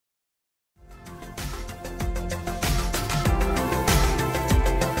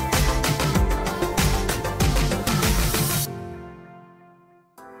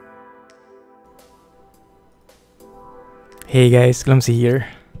Hey guys, Clumsy here.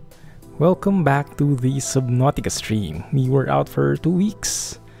 Welcome back to the Subnautica stream. We were out for 2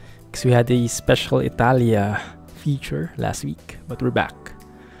 weeks because we had a special Italia feature last week, but we're back.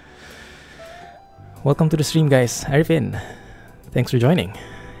 Welcome to the stream, guys. Arifin, thanks for joining.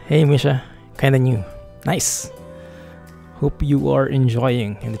 Hey Misha, kinda new. Nice. Hope you are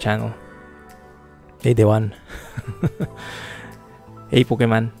enjoying in the channel. Hey Dewan. Hey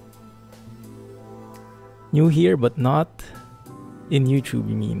Pokemon. New here but not in YouTube,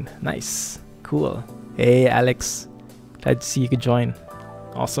 you mean? Nice. Cool. Hey Alex. Glad to see you could join.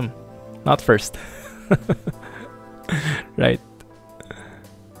 Awesome. Not first. Right.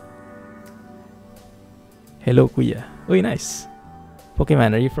 Hello Kuya. Uy, nice.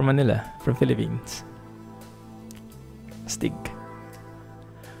 Pokemon, are you from Manila? From Philippines? Stig.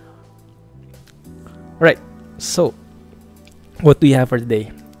 Alright, so what do we have for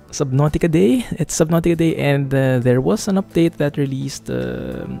today? Subnautica Day. It's Subnautica Day, and there was an update that released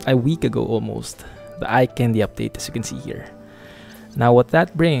a week ago almost. The eye candy update, as you can see here. Now, what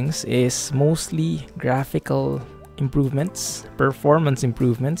that brings is mostly graphical improvements, performance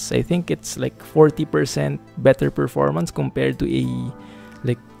improvements. I think it's like 40% better performance compared to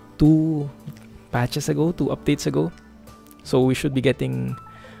like 2 patches ago, 2 updates ago. So we should be getting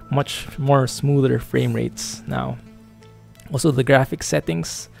much more smoother frame rates now. Also, the graphic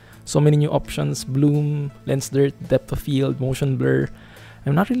settings. So many new options: bloom, lens dirt, depth of field, motion blur.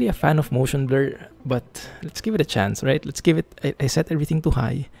 I'm not really a fan of motion blur, but let's give it a chance, right? Let's give it, I set everything to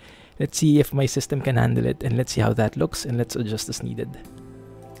high. Let's see if my system can handle it, and let's see how that looks, and let's adjust as needed.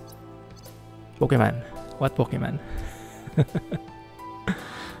 Pokemon. What Pokemon?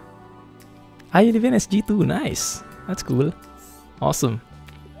 You live in SG2. Nice. That's cool. Awesome.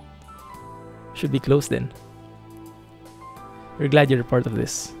 Should be close then. We're glad you're a part of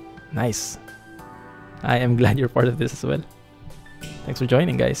this. Nice. I am glad you're part of this as well. Thanks for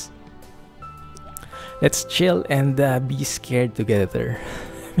joining, guys. Let's chill and be scared together.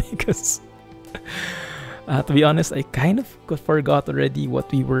 Because, to be honest, I kind of forgot already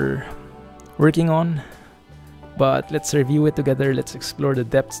what we were working on. But let's review it together. Let's explore the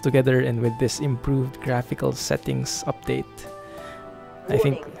depths together. And with this improved graphical settings update, I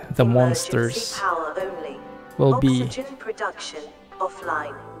think the monsters will be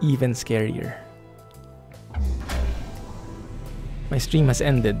even scarier. My stream has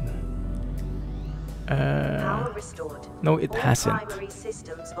ended. No, it hasn't.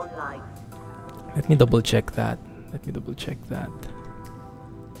 Let me double check that.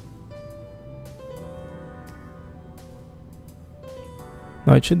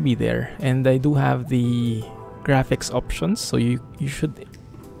 No, it should be there. And I do have the graphics options, so you should,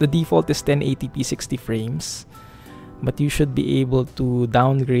 the default is 1080p 60 frames, but you should be able to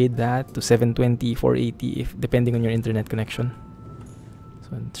downgrade that to 720 480 if depending on your internet connection.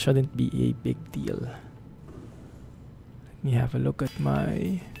 So it shouldn't be a big deal. Let me have a look at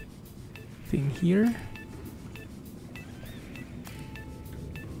my thing here.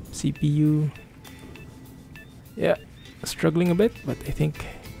 CPU, yeah, struggling a bit, but I think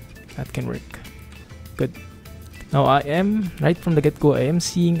that can work. Good. Now I am, right from the get-go, I am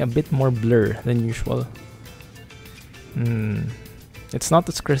seeing a bit more blur than usual. It's not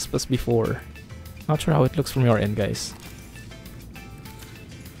as crisp as before. Not sure how it looks from your end, guys.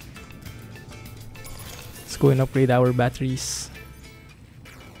 Let's go and upgrade our batteries.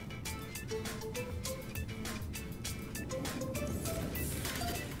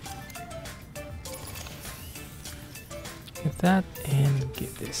 Get that and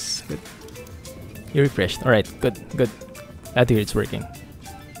get this. Good. You're refreshed. Alright, good. Glad to hear it's working.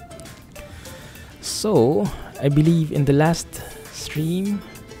 So, I believe in the last stream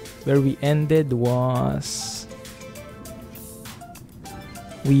where we ended was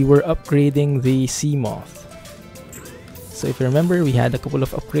we were upgrading the seamoth. So if you remember, we had a couple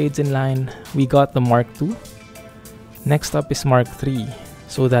of upgrades in line. We got the Mark II. Next up is Mark III,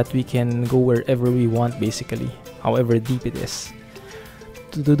 so that we can go wherever we want, basically, however deep it is.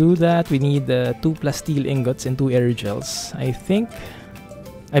 To do that, we need 2 plasteel ingots and 2 aerogels. I think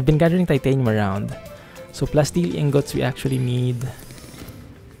I've been gathering titanium around. So plasteel ingots, we actually need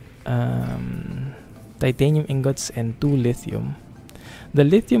titanium ingots and 2 lithium. The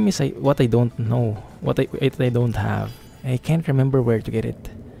lithium is what I don't know, what I don't have. I can't remember where to get it,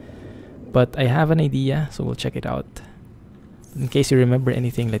 but I have an idea, so we'll check it out. In case you remember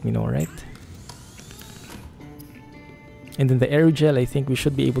anything, let me know, right? And then the aerogel, I think we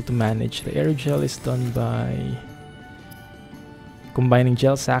should be able to manage. The aerogel is done by combining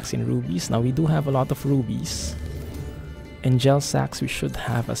gel sacks in rubies. Now we do have a lot of rubies, and gel sacks we should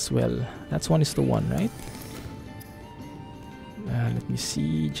have as well. That's 1:1, right? Let me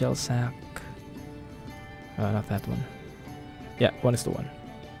see. Gel sack. Not that one. Yeah, 1:1.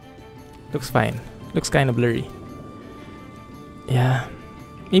 Looks fine. Looks kind of blurry. Yeah,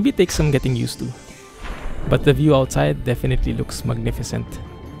 maybe it takes some getting used to. But the view outside definitely looks magnificent.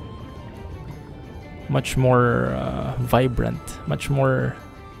 Much more vibrant. Much more,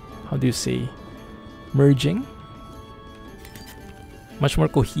 how do you say, merging? Much more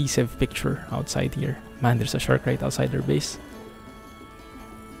cohesive picture outside here. Man, there's a shark right outside their base.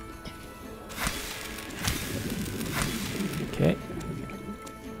 Okay.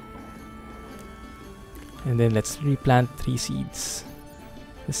 And then let's replant 3 seeds.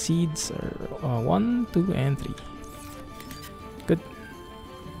 The seeds are 1, 2, and 3. Good.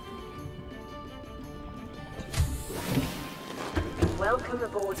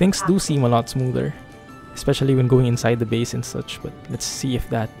 Things do seem a lot smoother, especially when going inside the base and such. But let's see if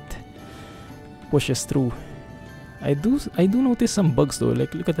that pushes through. I do notice some bugs though.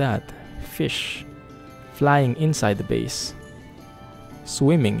 Like, look at that, fish flying inside the base,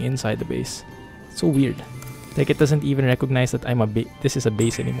 swimming inside the base. So weird. Like, it doesn't even recognize that this is a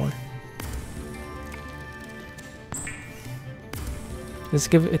base anymore. Let's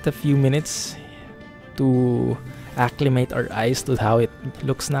give it a few minutes to acclimate our eyes to how it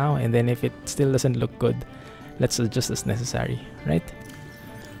looks now, and then if it still doesn't look good, let's adjust as necessary, right?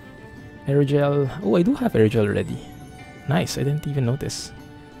 Aerogel. Oh, I do have aerogel already. Nice, I didn't even notice.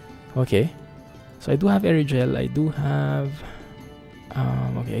 Okay, so I do have aerogel. I do have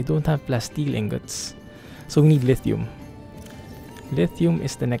okay, I don't have plasteel ingots, so we need lithium. Lithium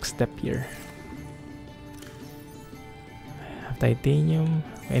is the next step here. I have titanium.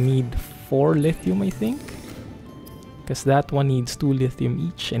 I need 4 lithium, I think, because that one needs 2 lithium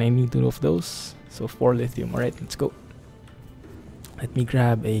each, and I need 2 of those, so 4 lithium. Alright, let's go. Let me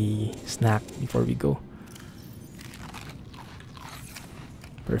grab a snack before we go.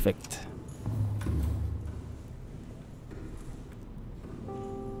 Perfect.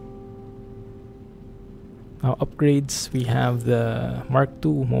 Now upgrades, we have the Mark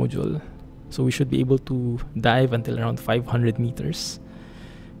II module, so we should be able to dive until around 500 meters.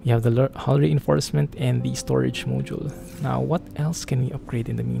 We have the hull reinforcement and the storage module. Now what else can we upgrade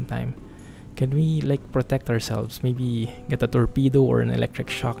in the meantime? Can we like protect ourselves? Maybe get a torpedo or an electric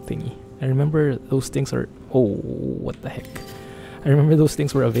shock thingy. I remember those things are... Oh, what the heck. I remember those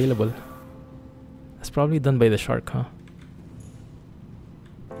things were available. That's probably done by the shark, huh?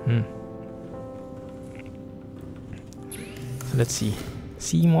 So let's see.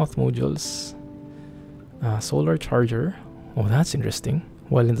 Seamoth modules. Solar charger. Oh, that's interesting.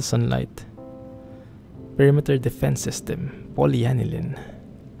 While in the sunlight. Perimeter defense system. Polyaniline.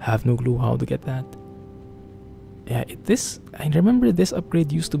 Have no clue how to get that. Yeah, I remember this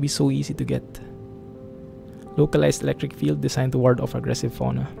upgrade used to be so easy to get. Localized electric field designed to ward off aggressive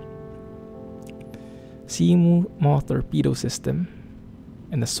fauna. Seamoth torpedo system.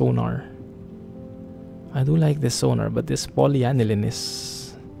 And a sonar. I do like this sonar, but this polyaniline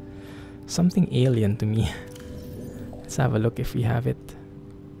is something alien to me. Let's have a look if we have it.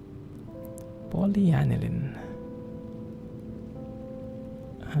 Polyaniline.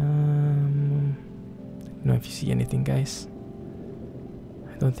 I don't know if you see anything, guys.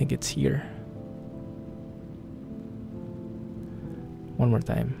 I don't think it's here. One more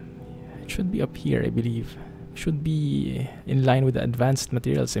time. It should be up here, I believe. Should be in line with the advanced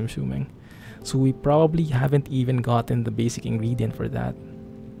materials, I'm assuming. So we probably haven't even gotten the basic ingredient for that.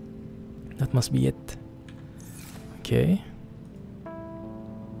 That must be it. Okay.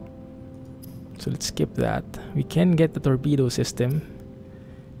 So let's skip that. We can get the torpedo system.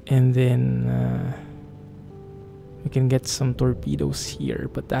 And then we can get some torpedoes here.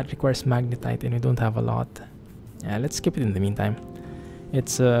 But that requires magnetite and we don't have a lot. Yeah, let's skip it in the meantime.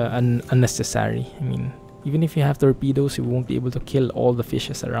 It's unnecessary. I mean, even if you have torpedoes, you won't be able to kill all the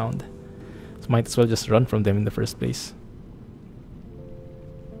fishes around. So might as well just run from them in the first place.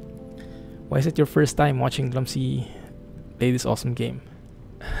 Why is it your first time watching Clumsy play this awesome game?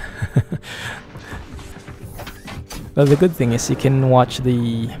 Well, the good thing is you can watch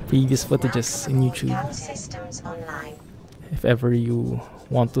the previous footages in YouTube if ever you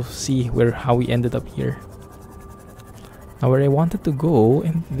want to see how we ended up here. Now where I wanted to go,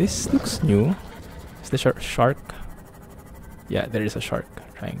 and this looks new, is the shark. Yeah, there is a shark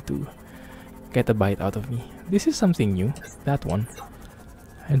trying to get a bite out of me. This is something new, that one.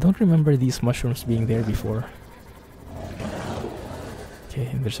 I don't remember these mushrooms being there before. Okay,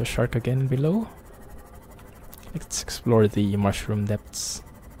 and there's a shark again below. Let's explore the mushroom depths.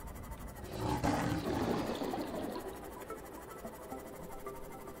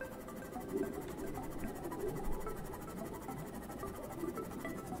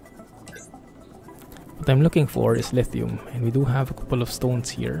 What I'm looking for is lithium, and we do have a couple of stones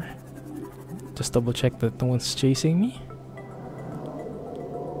here. Just double check that no one's chasing me.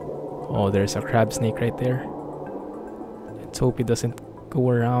 Oh, there's a crab snake right there. Let's hope it doesn't go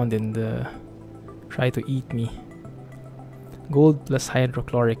around and try to eat me. Gold plus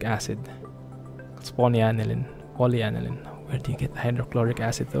hydrochloric acid. It's polyaniline. Where do you get the hydrochloric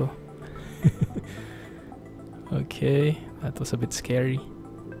acid though? Okay, that was a bit scary.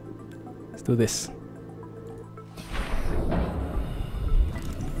 Let's do this.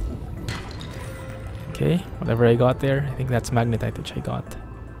 Okay, whatever I got there, I think that's magnetite which I got.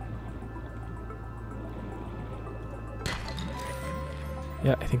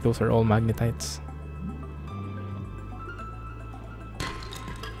 Yeah, I think those are all magnetites.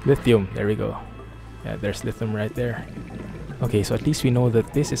 Lithium, there we go. Yeah, there's lithium right there. Okay, so at least we know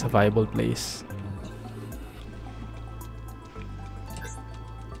that this is a viable place.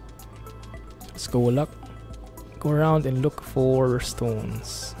 Let's go around and look for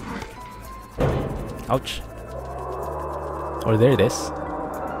stones. Ouch. Or there it is.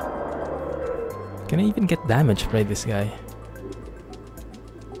 Can I even get damaged by this guy?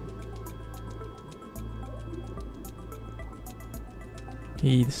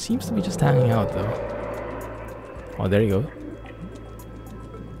 He seems to be just hanging out though. Oh, there you go.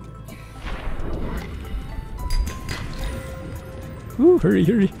 Ooh, hurry,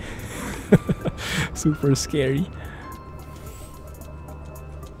 hurry. Super scary.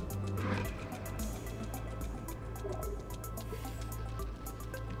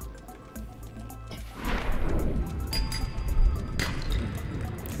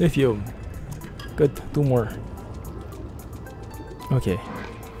 Lithium. Good, 2 more. Okay.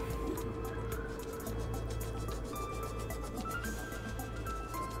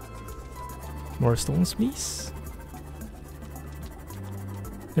 More stones, please.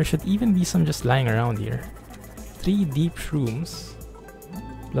 There should even be some just lying around here. 3 deep shrooms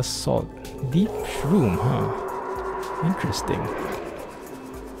plus salt. Deep shroom, huh? Interesting.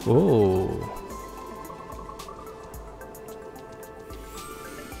 Oh.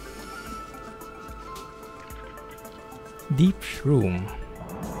 Deep shroom.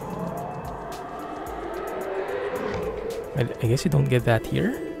 I guess you don't get that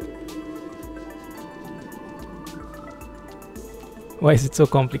here. Why is it so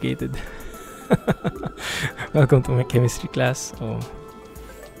complicated? Welcome to my chemistry class. Oh.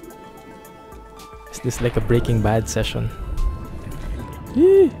 Is this like a Breaking Bad session?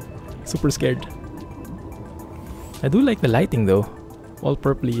 Eee! Super scared. I do like the lighting though. All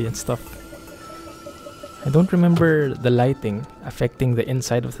purpley and stuff. I don't remember the lighting affecting the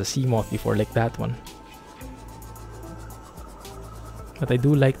inside of the seamoth before like that one. But I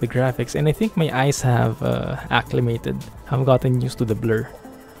do like the graphics, and I think my eyes have acclimated, have gotten used to the blur.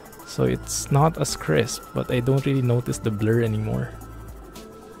 So it's not as crisp, but I don't really notice the blur anymore.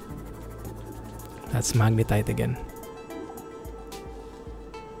 That's magnetite again.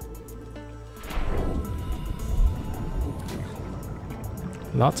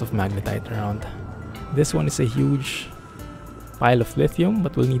 Lots of magnetite around. This one is a huge pile of lithium,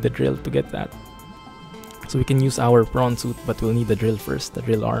 but we'll need a drill to get that. So we can use our prawn suit, but we'll need the drill first, the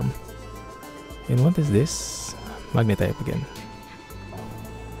drill arm. And what is this? Magnetite again.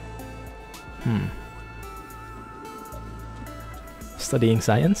 Studying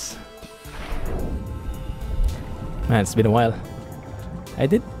science? Man, it's been a while. I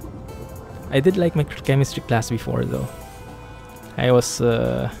did like my chemistry class before though. I was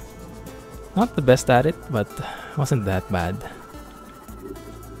not the best at it, but wasn't that bad.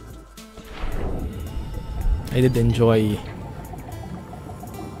 I did enjoy.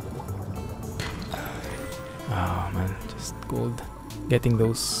 Oh man, just gold. Getting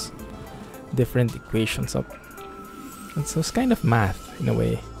those different equations up. And so it's kind of math in a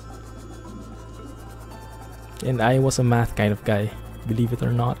way. And I was a math kind of guy, believe it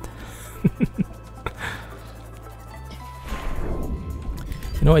or not.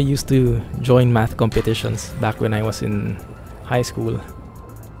 You know, I used to join math competitions back when I was in high school.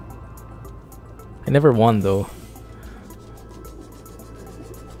 I never won though.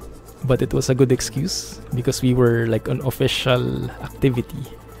 But it was a good excuse because we were like an official activity.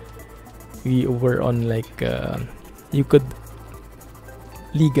 We were on like, you could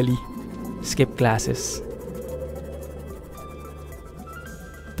legally skip classes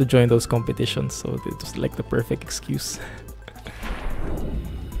to join those competitions, so it was like the perfect excuse.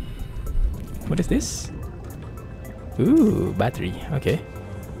 What is this? Ooh, battery. Okay.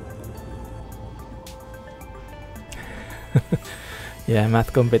 Yeah,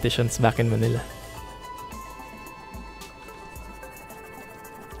 math competitions back in Manila.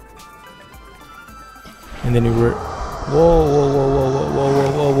 And then we were... Whoa, whoa, whoa, whoa, whoa,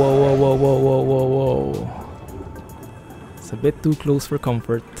 whoa, whoa, whoa, whoa, whoa, whoa, whoa, whoa. It's a bit too close for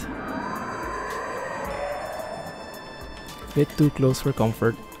comfort. Bit too close for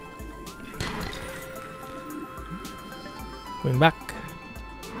comfort. Going back.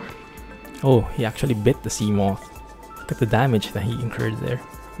 Oh, he actually bit the seamoth. Look at the damage that he incurred there.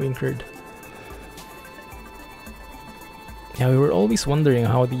 We incurred. Yeah, we were always wondering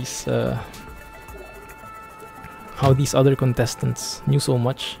how these other contestants knew so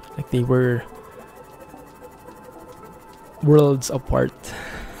much. Like they were worlds apart.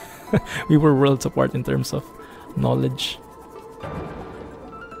 We were worlds apart in terms of knowledge.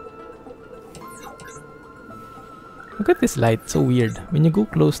 Look at this light, so weird. When you go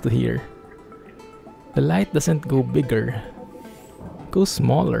close to here, the light doesn't go bigger, it goes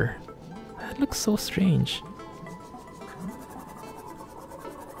smaller. That looks so strange.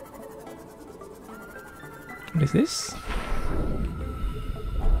 What is this?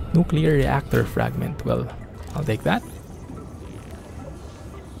 Nuclear reactor fragment. Well, I'll take that.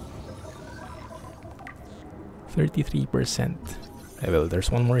 33%. Well,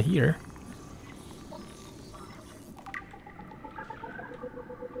 there's one more here.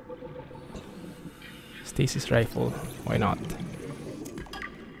 Stasis rifle. Why not?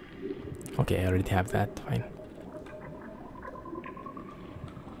 Okay, I already have that. Fine.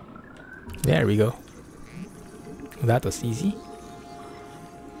 There we go. That was easy.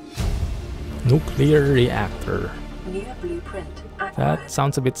 Nuclear reactor. Near blueprint. That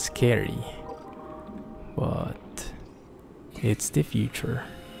sounds a bit scary, but it's the future.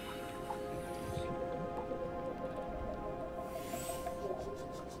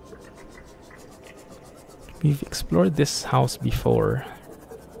 We've explored this house before,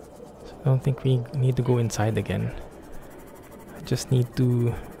 so I don't think we need to go inside again. I just need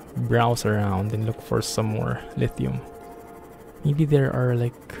to browse around and look for some more lithium. Maybe there are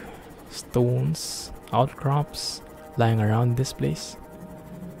like stones, outcrops lying around this place.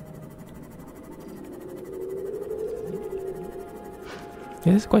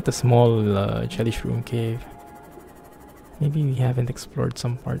 This is quite a small jelly shroom cave. Maybe we haven't explored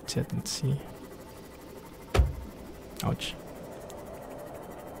some parts yet. Let's see. Ouch.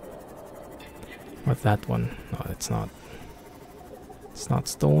 What's that one? No, it's not. It's not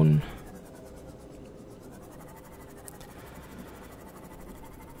stone.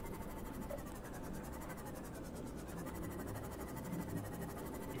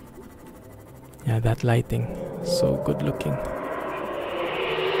 Yeah, that lighting. So good looking.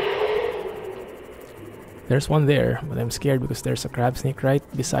 There's one there, but I'm scared because there's a crab snake right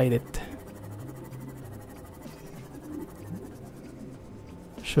beside it.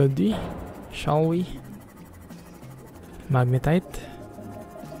 Should we? Shall we? Magnetite.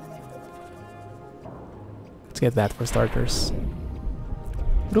 Let's get that for starters.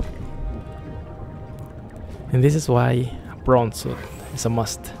 Bloop. And this is why a prawn suit is a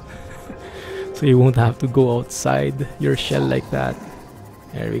must. So you won't have to go outside your shell like that.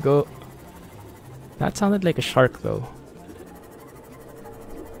 There we go. That sounded like a shark though.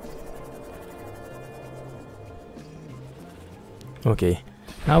 Okay.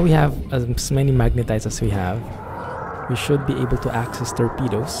 Now we have as many magnetites as we have. We should be able to access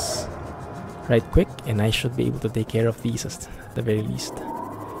torpedoes right quick, and I should be able to take care of these at the very least.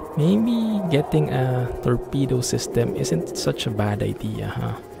 Maybe getting a torpedo system isn't such a bad idea,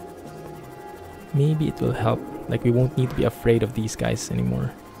 huh? Maybe it will help. Like, we won't need to be afraid of these guys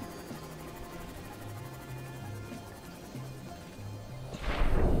anymore.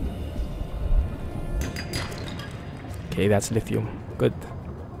 Okay, that's lithium. Good.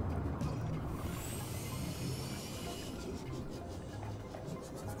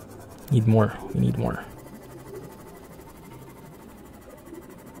 Need more. We need more.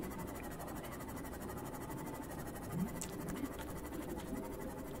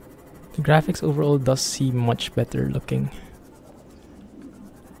 The graphics overall does seem much better looking.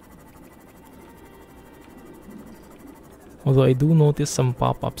 Although I do notice some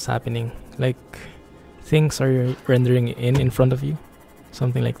pop-ups happening, like things are rendering in front of you.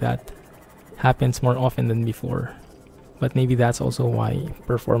 Something like that happens more often than before. But maybe that's also why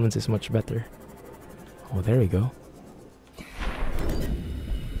performance is much better. Oh, there we go.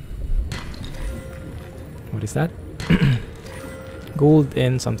 What is that? Gold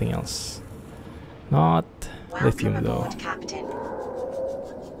and something else. Not lithium though. Captain.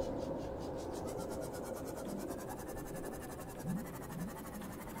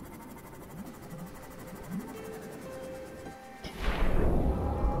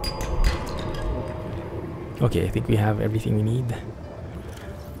 Okay, I think we have everything we need.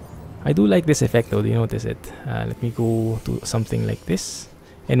 I do like this effect though, do you notice it? Let me go to something like this.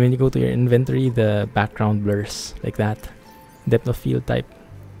 And when you go to your inventory, the background blurs like that. Depth of field type.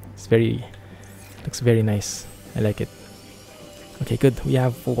 It's looks very nice. I like it. Okay, good. We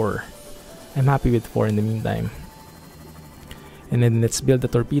have 4. I'm happy with 4 in the meantime. And then let's build the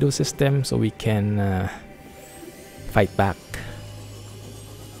torpedo system so we can fight back.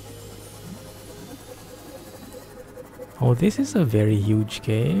 Oh, this is a very huge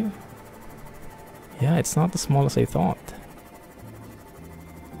cave. Yeah, it's not as small as I thought.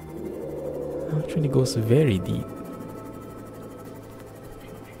 It actually goes very deep.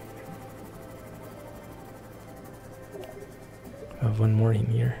 I have one more in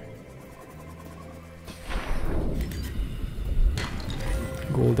here.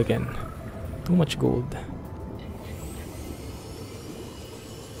 Gold again. Too much gold.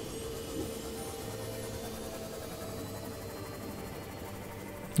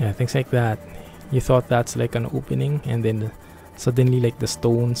 Yeah, things like that. You thought that's like an opening, and then suddenly like the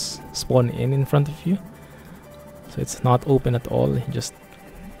stones spawn in front of you. So it's not open at all. It just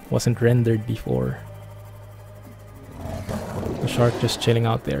wasn't rendered before. The shark just chilling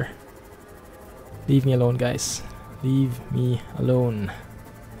out there. Leave me alone, guys. Leave me alone.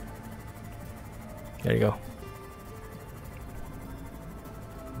 There you go.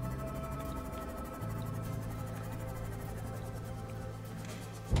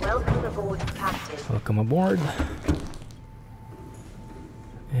 Welcome aboard, Captain. Welcome aboard.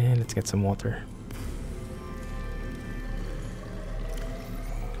 And let's get some water.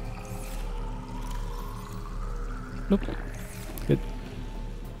 Nope. Good.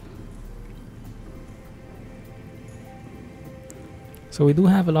 So we do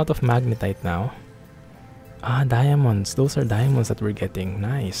have a lot of magnetite now. Ah, diamonds. Those are diamonds that we're getting.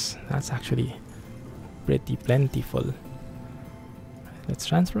 Nice. That's actually pretty plentiful. Let's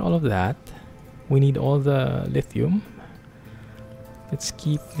transfer all of that. We need all the lithium. Let's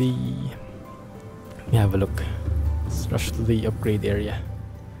keep the... Let me have a look. Let's rush to the upgrade area.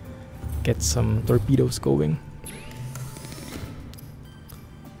 Get some torpedoes going.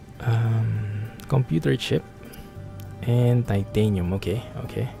 Computer chip and titanium. Okay,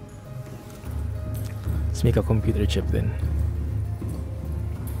 okay. Let's make a computer chip then.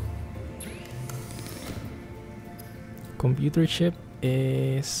 Computer chip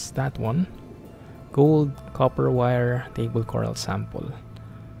is that one. Gold, copper wire, table coral sample.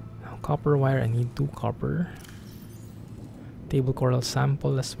 Now copper wire, I need 2 copper. Table coral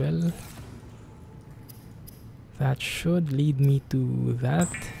sample as well. That should lead me to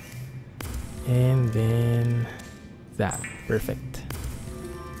that. And then that. Perfect.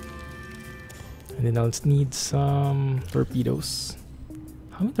 And then I'll need some torpedoes.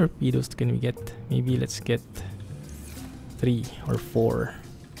 How many torpedoes can we get? Maybe let's get 3 or 4.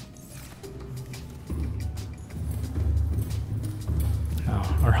 Now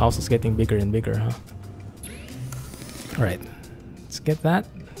our house is getting bigger and bigger, huh? Alright, let's get that.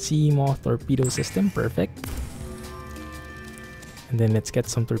 Seamoth torpedo system, perfect. And then let's get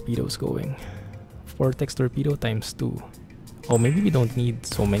some torpedoes going. Vortex torpedo times 2. Oh, maybe we don't need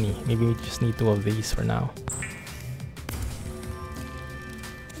so many. Maybe we just need 2 of these for now.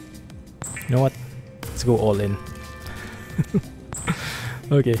 You know what? Let's go all in.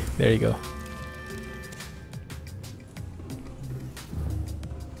 Okay, there you go.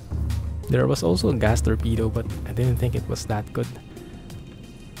 There was also a gas torpedo, but I didn't think it was that good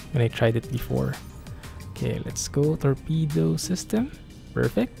when I tried it before. Okay, let's go torpedo system.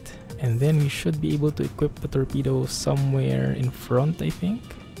 Perfect. And then we should be able to equip the torpedo somewhere in front, I think.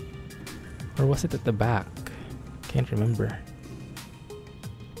 Or was it at the back? Can't remember.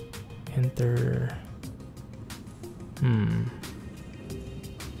 Enter.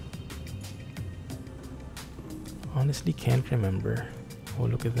 Honestly, can't remember. Oh,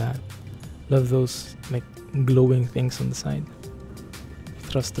 look at that. Love those like glowing things on the side.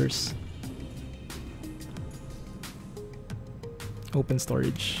 Thrusters. Open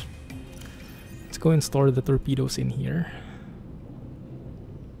storage. Let's go and store the torpedoes in here.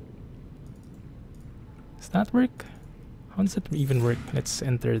 Does that work? How does it even work? Let's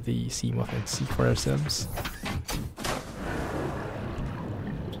enter the seamoth and see for ourselves.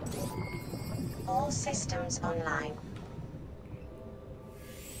 All systems online.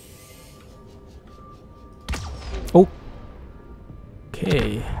 Oh!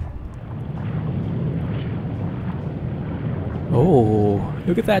 Okay. Oh,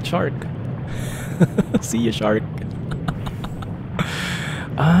 look at that shark. See a shark.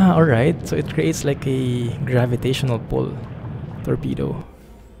 Ah, alright. So it creates like a gravitational pull torpedo.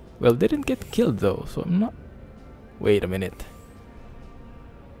 Well, didn't get killed though, so I'm not... Wait a minute.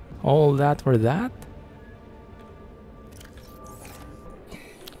 All that for that?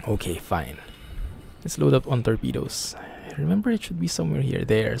 Okay, fine. Let's load up on torpedoes. I remember it should be somewhere here.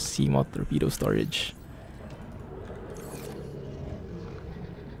 There, seamoth torpedo storage.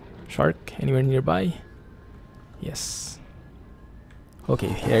 Shark, anywhere nearby? Yes.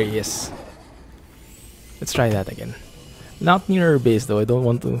 Okay, there he is. Let's try that again. Not near our base though, I don't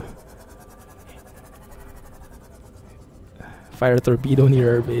want to fire a torpedo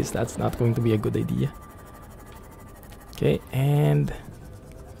near our base. That's not going to be a good idea. Okay, and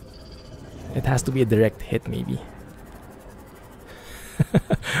it has to be a direct hit maybe.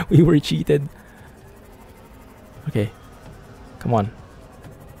 We were cheated. Okay, come on.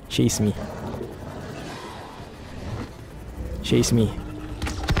 Chase me. Chase me.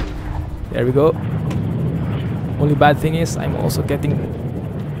 There we go. Only bad thing is I'm also getting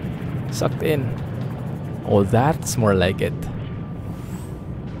sucked in. Oh, that's more like it.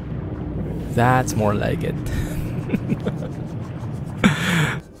 That's more like it.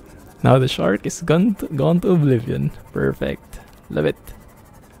 Now the shark is gone to oblivion. Perfect. Love it.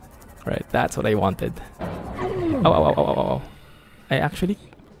 Alright, that's what I wanted. Ow, ow, ow, ow, ow, ow.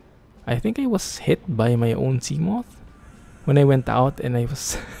 I think I was hit by my own seamoth when I went out and I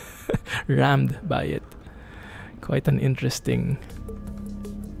was rammed by it. Quite an interesting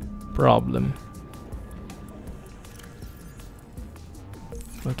problem.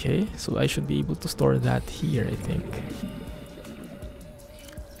 Okay, so I should be able to store that here, I think.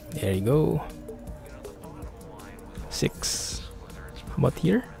 There you go. 6. How about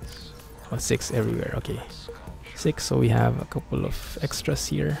here? Oh, 6 everywhere. Okay. 6, so we have a couple of extras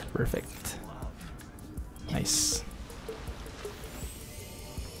here. Perfect. Nice.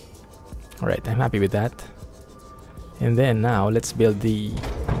 Alright, I'm happy with that. And then now, let's build the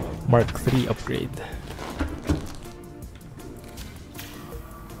Mark III upgrade.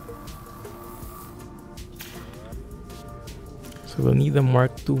 So we'll need the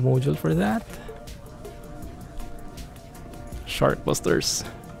Mark II module for that. Shark Busters.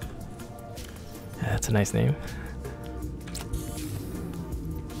 That's a nice name.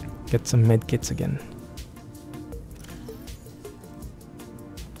 Get some medkits again.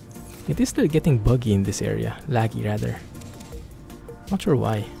 It is still getting buggy in this area. Laggy rather. Not sure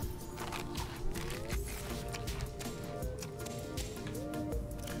why.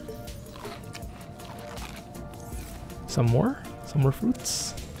 Some more? Some more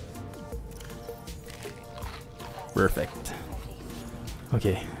fruits? Perfect.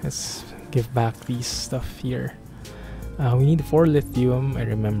 Okay, let's give back these stuff here. We need 4 lithium, I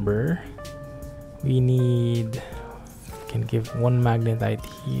remember. We need... can give 1 magnetite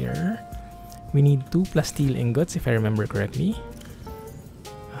here. We need 2 plasteel ingots, if I remember correctly.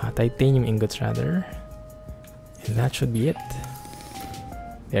 Titanium ingots, rather. And that should be it.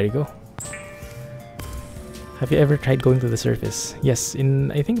 There you go. Have you ever tried going to the surface? Yes,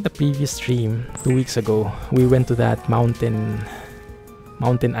 in I think the previous stream 2 weeks ago, we went to that mountain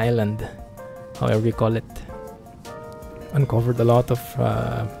island, however you call it. Uncovered a lot of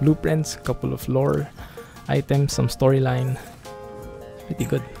blueprints, a couple of lore items, some storyline. Pretty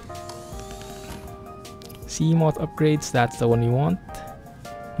good. Seamoth upgrades, that's the one we want.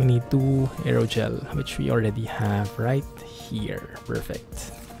 We need 2 aerogel, which we already have right here.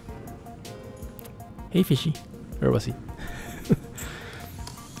 Perfect. Hey fishy, where was he?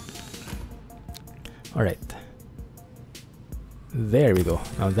 Alright. There we go.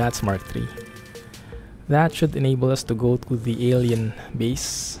 Now that's Mark III. That should enable us to go to the alien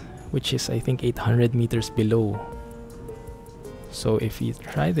base, which is I think 800 meters below. So if we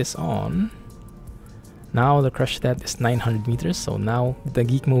try this on, now the crush depth is 900 meters, so now the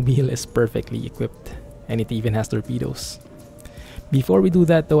Geekmobile is perfectly equipped and it even has torpedoes. Before we do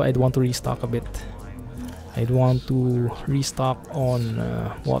that though, I'd want to restock a bit. I'd want to restock on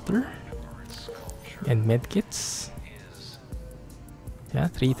water and medkits. Yeah,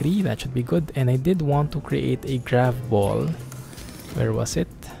 3-3, that should be good. And I did want to create a grav ball. Where was it?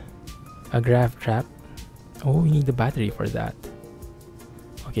 A grav trap. Oh, we need the battery for that.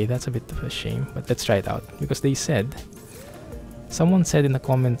 Okay, that's a bit of a shame, but let's try it out. Because they said, someone said in the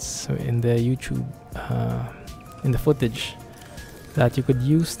comments in the YouTube, in the footage, that you could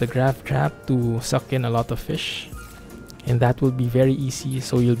use the grav trap to suck in a lot of fish, and that will be very easy.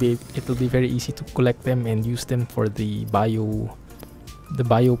 So it'll be very easy to collect them and use them for the bio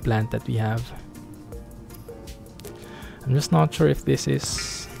plant that we have. I'm just not sure if this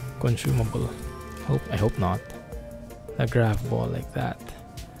is consumable. I hope not. A grav ball like that.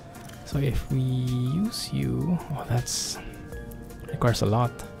 So if we use you, oh, that's requires a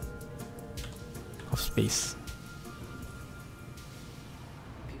lot of space.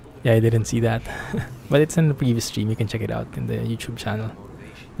 Yeah, I didn't see that. But it's in the previous stream. You can check it out in the YouTube channel.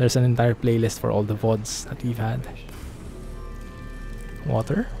 There's an entire playlist for all the VODs that we've had.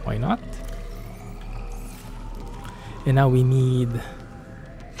 Water, why not? And now we need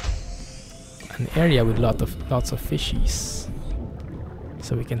an area with lots of fishies,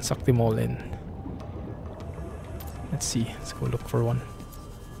 so we can suck them all in. Let's see. Let's go look for one.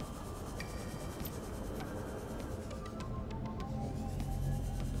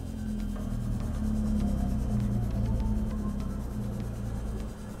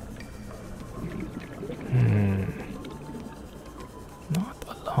 Not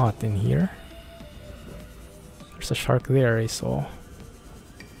a lot in here. There's a shark there I saw.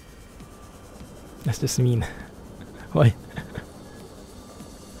 That's just mean. Why?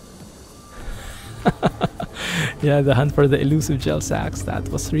 Yeah, the hunt for the elusive gel sacks, that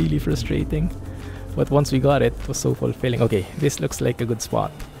was really frustrating. But once we got it, it was so fulfilling. Okay, this looks like a good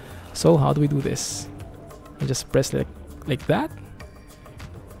spot. So how do we do this? I just press like that?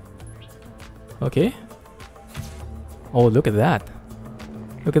 Okay. Oh, look at that.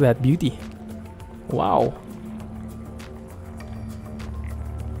 Look at that beauty. Wow.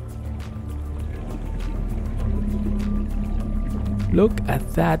 Look at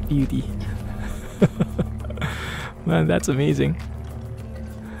that beauty. Man, that's amazing.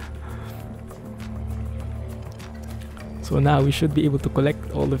 So now we should be able to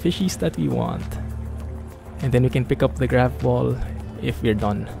collect all the fishies that we want. And then we can pick up the grab ball if we're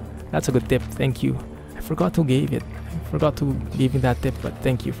done. That's a good tip, thank you. I forgot who gave it. I forgot who gave me that tip, but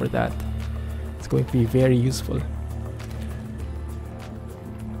thank you for that. It's going to be very useful.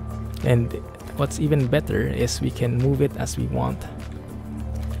 And what's even better is we can move it as we want.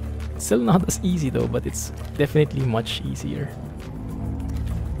 Still not as easy though, but it's definitely much easier.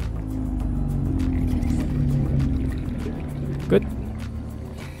 Good.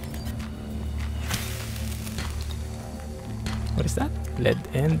 What is that? Lead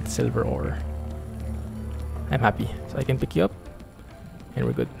and silver ore. I'm happy, so I can pick you up and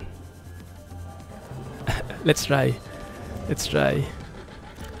we're good. Let's try. Let's try.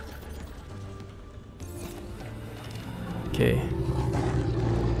 Okay.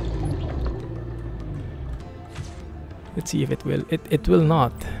 Let's see if it will. It will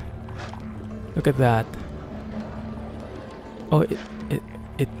not. Look at that. Oh,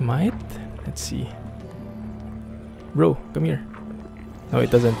 it might. Let's see. Bro, come here. No,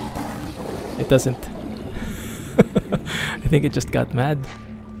 it doesn't. It doesn't. I think it just got mad.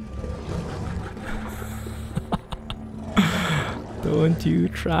 Don't you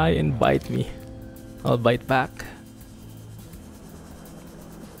try and bite me. I'll bite back.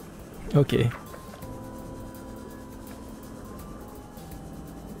 Okay.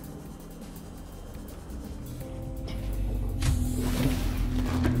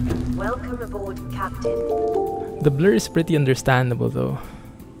 Welcome aboard, Captain. The blur is pretty understandable though,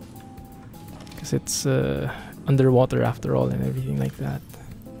 because it's underwater after all and everything like that.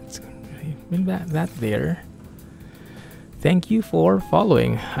 It's that there. Thank you for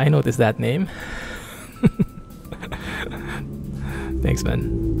following. I noticed that name. Thanks,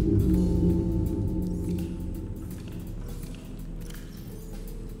 man.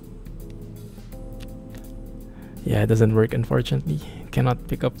 Yeah, it doesn't work unfortunately. Cannot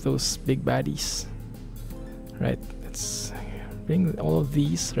pick up those big baddies. Right, let's bring all of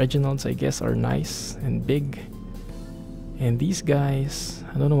these. Reginalds, I guess, are nice and big. And these guys,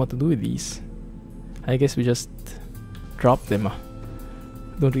 I don't know what to do with these. I guess we just drop them.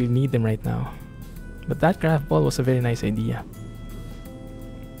 Don't really need them right now. But that craft ball was a very nice idea.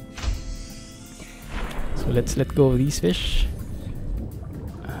 So let's let go of these fish.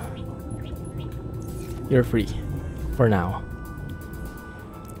 You're free for now.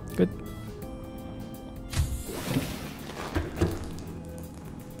 Good.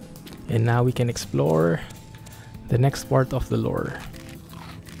 And now we can explore the next part of the lore.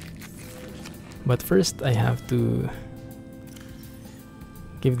 But first I have to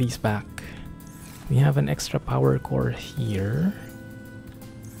give these back. We have an extra power core here.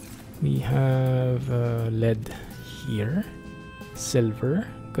 We have lead here. Silver,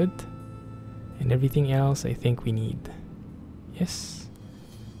 good. And everything else I think we need. Yes.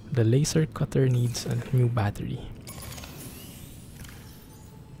 The laser cutter needs a new battery.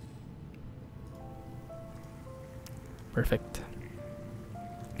 Perfect.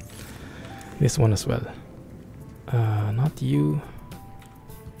 This one as well. Not you.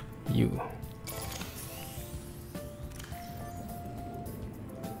 You.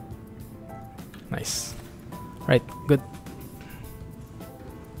 Nice. Right, good.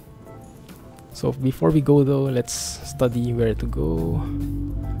 So before we go though, let's study where to go.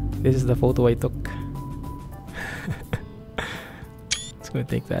 This is the photo I took. Let's go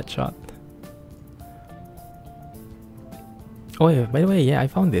take that shot. Oh yeah, by the way, yeah, I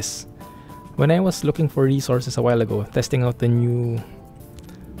found this. When I was looking for resources a while ago, testing out the new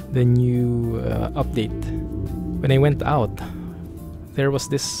update, when I went out, there was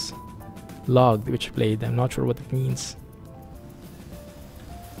this log which played. I'm not sure what it means.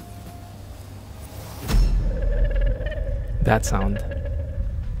 That sound.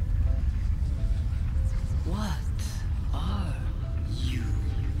 What are you?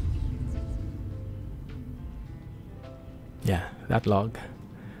 Yeah, that log.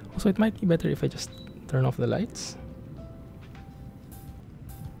 Also, it might be better if I just turn off the lights.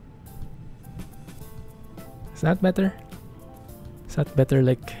 Is that better? Is that better,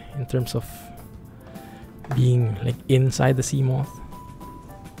 like, in terms of being, like, inside the seamoth?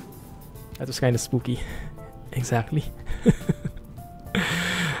 That was kind of spooky. Exactly.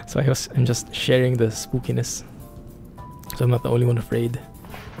 So I'm just sharing the spookiness, so I'm not the only one afraid.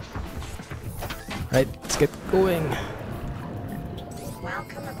 Right, let's get going.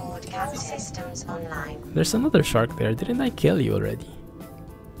 Welcome aboard Cap Systems Online. There's another shark there. Didn't I kill you already?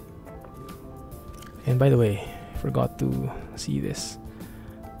 And by the way, I forgot to see this.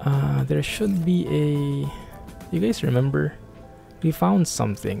 There should be a... You guys remember? We found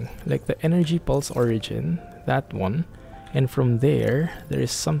something like the energy pulse origin, that one, and from there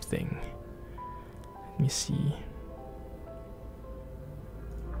is something. Let me see.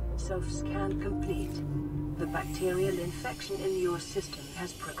 Self-scan complete. The bacterial infection in your system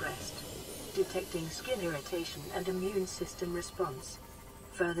has progressed, detecting skin irritation and immune system response.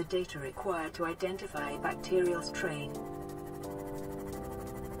 Further data required to identify bacterial strain.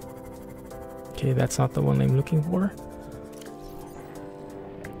 Okay, that's not the one I'm looking for.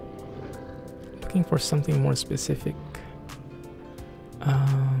 Looking for something more specific.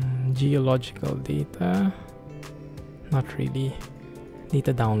 Geological data. Not really.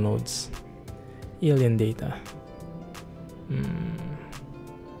 Data downloads. Alien data.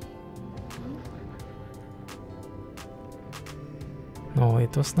 No,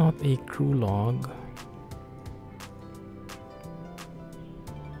 it was not a crew log.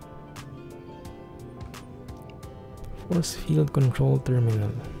 Force field control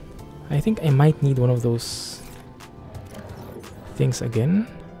terminal. I think I might need one of those things again.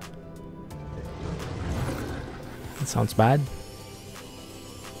 That sounds bad.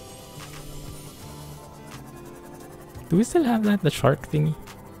 Do we still have that? The shark thingy?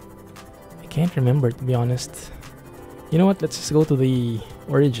 I can't remember, to be honest. You know what? Let's just go to the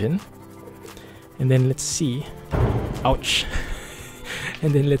origin. And then let's see. Ouch!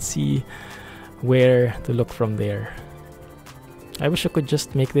 And then let's see where to look from there. I wish I could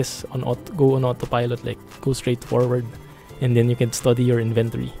just make this go on autopilot, like go straight forward, and then you can study your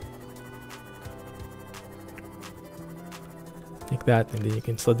inventory. Like that, and then you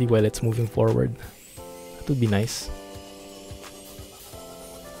can study while it's moving forward. That would be nice.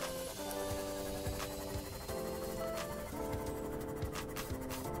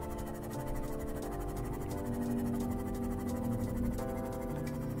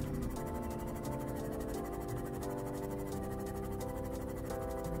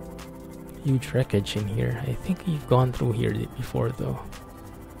 Huge wreckage in here. I think we've gone through here before though.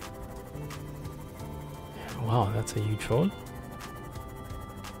 Wow, that's a huge hole.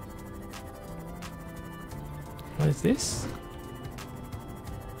 What is this?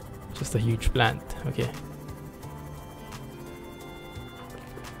 Just a huge plant. Okay.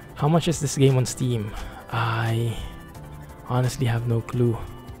 How much is this game on Steam? I honestly have no clue.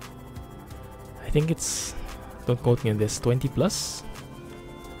 I think it's, don't quote me on this, $20 plus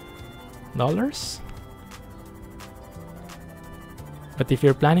dollars. But if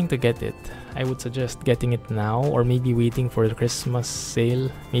you're planning to get it, I would suggest getting it now, or maybe waiting for the Christmas sale.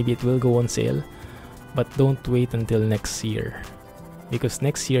 Maybe it will go on sale, but don't wait until next year, because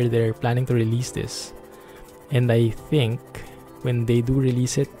next year they're planning to release this, and I think when they do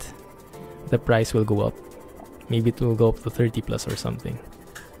release it, the price will go up. Maybe it will go up to 30 plus or something.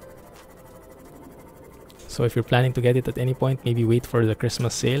 So if you're planning to get it at any point, maybe wait for the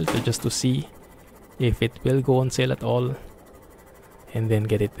Christmas sale just to see if it will go on sale at all, and then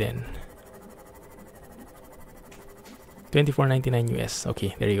get it then. $24.99 US.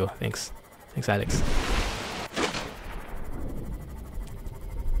 Okay, there you go. Thanks. Thanks, Alex.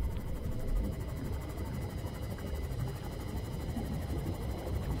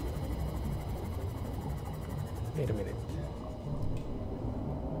 Wait a minute.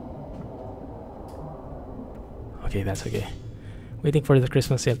 Okay, that's okay. Waiting for the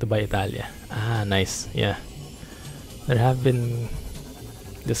Christmas sale to buy Italia. Ah, nice. Yeah. There have been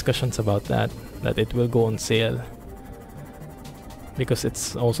discussions about that it will go on sale, because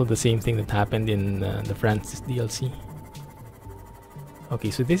it's also the same thing that happened in the Francis DLC.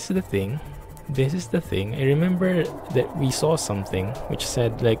 Okay, so this is the thing. This is the thing. I remember that we saw something which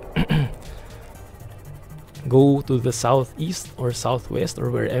said like go to the southeast or southwest or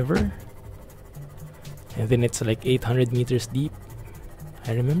wherever, and then it's like 800 meters deep.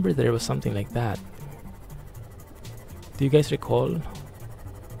 I remember there was something like that. Do you guys recall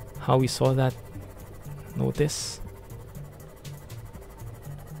how we saw that notice?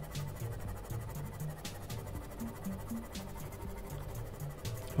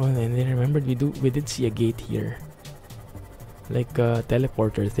 Oh, and then I remembered we did see a gate here, like a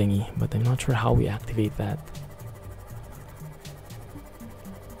teleporter thingy, but I'm not sure how we activate that.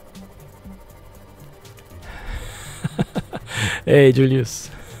 Hey Julius,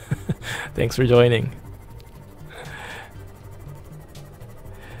 thanks for joining.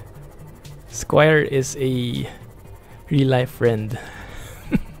 Squire is a real life friend.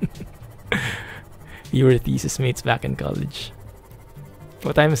 You were thesis mates back in college.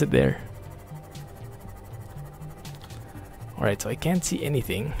 What time is it there? Alright, so I can't see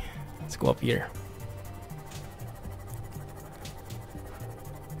anything. Let's go up here.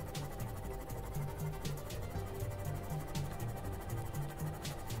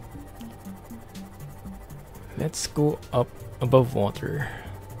 Let's go up above water.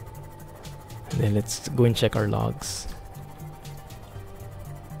 And then let's go and check our logs.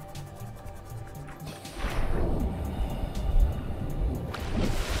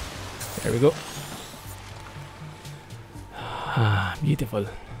 There we go. Ah, beautiful.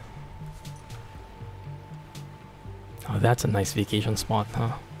 Oh, that's a nice vacation spot,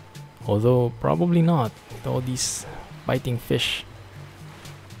 huh? Although, probably not, with all these biting fish.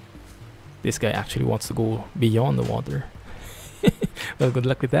 This guy actually wants to go beyond the water. Well, good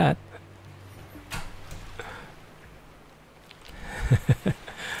luck with that.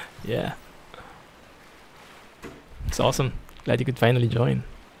 Yeah. It's awesome. Glad you could finally join.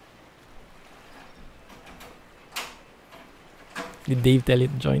 Did Dave tell you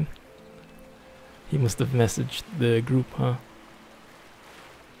to join? He must have messaged the group, huh?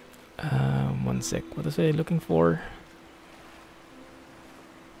 One sec. What was I looking for?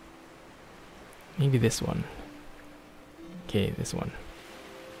 Maybe this one. Okay, this one.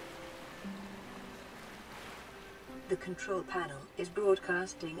 The control panel is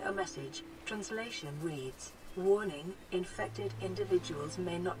broadcasting a message. Translation reads, "Warning, infected individuals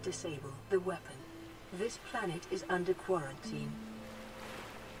may not disable the weapon. This planet is under quarantine."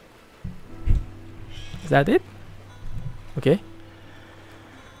 Is that it? Okay.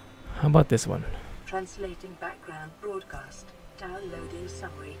 How about this one? Translating background broadcast. Downloading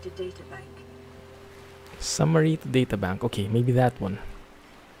summary to databank. Summary to databank. Okay, maybe that one.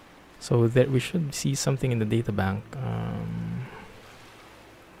 So that we should see something in the databank.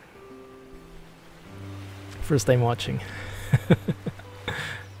 First time watching.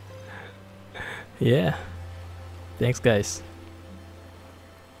 Yeah. Thanks, guys.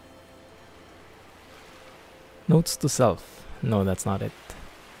 Notes to self. No, that's not it.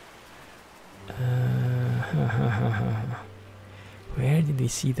 Where did we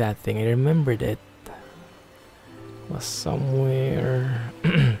see that thing? I remembered it. Was somewhere.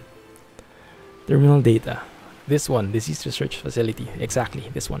 Terminal data. This one, disease research facility. Exactly,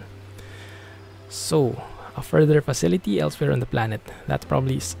 this one. So, a further facility elsewhere on the planet. That's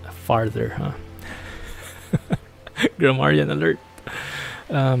probably farther, huh? Grammarian alert.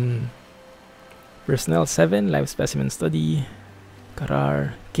 Personnel 7, live specimen study.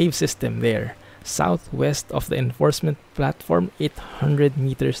 Karar. Cave system there. Southwest of the enforcement platform, 800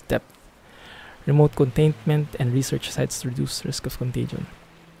 meters depth. Remote containment and research sites to reduce risk of contagion.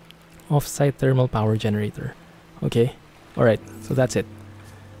 Off-site thermal power generator. Okay. Alright, so that's it.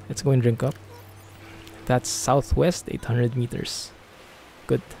 Let's go and drink up. That's southwest, 800 meters.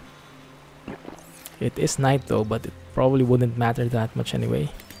 Good. It is night though, but it probably wouldn't matter that much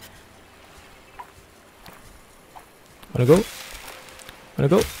anyway. Wanna go? Wanna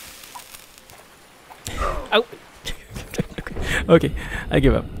go? Ow! Okay, I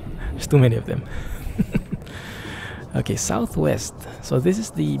give up. There's too many of them. Okay, southwest. So this is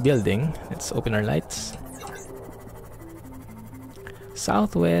the building. Let's open our lights.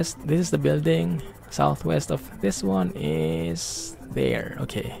 Southwest, this is the building. Southwest of this one is there.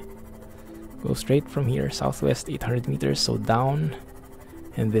 Okay. Go straight from here. Southwest 800 meters. So down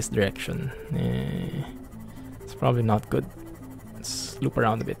in this direction. It's probably not good. Let's loop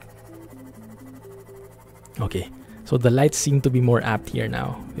around a bit. Okay. So the lights seem to be more apt here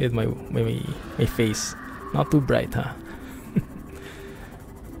now with my face. Not too bright, huh?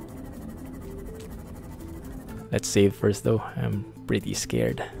 Let's save first though. I'm pretty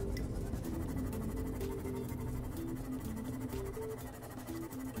scared.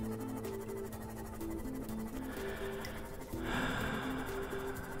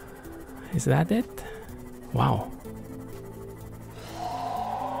 Is that it? Wow.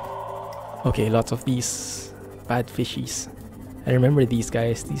 Okay, lots of these bad fishies. I remember these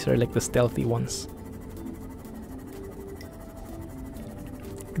guys. These are like the stealthy ones.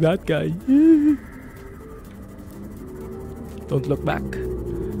 That guy. Don't look back.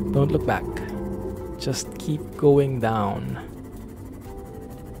 Don't look back. Just keep going down.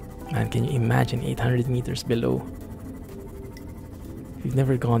 Man, can you imagine 800 meters below? We've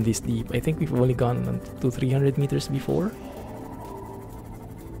never gone this deep. I think we've only gone to 300 meters before.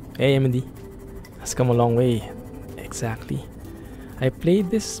 Hey, MD. Has come a long way. Exactly. I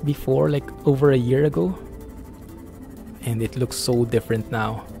played this before, like over a year ago. And it looks so different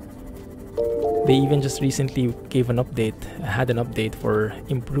now. They even just recently gave an update, had an update for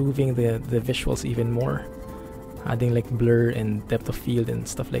improving the visuals even more. Adding like blur and depth of field and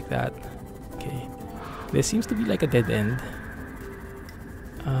stuff like that. Okay. This seems to be like a dead end.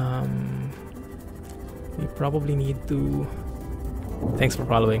 We probably need to... Thanks for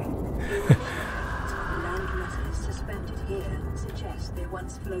following. Land masses suspended here suggest they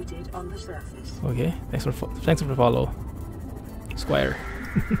once floated on the surface. Okay, thanks for the follow, Squire.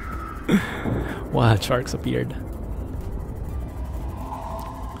 Wild sharks appeared.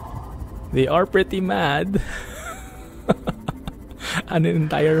 They are pretty mad. An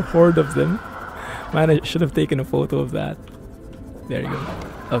entire horde of them. Man, I should have taken a photo of that. There you go.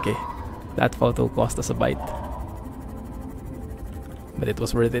 Okay, that photo cost us a bite, but it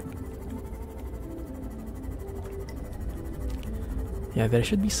was worth it. Yeah, there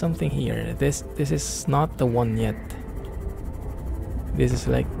should be something here. This is not the one yet. This is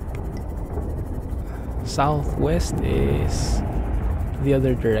like southwest is the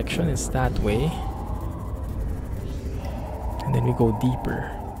other direction. It's that way, and then we go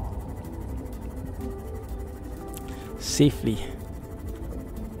deeper safely.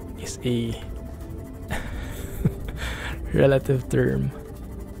 Is a relative term.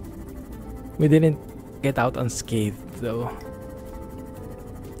 We didn't get out unscathed though.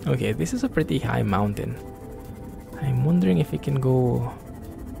 Okay, this is a pretty high mountain. I'm wondering if we can go...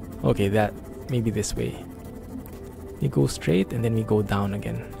 Okay, that maybe this way. We go straight and then we go down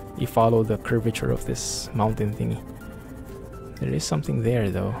again. You follow the curvature of this mountain thingy. There is something there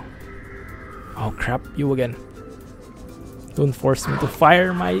though. Oh crap, you again. Don't force me to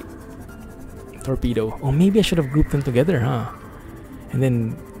fire my torpedo. Oh, maybe I should have grouped them together, huh? And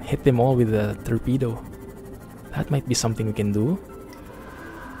then hit them all with a torpedo. That might be something we can do.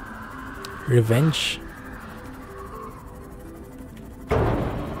 Revenge.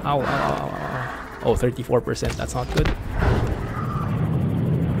 Ow, ow, ow, ow. Oh, 34%. That's not good.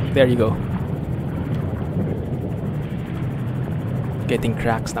 There you go. Getting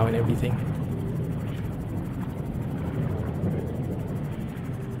cracks now and everything.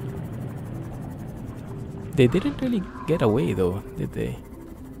 They didn't really get away though, did they?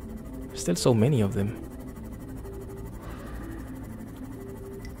 Still so many of them.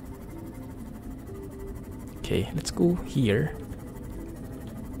 Okay, let's go here.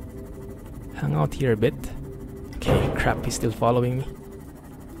 Hang out here a bit. Okay, crap, he's still following me.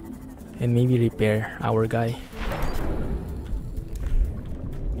 And maybe repair our guy.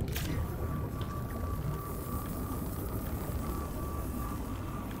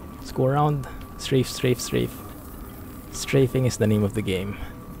 Let's go around. Strafe, strafe, strafe. Strafing is the name of the game.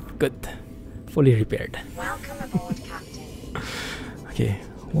 Good. Fully repaired. Welcome aboard, Captain. Okay,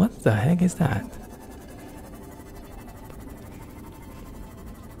 what the heck is that?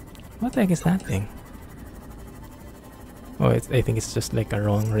 What the heck is that thing? Oh, I think it's just like a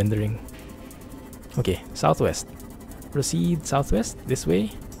wrong rendering. Okay, southwest. Proceed southwest, this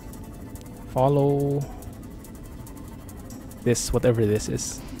way. Follow this, whatever this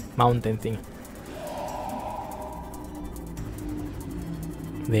is. Mountain thing.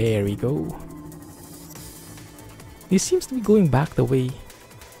 There we go. This seems to be going back the way...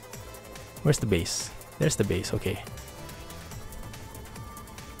 Where's the base? There's the base, okay.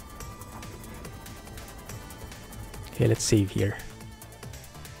 Okay, let's save here.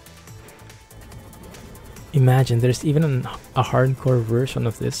 Imagine, there's even a hardcore version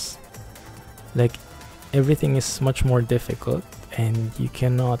of this. Like, everything is much more difficult and you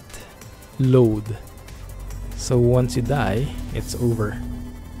cannot load. So once you die, it's over.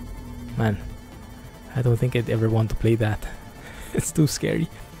 Man, I don't think I'd ever want to play that. It's too scary.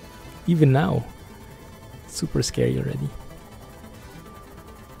 Even now, it's super scary already.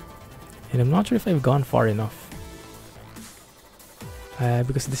 And I'm not sure if I've gone far enough.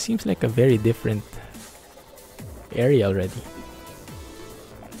 Because this seems like a very different area already.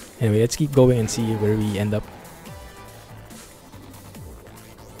 Anyway, let's keep going and see where we end up.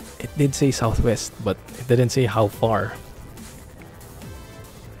 It did say southwest, but it didn't say how far.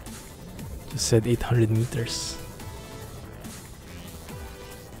 Just said 800 meters.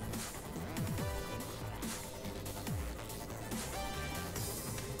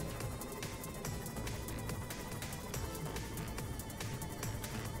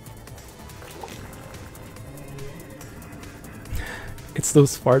 It's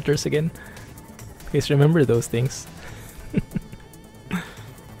those farters again. Guys, remember those things.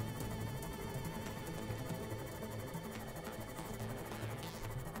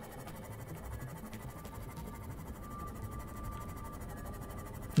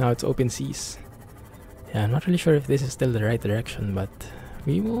 Now it's open seas. Yeah, I'm not really sure if this is still the right direction, but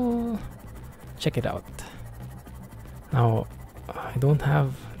we will check it out. Now, I don't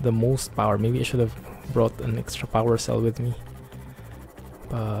have the most power. Maybe I should have brought an extra power cell with me.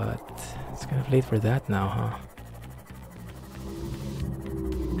 But it's kind of late for that now, huh?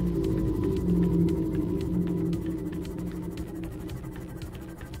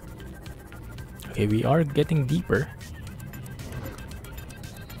 Okay, we are getting deeper.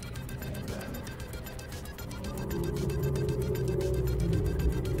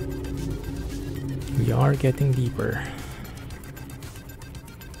 We are getting deeper.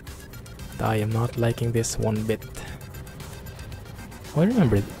 I am not liking this one bit. Oh, I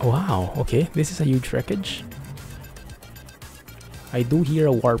remember. Wow, okay, this is a huge wreckage. I do hear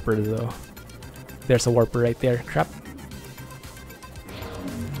a warper though. There's a warper right there. Crap.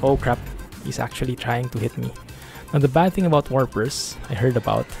 Oh crap, he's actually trying to hit me. Now the bad thing about warpers, I heard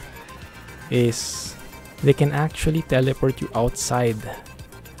about, is they can actually teleport you outside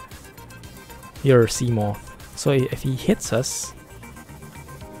your seamoth. So if he hits us,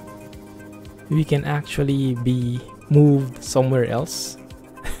 we can actually be moved somewhere else.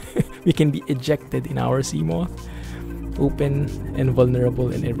 We can be ejected in our seamoth, open and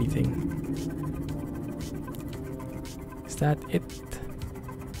vulnerable and everything. Is that it?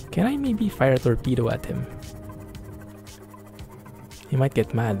 Can I maybe fire a torpedo at him? He might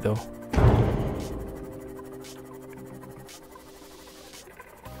get mad though.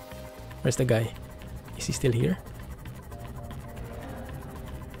 Where's the guy? Is he still here?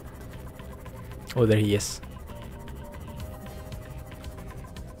 Oh, there he is.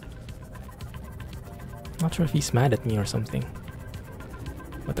 Not sure if he's mad at me or something.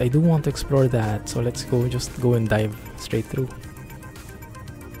 But I do want to explore that, so let's go, just go and dive straight through.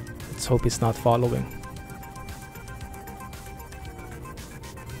 Let's hope he's not following.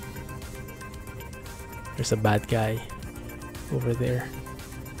 There's a bad guy over there.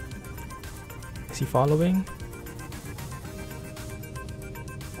 Is he following?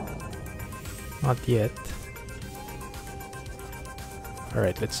 Not yet.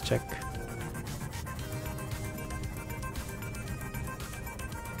 Alright, let's check.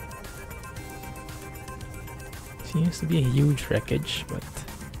 Seems to be a huge wreckage, but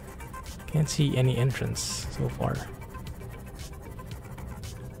can't see any entrance so far.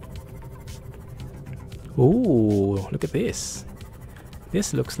 Ooh, look at this.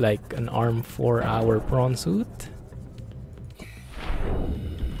 This looks like an Arm 4-hour prawn suit.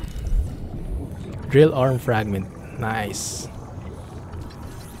 Drill arm fragment. Nice.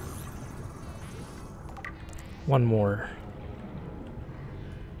 One more.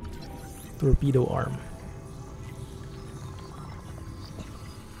 Torpedo arm.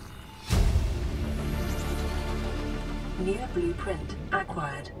 New blueprint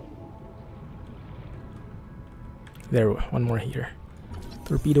acquired. There, one more here.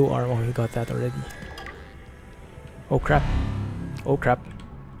 Torpedo arm. Oh, we got that already. Oh crap. Oh crap.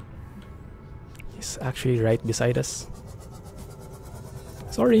 He's actually right beside us.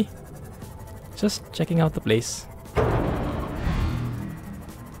 Sorry. Just checking out the place.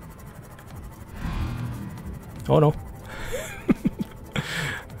 Oh no.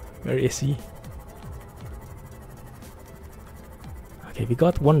 Where is he? Okay, we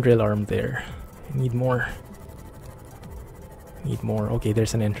got one drill arm there. Need more. Need more. Okay,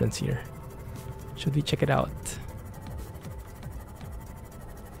 there's an entrance here. Should we check it out?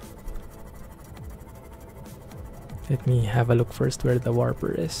 Let me have a look first where the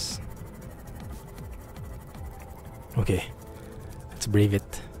warper is. Okay, let's brave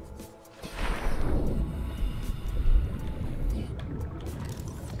it.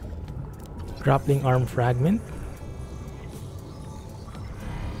 Grappling arm fragment.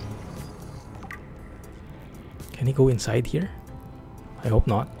 Can he go inside here? I hope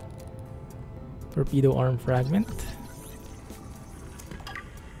not. Torpedo arm fragment.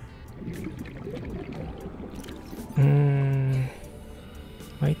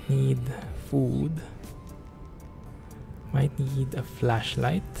 Might need food. Might need a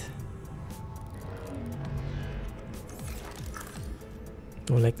flashlight.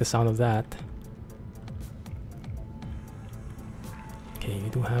 Don't like the sound of that. Okay, we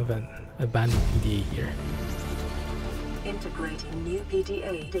do have an abandoned PDA here. Integrating new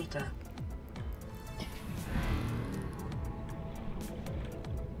PDA data.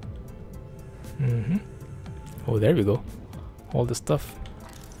 Oh, there we go. All the stuff.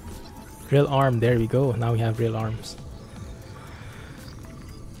 Real arm, there we go. Now we have real arms.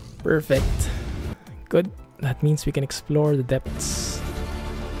 Perfect. Good. That means we can explore the depths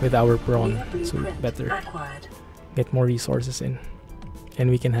with our prawn. So we better get more resources in. And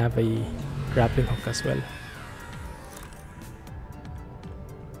we can have a grappling hook as well.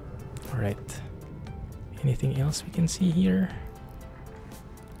 Alright. Anything else we can see here?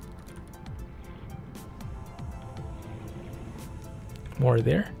 More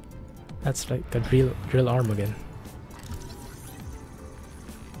there. That's like a drill arm again.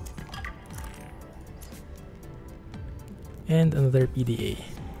 And another PDA.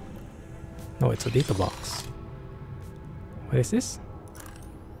 No, it's a data box. What is this?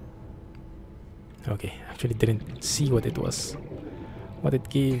 Okay, actually didn't see what it was. What it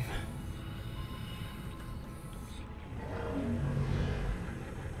gave.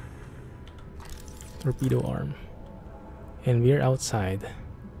 Torpedo arm. And we're outside.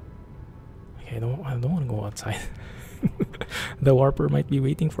 Okay, I don't want to go outside. The warper might be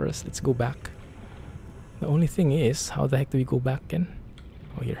waiting for us. Let's go back. The only thing is, how the heck do we go back again?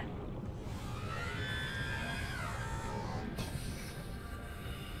 Oh, here.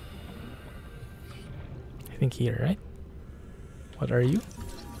 I think here, right? What are you?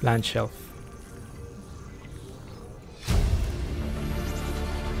 Land shelf.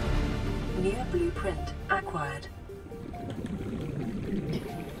 New blueprint acquired.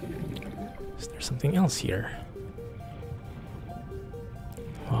 Is there something else here?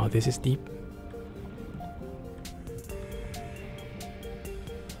 Wow, this is deep.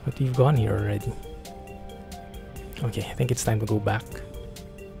 But we've gone here already. Okay, I think it's time to go back.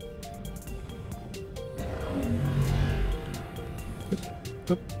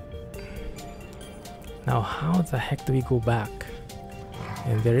 Oop. Now, how the heck do we go back?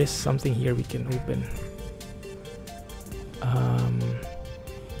 And there is something here we can open.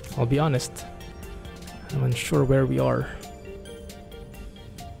 I'll be honest, I'm unsure where we are.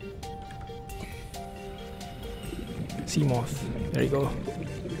 Seamoth, there you go.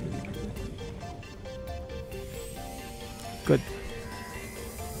 Good.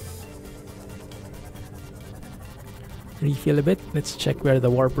 Refill a bit. Let's check where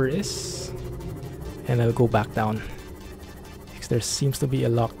the warper is. And I'll go back down. Because there seems to be a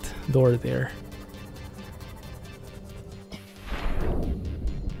locked door there.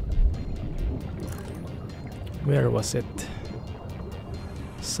 Where was it?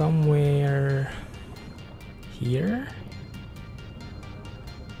 Somewhere here?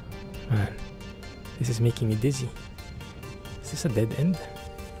 Man, this is making me dizzy. Is this a dead end?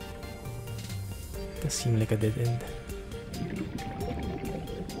 Does seem like a dead end.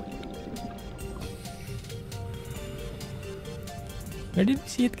 Where did we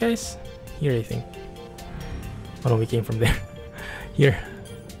see it, guys? Here, I think. Oh no, we came from there. Here.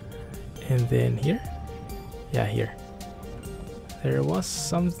 And then here? Yeah, here. There was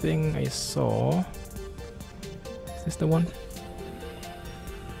something I saw. Is this the one?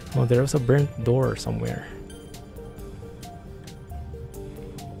 Oh, there was a burnt door somewhere.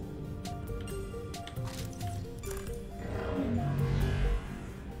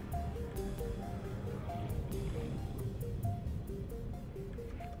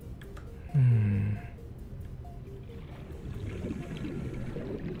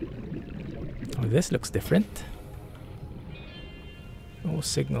 Oh, this looks different. No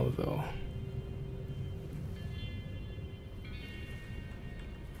signal though.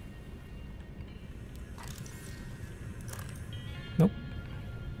 Nope.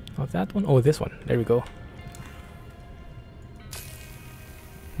 Not that one. Oh, this one. There we go.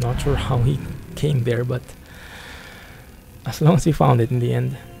 Not sure how he came there, but as long as we found it in the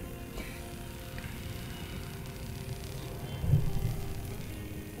end.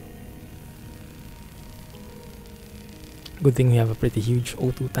 Good thing we have a pretty huge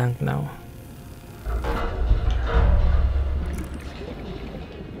O2 tank now.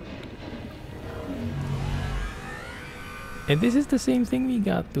 And this is the same thing we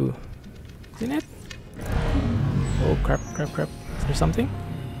got to, isn't it? Oh crap, crap, crap. Is there something?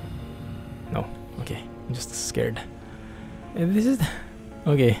 No. Okay, I'm just scared. And this is...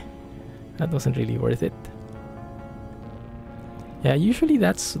 Okay. That wasn't really worth it. Yeah, usually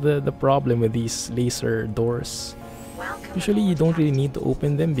that's the problem with these laser doors. Usually you don't really need to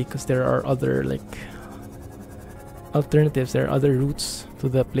open them because there are other like alternatives. There are other routes to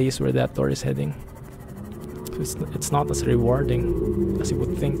the place where that door is heading. So it's not as rewarding as you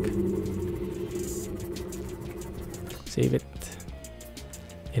would think. Save it.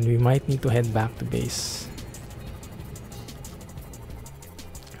 And we might need to head back to base.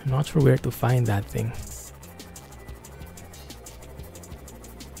 I'm not sure where to find that thing.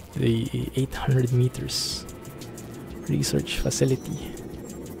 The 800 meters research facility.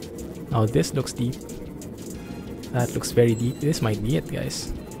 Now this looks deep. That looks very deep. This might be it,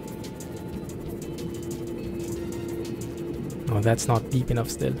 guys. No, that's not deep enough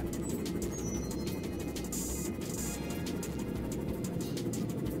still.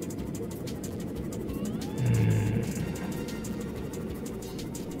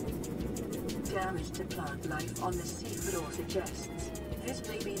 Damage to plant life on the seafloor suggests this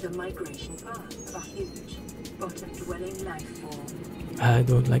may be the migration path of a huge bottom-dwelling life form. I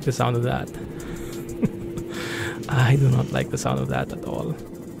don't like the sound of that. I do not like the sound of that at all.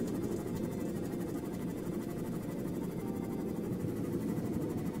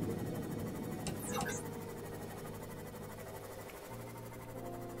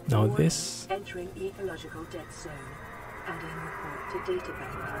 Now this... Entering ecological dead zone. Adding report to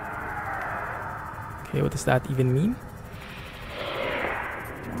databank. Okay, what does that even mean?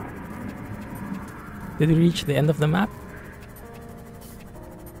 Did we reach the end of the map?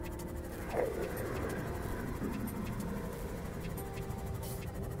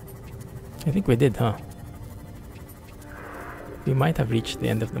 I think we did, huh? We might have reached the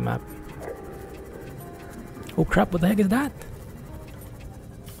end of the map. Oh crap, what the heck is that?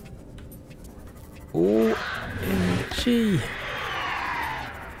 OMG!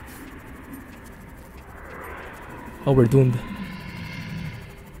 Oh, we're doomed.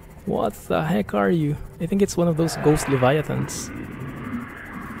 What the heck are you? I think it's one of those ghost leviathans.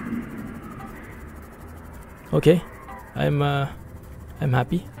 Okay, I'm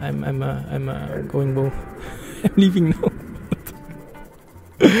happy. I'm going both. I'm leaving now.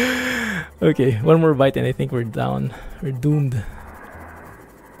 Okay, one more bite and I think we're down. We're doomed.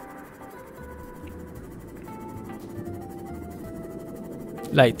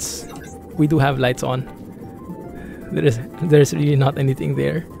 Lights. We do have lights on. There's really not anything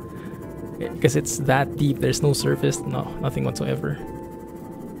there. Because it's that deep, there's no surface, no, nothing whatsoever.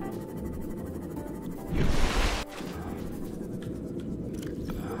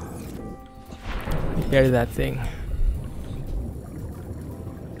 Repair that thing.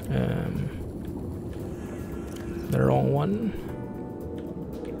 The wrong one.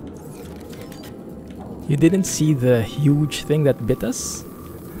 You didn't see the huge thing that bit us?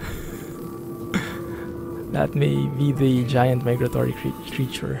 That may be the giant migratory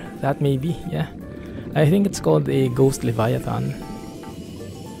creature. That may be, yeah. I think it's called a ghost leviathan.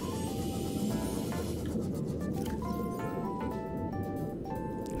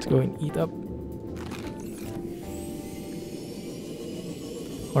 Let's go and eat up.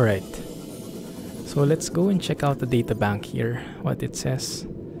 Alright. So let's go and check out the data bank here, what it says.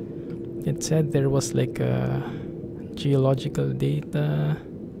 It said there was like a geological data.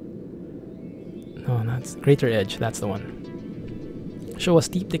 No, that's Greater Edge, that's the one. Show a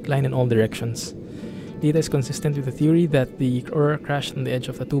steep decline in all directions. Data is consistent with the theory that the aurora crashed on the edge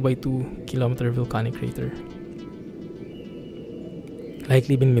of a 2x2 kilometer volcanic crater.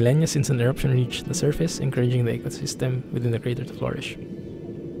 Likely been millennia since an eruption reached the surface, encouraging the ecosystem within the crater to flourish.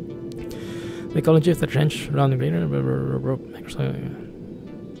 The ecology of the trench around the crater.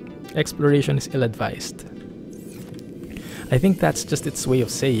 Exploration is ill-advised. I think that's just its way of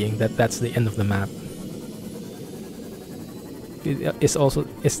saying that that's the end of the map. Is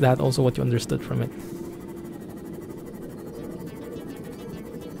that also what you understood from it?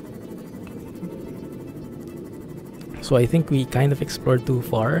 So I think we kind of explored too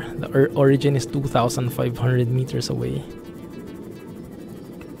far. The origin is 2,500 meters away.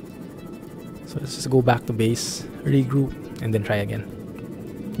 So let's just go back to base, regroup, and then try again.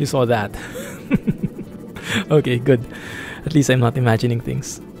 You saw that. Okay, good. At least I'm not imagining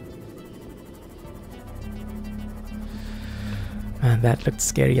things. Man, that looked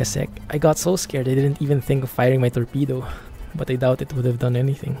scary as heck. I got so scared I didn't even think of firing my torpedo. But I doubt it would have done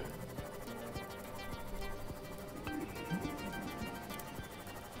anything.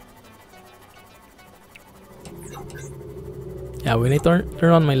 Yeah, when I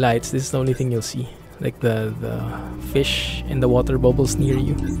turn on my lights, this is the only thing you'll see. Like the fish in the water bubbles near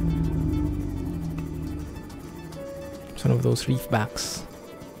you. It's one of those reef backs.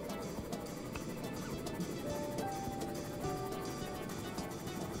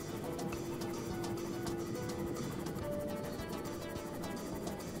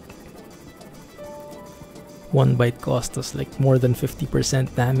 One bite cost us like more than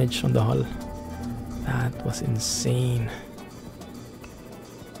 50% damage on the hull. That was insane.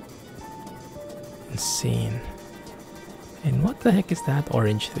 Insane. And what the heck is that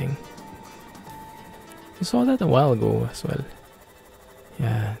orange thing? You saw that a while ago as well.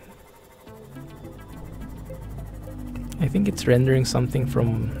 Yeah. I think it's rendering something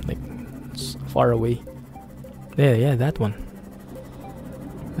from like far away. There, yeah, that one.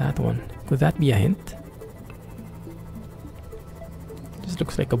 That one. Could that be a hint? Just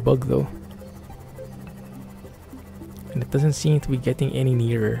looks like a bug though. And it doesn't seem to be getting any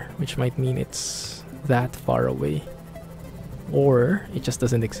nearer, which might mean it's that far away. Or it just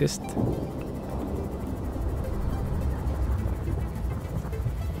doesn't exist.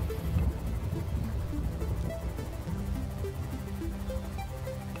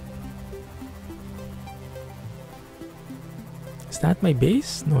 Is that my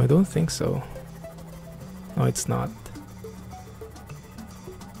base? No, I don't think so. No, it's not.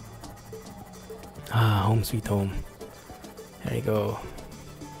 Ah, home sweet home. There you go.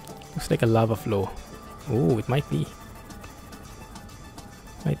 Looks like a lava flow. Oh, it might be.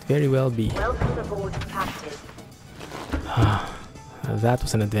 Might very well be. Welcome aboard, Captain. Ah, that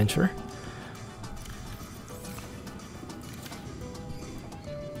was an adventure.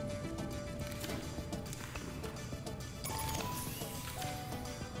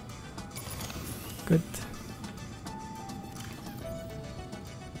 Good.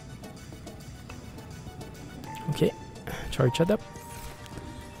 Okay, charge that up.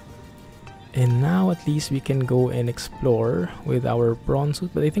 And now at least we can go and explore with our prawn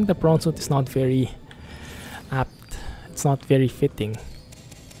suit. But I think the prawn suit is not very apt. It's not very fitting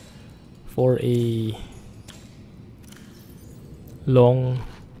for a long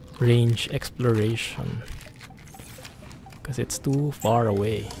range exploration. Because it's too far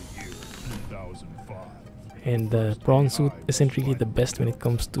away. And the prawn suit isn't really the best when it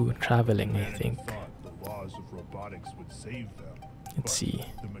comes to traveling, I think. Let's see.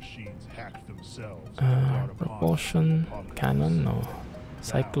 Propulsion, cannon, no.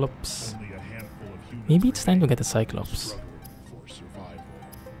 Cyclops. Maybe it's time to get a Cyclops.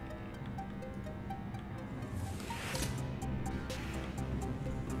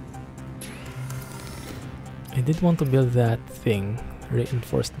 I did want to build that thing.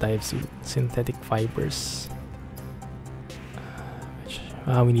 Reinforced dive suit, synthetic fibers.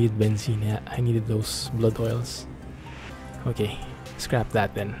 We needed benzene. Yeah, I needed those blood oils. Okay, scrap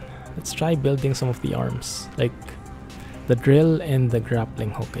that then. Let's try building some of the arms, like the drill and the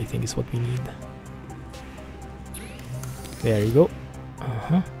grappling hook. I think is what we need. There you go.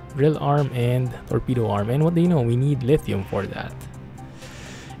 Drill arm and torpedo arm. And what do you know? We need lithium for that,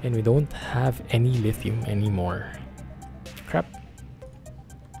 and we don't have any lithium anymore. Crap.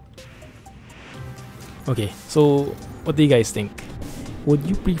 Okay, so what do you guys think? Would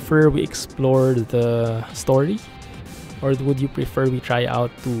you prefer we explore the story? Or would you prefer we try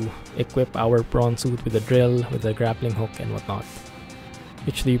out to equip our prawn suit with a drill, with a grappling hook and whatnot?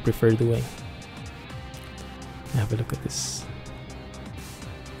 Which do you prefer doing? Have a look at this.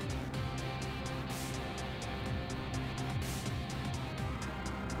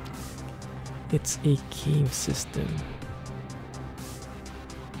 It's a cave system.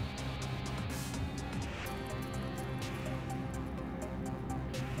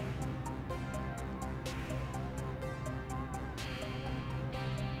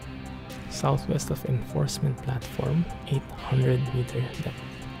 Southwest of enforcement platform, 800-meter depth.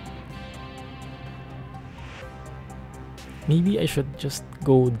 Maybe I should just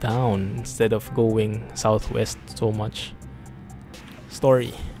go down instead of going southwest so much.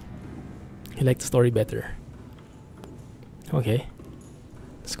 Story. I like the story better. Okay,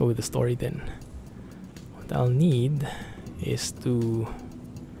 let's go with the story then. What I'll need is to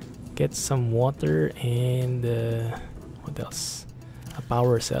get some water and what else? A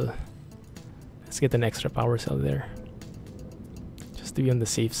power cell. Let's get an extra power cell there, just to be on the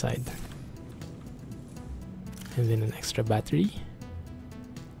safe side. And then an extra battery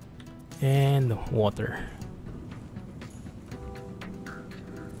and water.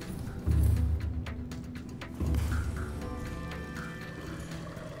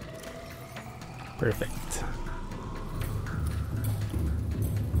 Perfect.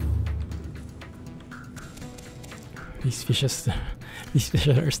 These fishes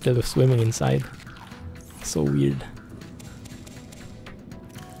are still swimming inside. So weird.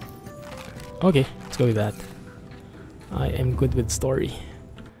 Okay, let's go with that. I am good with story.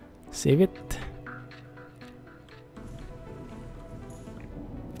 Save it.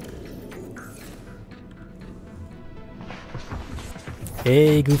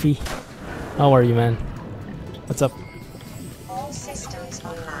 Hey Goofy, how are you, man? What's up? All systems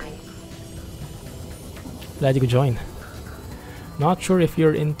online. Glad you could join. Not sure if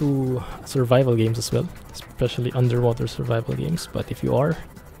you're into survival games as well, especially underwater survival games, but if you are,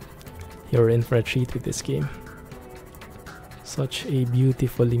 you're in for a treat with this game. Such a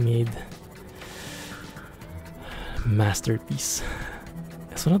beautifully made masterpiece.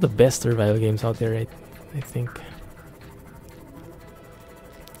 It's one of the best survival games out there, I think.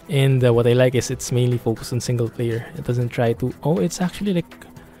 And what I like is it's mainly focused on single player. It doesn't try to... Oh, it's actually like...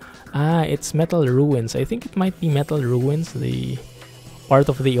 Ah, it's Metal Ruins. I think it might be Metal Ruins, the part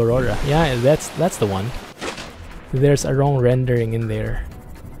of the Aurora. Yeah, that's the one. There's a wrong rendering in there.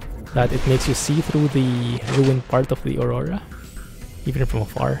 That it makes you see through the ruined part of the Aurora, even from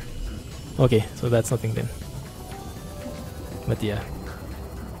afar. Okay, so that's nothing then. But yeah.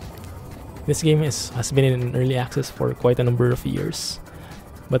 This game has been in early access for quite a number of years.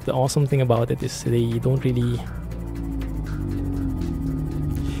 But the awesome thing about it is they don't really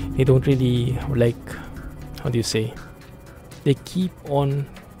like, how do you say, they keep on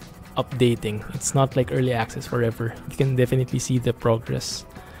updating. It's not like early access forever. You can definitely see the progress.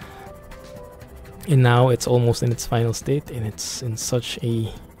 And now it's almost in its final state, and it's in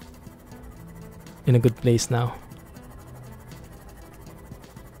a good place now.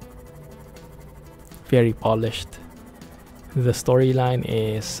 Very polished. The storyline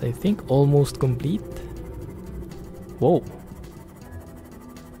is, I think, almost complete. Whoa.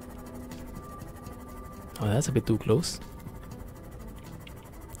 Oh, that's a bit too close.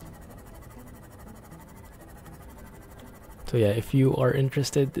 So yeah, if you are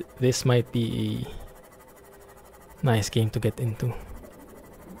interested, this might be a nice game to get into.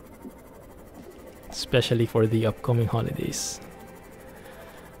 Especially for the upcoming holidays.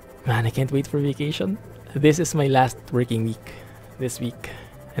 Man, I can't wait for vacation. This is my last working week this week,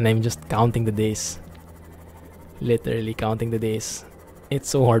 and I'm just counting the days. Literally counting the days. It's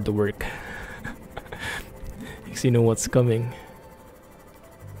so hard to work because you know what's coming.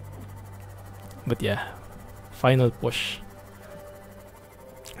 But yeah, final push.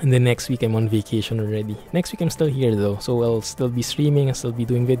 And then next week I'm on vacation already. Next week I'm still here though, so I'll still be streaming, I'll still be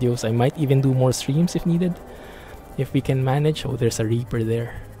doing videos. I might even do more streams if needed, if we can manage. Oh, there's a Reaper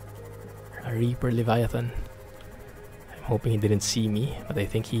there. A Reaper Leviathan. I'm hoping he didn't see me, but I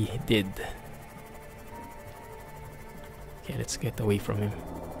think he did. Okay, let's get away from him.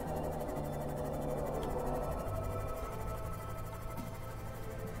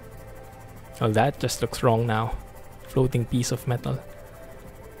 Oh, that just looks wrong now. Floating piece of metal.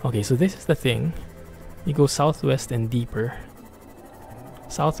 Okay, so this is the thing. You go southwest and deeper.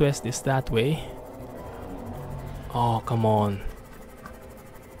 Southwest is that way. Oh, come on.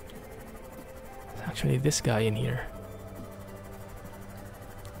 Actually, this guy in here.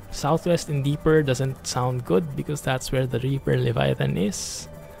 Southwest and deeper doesn't sound good because that's where the Reaper Leviathan is.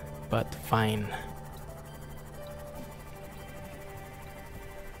 But fine.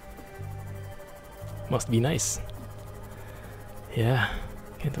 Must be nice. Yeah,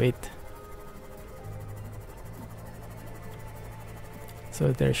 can't wait.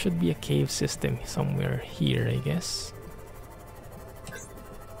 So there should be a cave system somewhere here, I guess.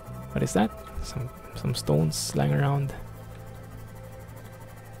 What is that? Some stones lying around.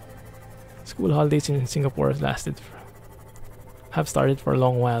 School holidays in Singapore have started for a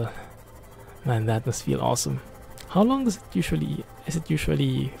long while. Man, that must feel awesome. How long is it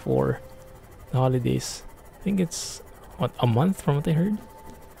usually for the holidays? I think it's what, a month from what I heard.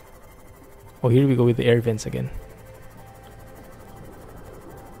 Oh, here we go with the air vents again.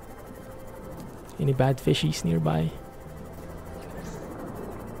 Any bad fishies nearby?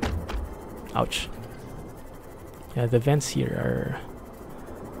 Ouch. Yeah, the vents here are...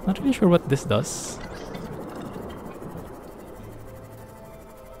 not really sure what this does.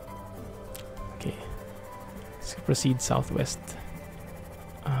 Okay. Let's proceed southwest.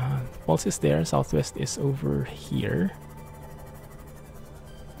 Pulse is there. Southwest is over here.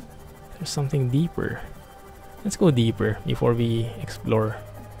 There's something deeper. Let's go deeper before we explore.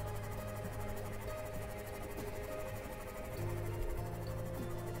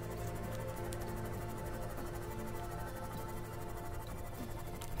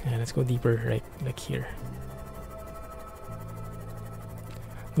 Yeah, let's go deeper, right, like here.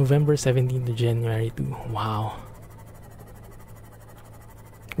 November 17th to January 2. Wow.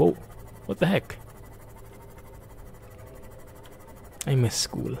 Whoa, what the heck? I miss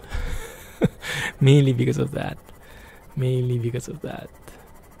school. Mainly because of that. Mainly because of that.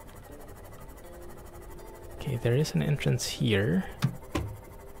 Okay, there is an entrance here.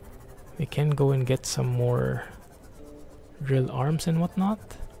 We can go and get some more drill arms and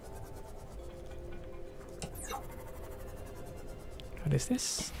whatnot. What is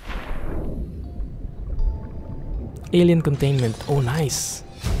this? Alien containment. Oh, nice.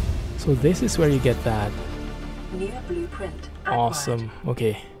 So this is where you get that. New blueprint acquired. Awesome.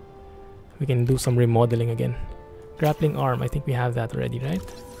 Okay. We can do some remodeling again. Grappling arm. I think we have that already, right?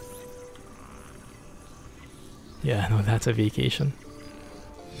 Yeah, no, that's a vacation.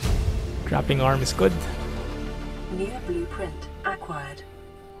 Grappling arm is good. New blueprint acquired.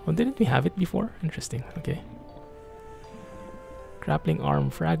 Oh, didn't we have it before? Interesting. Okay. Grappling arm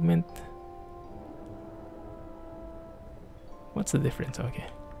fragment. What's the difference? Okay.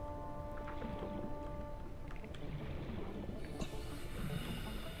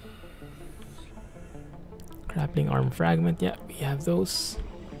 Grappling arm fragment. Yeah, we have those.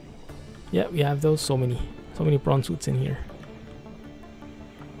 Yeah, we have those. So many prawn suits in here.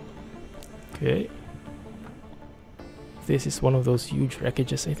 Okay. This is one of those huge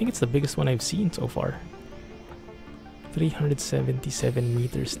wreckages. I think it's the biggest one I've seen so far. 377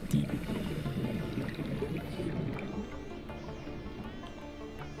 meters deep.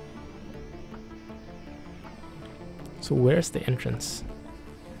 So where's the entrance?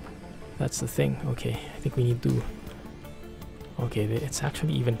 That's the thing. Okay, I think we need to... Okay, it's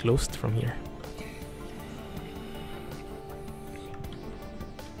actually even closed from here.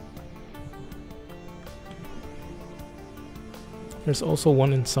 There's also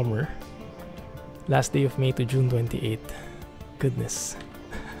one in summer. Last day of May to June 28th. Goodness.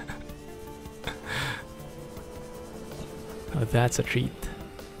 Oh, that's a treat.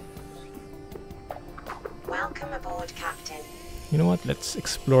 Welcome aboard, Captain. You know what? Let's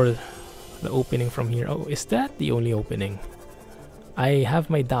explore the opening from here. Oh, is that the only opening? I have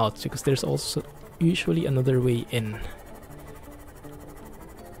my doubts because there's also usually another way in.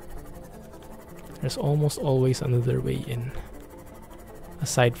 There's almost always another way in.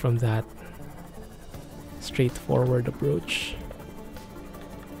 Aside from that straightforward approach.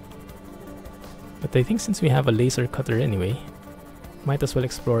 But I think since we have a laser cutter anyway, might as well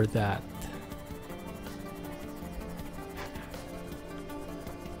explore that.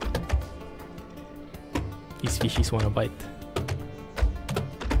 These fishies wanna bite.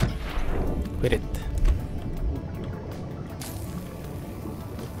 Quit it.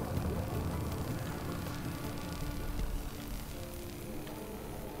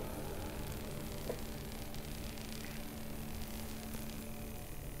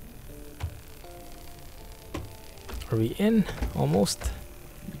 Are we in? Almost.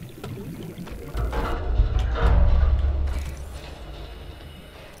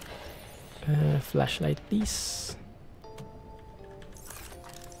 Flashlight, please.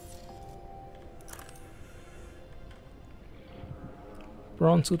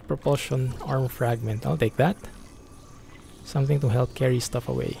 Prawn suit propulsion arm fragment. I'll take that. Something to help carry stuff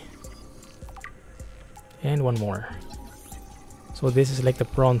away. And one more. So this is like the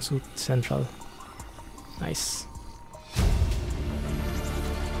prawn suit central. Nice.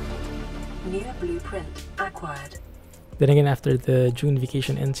 New blueprint acquired. Then again, after the June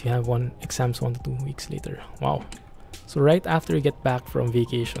vacation ends, you have exams 1 to 2 weeks later. Wow. So right after you get back from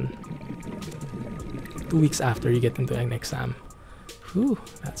vacation, 2 weeks after you get into an exam. Whew,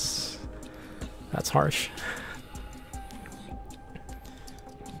 that's harsh.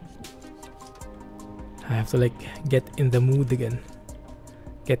 I have to like get in the mood again.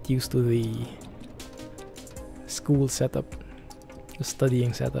 Get used to the school setup, the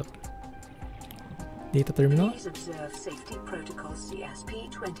studying setup. Data terminal. Please observe safety protocol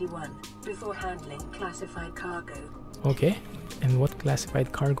CSP-21 before handling classified cargo. Okay, and what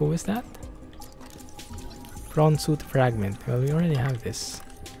classified cargo is that? Prawn suit fragment. Well, we already have this.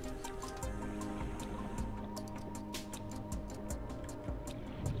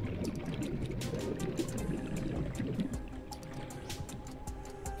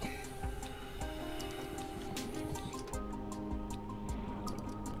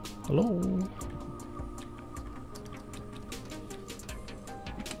 Hello.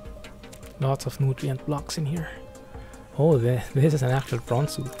 Lots of nutrient blocks in here. Oh, this is an actual prawn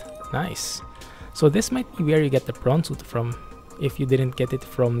suit. Nice. So this might be where you get the prawn suit from if you didn't get it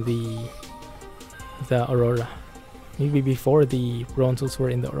from the Aurora. Maybe before the prawn suits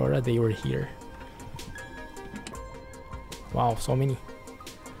were in the Aurora, they were here. Wow, so many.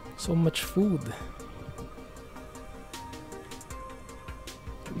 So much food.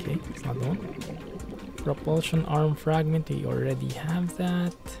 Okay, it's not the one. Propulsion arm fragment, we already have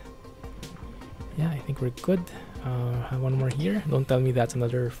that. Yeah, I think we're good. Have one more here. Don't tell me that's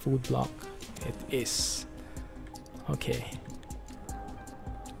another food block. It is. Okay.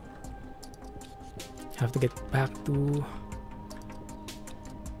 Have to get back to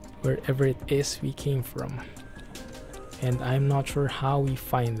wherever it is we came from. And I'm not sure how we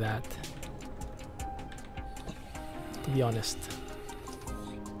find that, to be honest.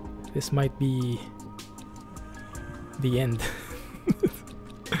 This might be the end.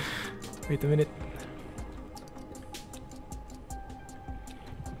 Wait a minute.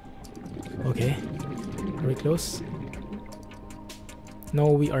 Okay, are we close?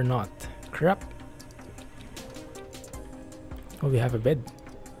 No, we are not. Crap. Oh, we have a bed.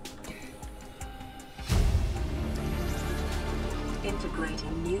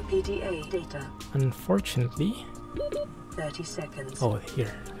 Integrating new PDA data. Unfortunately. 30 seconds. Oh,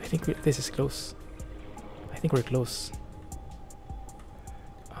 here. I think this is close. I think we're close.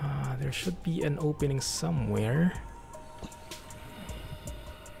 There should be an opening somewhere.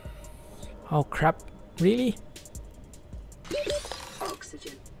 Oh crap. Really?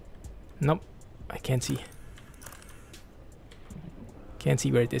 Oxygen. Nope. I can't see. Can't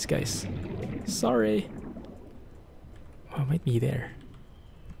see where it is, guys. Sorry. Oh, it might be there.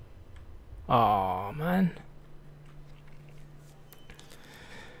 Oh man.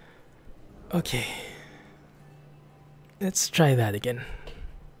 Okay. Let's try that again.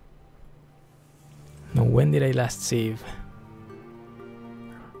 Now, when did I last save?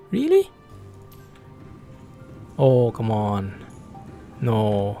 Really? Oh, come on.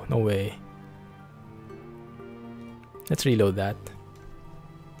 No, no way. Let's reload that.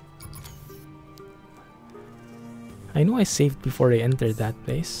 I know I saved before I entered that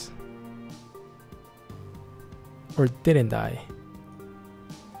place. Or didn't I?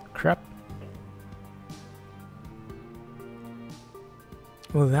 Crap.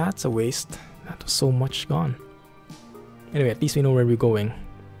 Well, that's a waste. That was so much gone. Anyway, at least we know where we're going.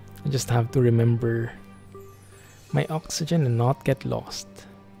 I just have to remember my oxygen and not get lost.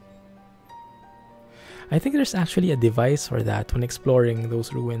 I think there's actually a device for that when exploring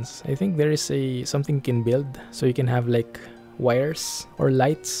those ruins. I think there is something you can build so you can have like wires or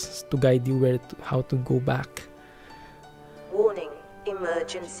lights to guide you how to go back. Warning,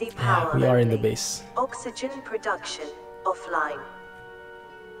 emergency power. We are in the base. Oxygen production offline.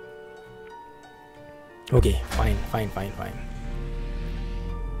 Okay, fine.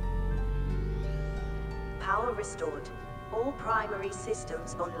 Power restored. All primary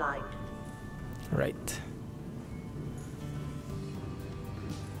systems online. Right.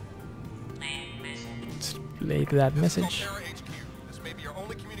 Let's play that message. This may be your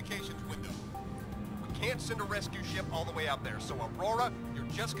only communications window. We can't send a rescue ship all the way out there, so Aurora, you're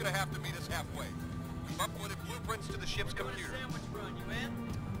just gonna have to meet us halfway. We've uploaded blueprints to the ship's computer.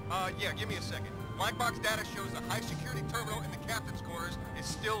 Yeah, give me a second. Black box data shows the high security terminal in the captain's quarters is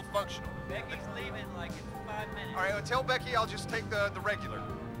still functional. Becky's leaving like in 5 minutes. All right, tell Becky I'll just take the regular.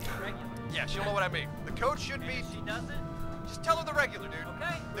 Regular? Yeah, she'll know what I mean. The code should be... If she doesn't? Just tell her the regular, dude.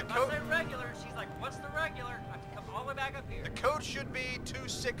 Okay. The If I code... say regular, she's like, what's the regular? I have to come all the way back up here. The code should be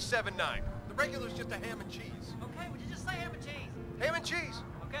 2679. The regular's just a ham and cheese. Okay, would you just say ham and cheese? Ham and cheese.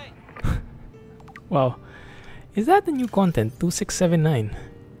 Okay. Wow. Is that the new content? 2679.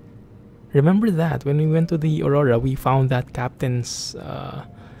 Remember that when we went to the Aurora, we found that captain's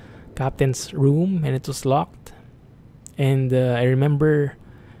room and it was locked. And I remember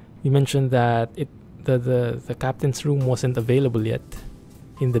you mentioned that the captain's room wasn't available yet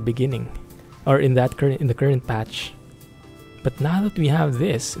in the beginning, or in the current patch. But now that we have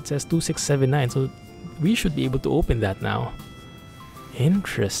this, it says 2679, so we should be able to open that now.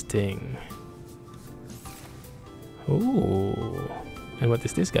 Interesting. Oh, and what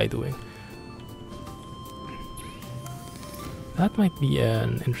is this guy doing? That might be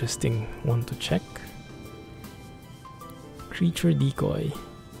an interesting one to check. Creature decoy.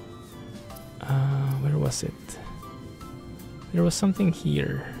 Where was it? There was something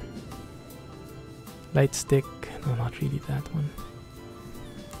here. Light stick. No, not really that one.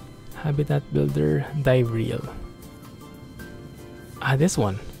 Habitat builder. Dive reel. This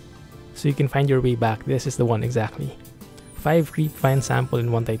one. So you can find your way back. This is the one exactly. 5 creep fine sample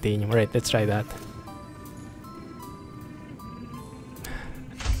and 1 titanium. Alright, let's try that.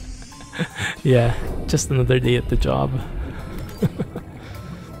 Yeah, just another day at the job.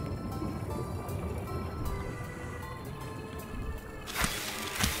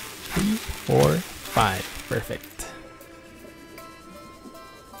 3, 4, 5. Perfect.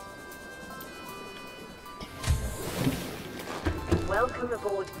 Welcome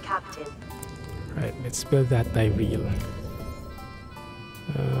aboard, Captain. Right, let's build that dive reel.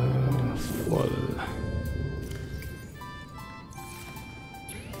 Full.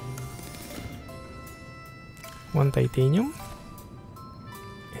 One titanium,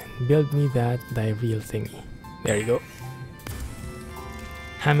 and build me that dive reel thingy. There you go.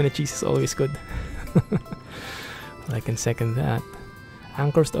 Ham and cheese is always good. I can second that.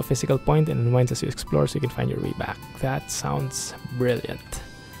 Anchors to a physical point and unwinds as you explore so you can find your way back. That sounds brilliant.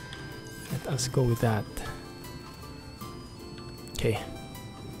 Let us go with that. Okay.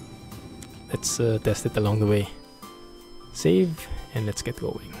 Let's test it along the way. Save, and let's get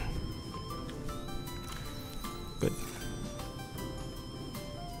going. Good.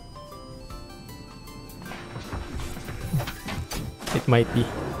 It might be.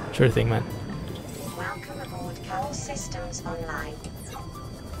 Sure thing, man. Welcome aboard. All systems online.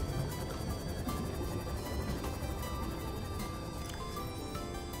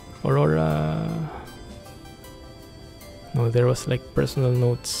 Aurora. No, there was like personal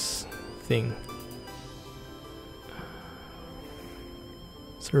notes thing.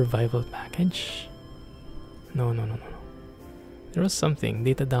 Survival package? No. There was something.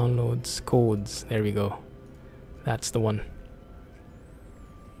 Data downloads, codes. There we go. That's the one.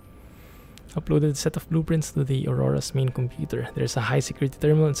 Uploaded a set of blueprints to the Aurora's main computer. There's a high security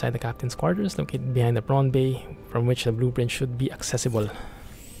terminal inside the captain's quarters located behind the prawn bay from which the blueprint should be accessible.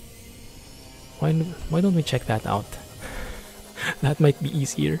 Why don't we check that out? That might be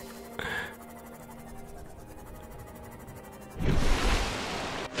easier.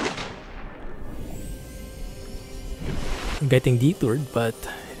 I'm getting detoured, but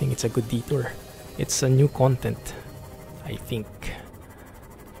I think it's a good detour. It's a new content, I think.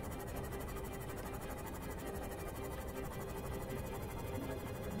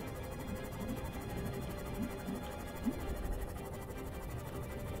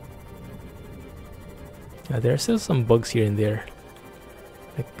 There are still some bugs here and there,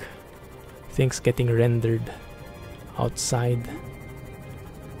 like things getting rendered outside.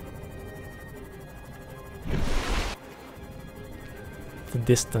 The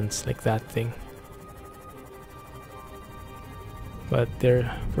distance, like that thing. But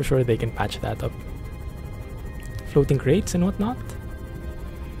they're for sure they can patch that up. Floating crates and whatnot.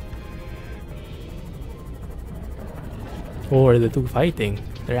 Or the two fighting.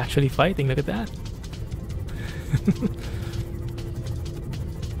 They're actually fighting, look at that.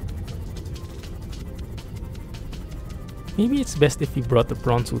 Maybe it's best if we brought the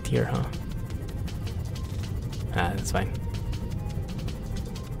prawn suit here, huh? Ah, that's fine.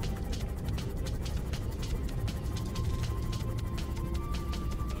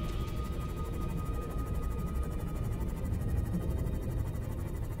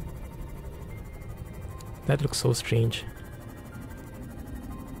 That looks so strange.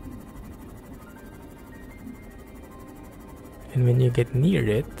 And when you get near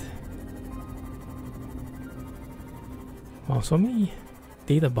it, wow, so many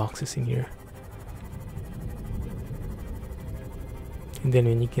data boxes in here. And then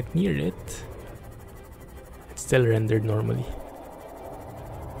when you get near it, it's still rendered normally.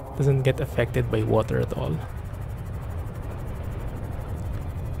 Doesn't get affected by water at all.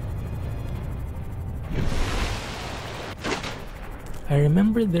 I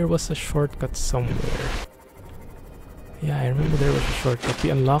remember there was a shortcut somewhere. Yeah, I remember there was a shortcut.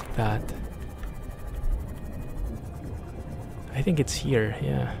 We unlocked that. I think it's here,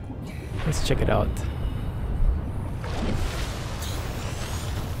 yeah. Let's check it out.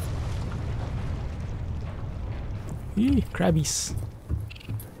 Eee, crabbies.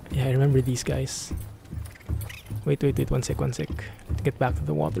 Yeah, I remember these guys. Wait, one sec. Let's get back to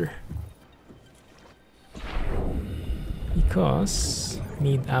the water. Because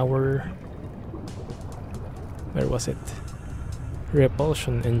we need our... Where was it?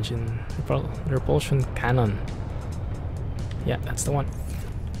 Repulsion engine. Repulsion cannon. Yeah, that's the one.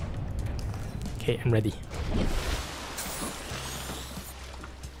 Okay, I'm ready.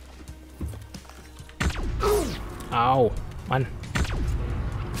 Ow! Man.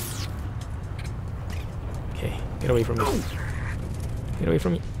 Okay, get away from me. Get away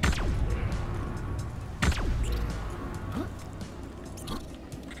from me.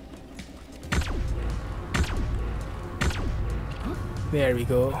 There we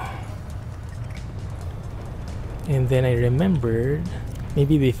go. And then I remembered,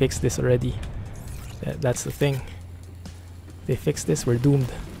 maybe they fixed this already. That's the thing. They fixed this, we're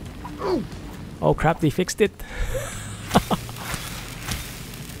doomed. Oh crap, they fixed it.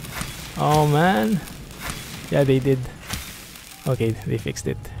 Oh man. Yeah, they did. Okay, they fixed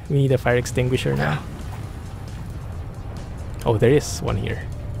it. We need a fire extinguisher now. Oh, there is one here.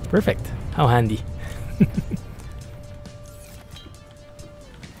 Perfect. How handy.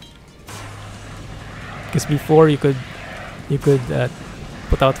 Because before you could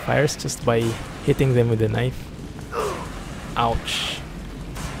put out fires just by hitting them with a knife. Ouch.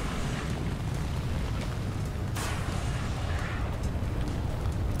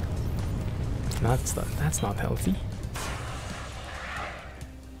 That's not healthy.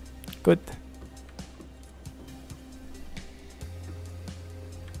 Good.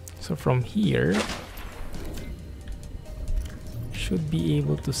 So from here, should be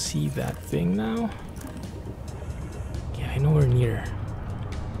able to see that thing now. Yeah, I know we're near.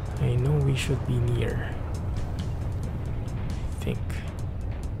 I know we should be near. I think.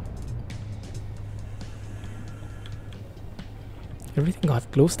 Everything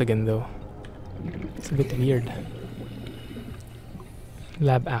got closed again though. It's a bit weird.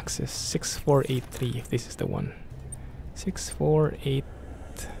 Lab access 6483 if this is the one. 648.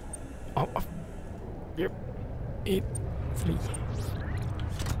 Oh, yep. 83.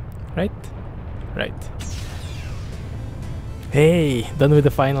 Right? Right. Hey, done with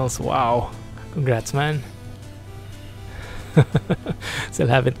the finals. Wow. Congrats, man. Still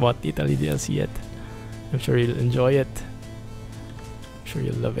haven't bought the Italy DLC yet. I'm sure you'll enjoy it. I'm sure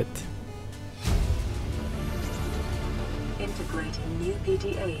you'll love it. Integrating new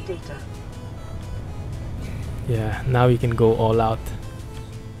PDA data. Yeah, now we can go all out.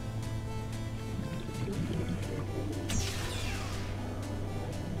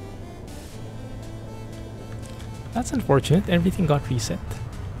 That's unfortunate, everything got reset.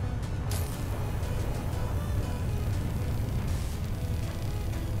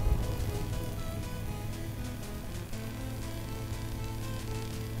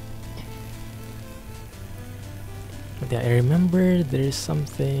 But yeah, I remember there's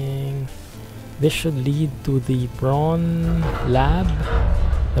something. This should lead to the prawn lab,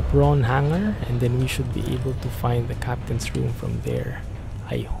 the prawn hangar, and then we should be able to find the captain's room from there.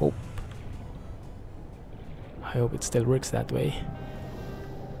 I hope. I hope it still works that way.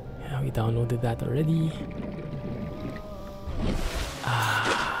 Yeah, we downloaded that already.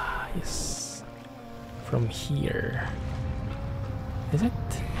 Ah, yes. From here. Is it?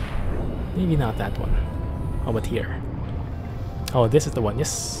 Maybe not that one. How about here? Oh, this is the one.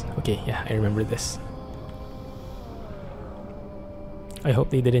 Yes. Okay, yeah, I remember this. I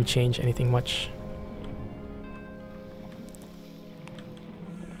hope they didn't change anything much.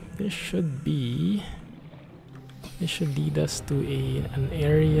 This should be... This should lead us to an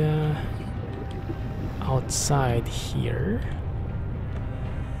area outside here.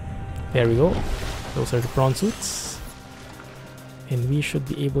 There we go. Those are the prawn suits. And we should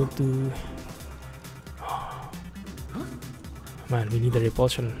be able to... Man, we need a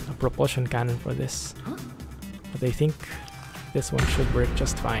propulsion cannon for this. But I think this one should work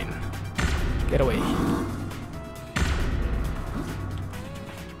just fine. Get away.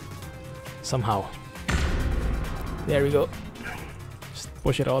 Somehow. There we go. Just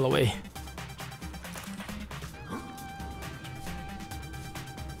push it all away.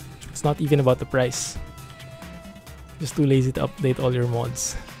 It's not even about the price. Just too lazy to update all your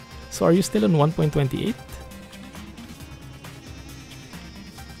mods. So are you still on 1.28?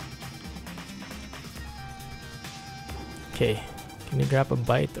 Okay, can you grab a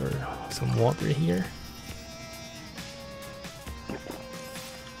bite or some water here?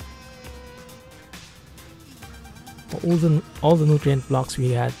 All the nutrient blocks we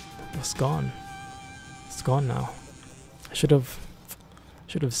had was gone. It's gone now. I should have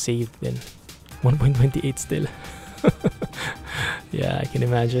saved then. 1.28 still. Yeah, I can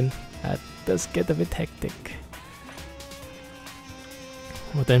imagine. That does get a bit hectic.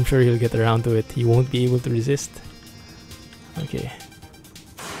 But I'm sure he'll get around to it. He won't be able to resist. Okay.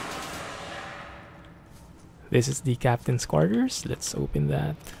 This is the captain's quarters. Let's open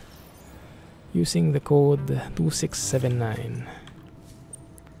that. Using the code 2679.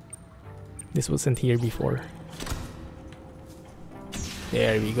 This wasn't here before.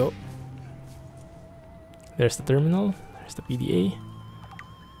 There we go. There's the terminal. There's the PDA.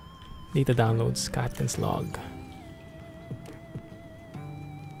 Data downloads. Captain's log.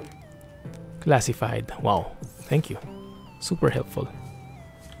 Classified. Wow. Thank you. Super helpful.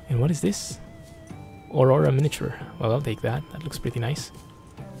 And what is this? Aurora miniature. Well, I'll take that. That looks pretty nice.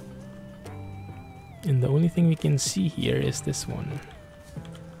 And the only thing we can see here is this one.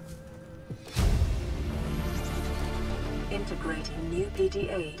 Integrating new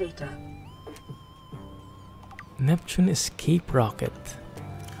PDA data. Neptune escape rocket.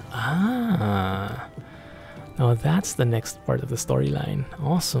 Ah. Now that's the next part of the storyline.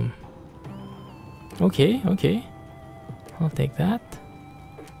 Awesome. Okay, okay. I'll take that.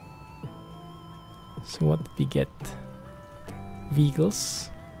 So what did we get? Vehicles.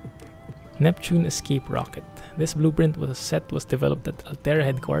 Neptune escape rocket. This blueprint was developed at Altera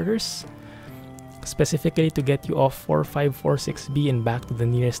headquarters, specifically to get you off 4546B and back to the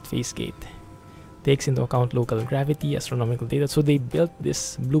nearest phase gate. Takes into account local gravity, astronomical data. So they built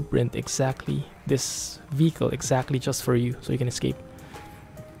this blueprint exactly, this vehicle exactly just for you, so you can escape.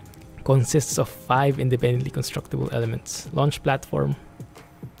 consists of 5 independently constructible elements. Launch platform,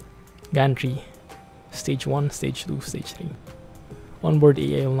 gantry, stage 1, stage 2, stage 3. Onboard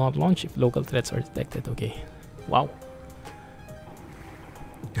AI will not launch if local threats are detected. Okay. Wow.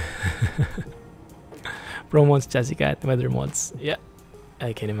 Pro mods, chassis cat, weather mods. Yeah,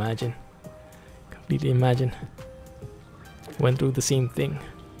 I can imagine. Completely imagine. Went through the same thing.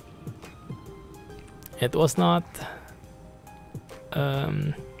 It was not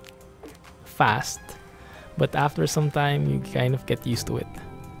fast, but after some time you kind of get used to it.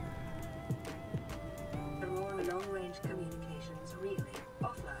 Aurora long-range communications really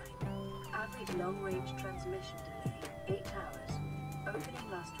offline. Average long-range transmission delay 8 hours.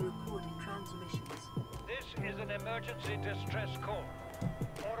 Opening last recorded transmissions. This is an emergency distress call.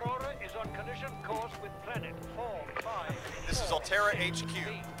 Aurora is on collision course with planet 4-5. This is Altera HQ.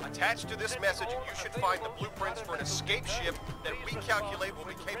 Attached to this message, you should find the blueprints for an escape ship that we calculate will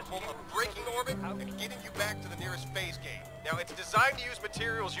be capable of breaking orbit and getting you back to the nearest phase gate. Now, it's designed to use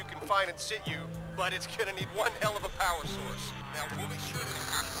materials you can find in situ, but it's gonna need one hell of a power source. Now, we'll be sure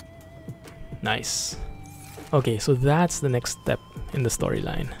to... Nice. Okay, so that's the next step in the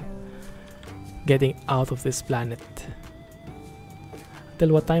storyline. Getting out of this planet.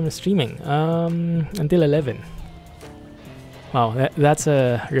 Until what time is streaming? Until 11. Wow, that's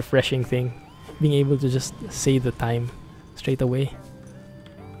a refreshing thing. Being able to just say the time straight away.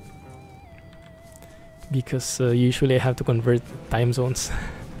 Because usually I have to convert time zones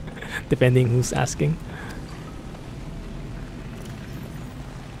depending who's asking.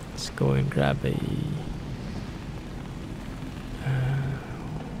 Let's go and grab a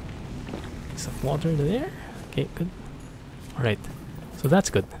piece of water there. Okay, good. Alright, so that's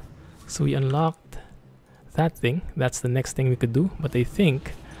good. So we unlocked that thing. That's the next thing we could do. But I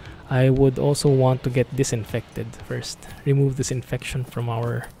think I would also want to get disinfected first. Remove this infection from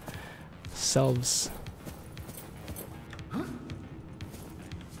our selves.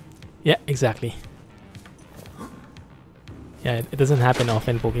 Yeah, exactly. Yeah, it doesn't happen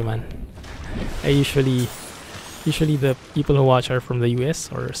often, Pokemon. I usually the people who watch are from the US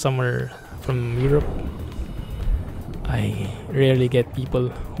or somewhere from Europe. I rarely get people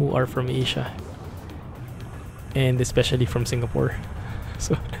who are from Asia, and especially from Singapore.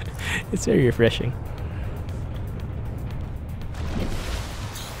 So it's very refreshing.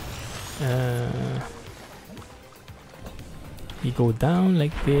 We go down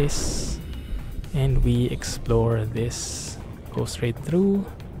like this and we explore this. Go straight through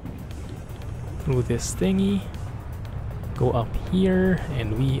this thingy, go up here,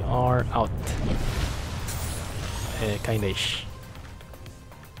 and we are out. Kinda-ish.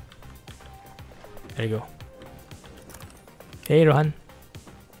 There you go. Hey Rohan.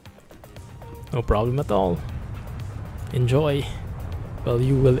 No problem at all. Enjoy. Well,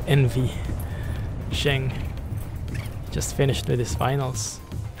 you will envy Sheng. Just finished with his finals.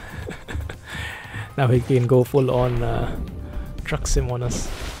 Now he can go full on truck sim on us.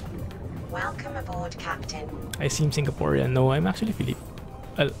 Welcome aboard, Captain. I seem Singaporean. No, I'm actually Philippe.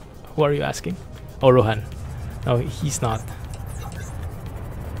 Who are you asking? Oh, Rohan. No, he's not.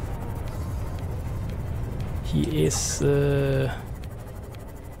 He is...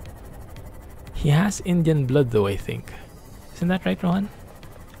 he has Indian blood though, I think. Isn't that right, Rohan?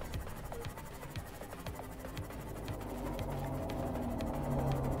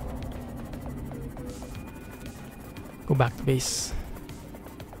 Go back to base.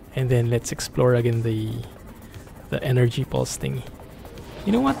 And then let's explore again the energy pulse thingy.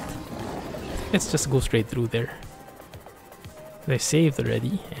 You know what? Let's just go straight through there. I saved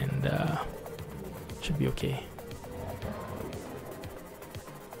already and should be okay.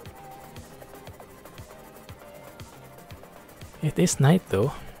 It is night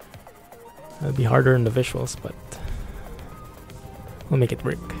though. It'll be harder on the visuals, but we'll make it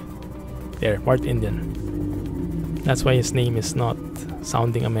work. There, part Indian. That's why his name is not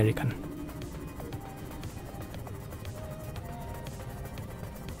sounding American.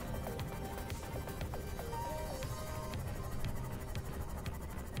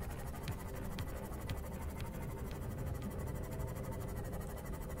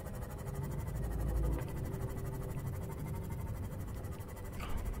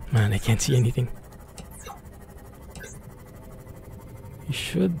 Man, I can't see anything. You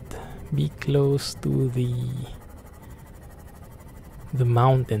should be close to the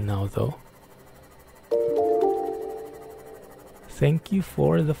mountain now though. Thank you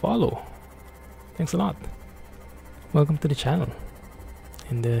for the follow. Thanks a lot. Welcome to the channel.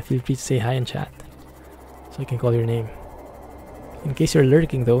 And feel free to say hi in chat so I can call your name. In case you're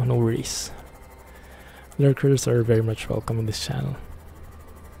lurking though, no worries. Lurkers are very much welcome in this channel.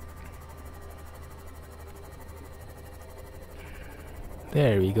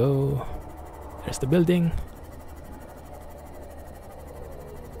 There we go. There's the building.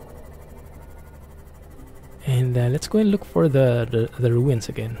 And let's go and look for the ruins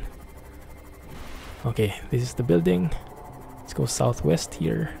again. Okay, this is the building. Let's go southwest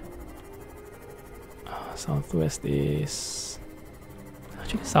here. Southwest is...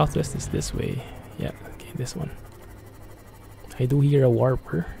 Actually, southwest is this way. Yeah, okay, this one. I do hear a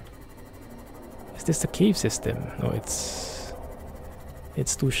warper. Is this the cave system? No, it's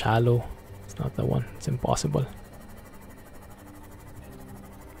too shallow. It's not the one. It's impossible.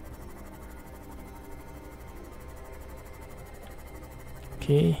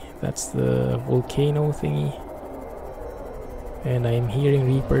 Okay, that's the volcano thingy. And I'm hearing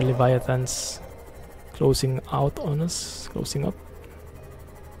Reaper Leviathans closing out on us, closing up.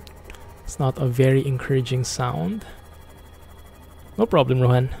 It's not a very encouraging sound. No problem,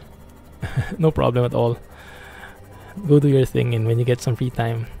 Rohan. No problem at all. Go do your thing, and when you get some free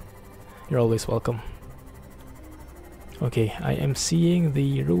time, you're always welcome. Okay, I am seeing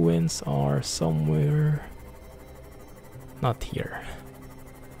the ruins are somewhere... not here.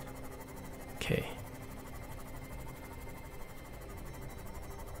 Okay.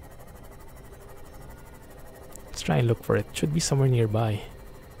 Let's try and look for it. Should be somewhere nearby,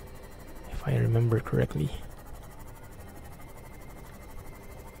 if I remember correctly.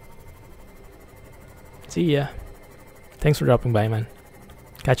 See ya. Thanks for dropping by, man.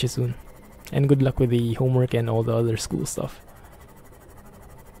 Catch you soon. And good luck with the homework and all the other school stuff.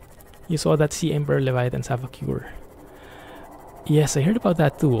 You saw that Sea Emperor Leviathans have a cure. Yes, I heard about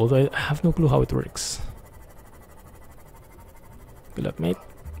that too, although I have no clue how it works. Good luck, mate.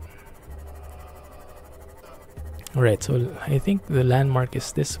 Alright, so I think the landmark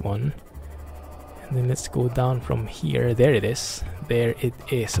is this one. And then let's go down from here. There it is. There it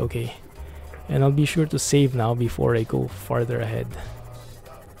is, okay. And I'll be sure to save now before I go farther ahead.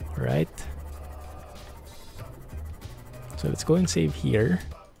 Alright. So let's go and save here.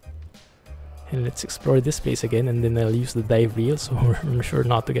 And let's explore this place again, and then I'll use the dive reel so I'm sure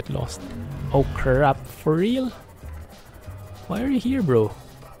not to get lost. Oh crap, for real? Why are you here, bro?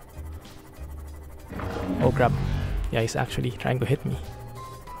 Oh crap. Yeah, he's actually trying to hit me.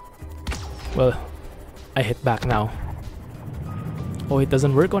 Well, I hit back now. Oh, it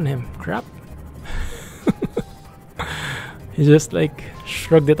doesn't work on him. Crap. He just like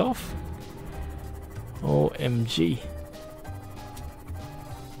shrugged it off. OMG.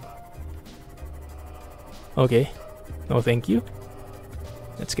 Okay. No thank you.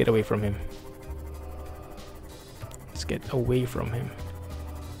 Let's get away from him. Let's get away from him.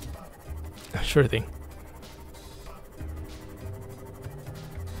 Sure thing.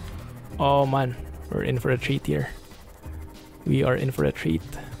 Oh man, we're in for a treat here. We are in for a treat.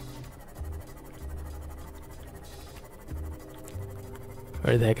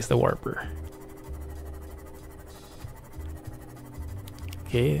 Where the heck is the warper?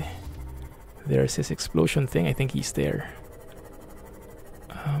 Okay. There's his explosion thing. I think he's there.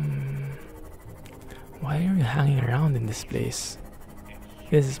 Why are you hanging around in this place?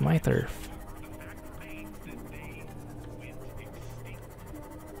 This is my turf.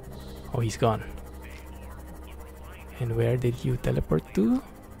 Oh, he's gone. And where did you teleport to?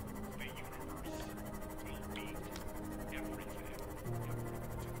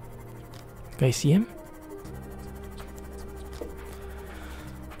 Guys, see him?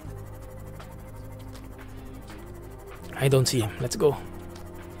 I don't see him. Let's go.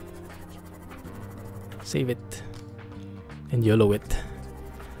 Save it. And YOLO it.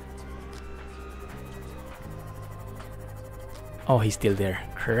 Oh, he's still there.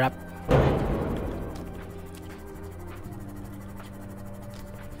 Crap.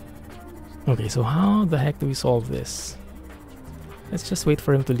 Okay, so how the heck do we solve this? Let's just wait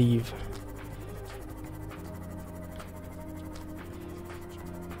for him to leave.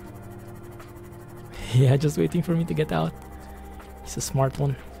 Yeah, just waiting for me to get out. He's a smart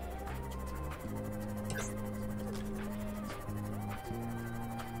one.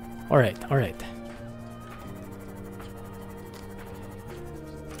 Alright, alright.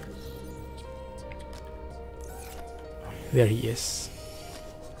 There he is.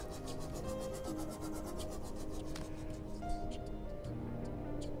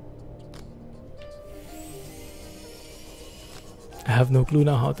 I have no clue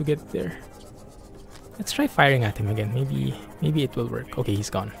now how to get there. Let's try firing at him again. Maybe it will work. Okay, he's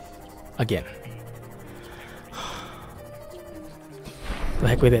gone. Again. The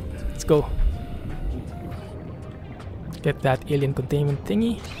heck with it. Let's go. Get that alien containment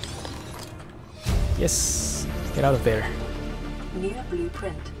thingy. Yes. Get out of there. New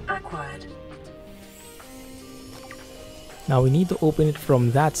blueprint acquired. Now we need to open it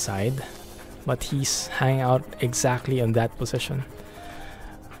from that side, but he's hanging out exactly on that position.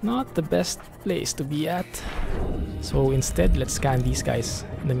 Not the best place to be at. So instead, let's scan these guys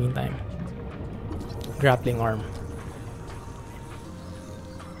in the meantime. Grappling arm.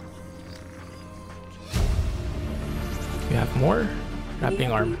 We have more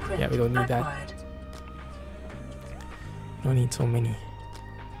grappling arm. Yeah, we don't need that. Don't need so many.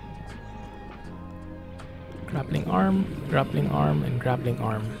 Grappling arm, and grappling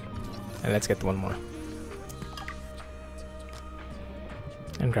arm. And let's get one more.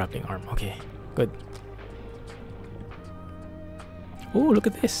 And grappling arm. Okay, good. Oh, look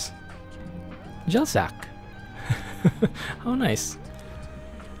at this. Gel sack. How nice.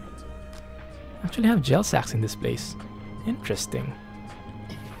 Actually have gel sacks in this place. Interesting.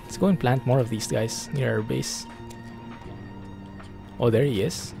 Let's go and plant more of these guys near our base. Oh, there he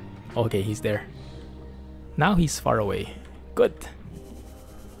is. Okay, he's there. Now he's far away. Good.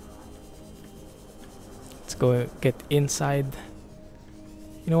 Let's go get inside.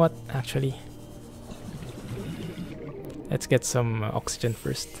 You know what? Actually, let's get some oxygen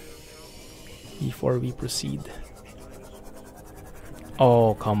first before we proceed.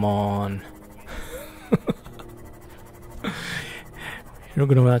 Oh, come on. You're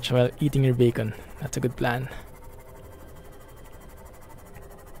gonna watch while eating your bacon. That's a good plan.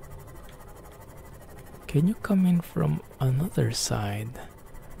 Can you come in from another side?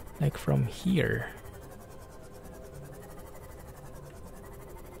 Like from here?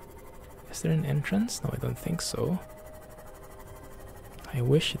 Is there an entrance? No, I don't think so. I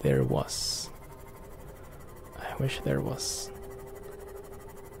wish there was. I wish there was.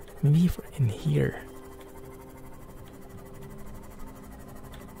 Maybe in here.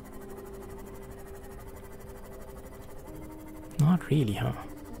 Not really, huh?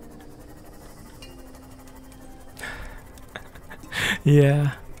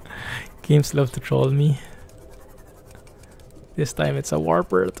 Yeah, games love to troll me. This time it's a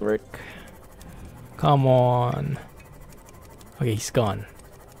warper at work. Come on. Okay, he's gone.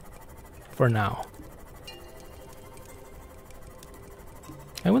 For now.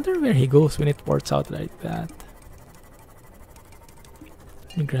 I wonder where he goes when it ports out like that.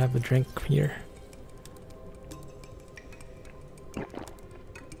 Let me grab a drink here.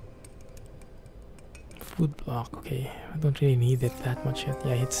 Food block, okay. I don't really need it that much yet.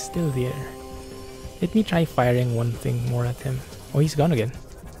 Yeah, it's still there. Let me try firing one thing more at him. Oh, he's gone again.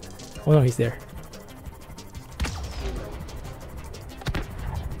 Oh no, he's there.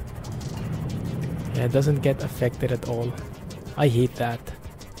 Yeah, it doesn't get affected at all. I hate that.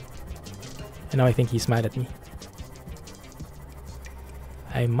 And now I think he's mad at me.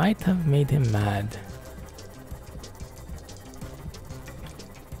 I might have made him mad.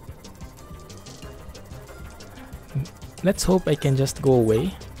 Let's hope I can just go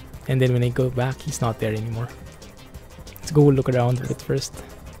away, and then when I go back, he's not there anymore. Let's go look around a bit first.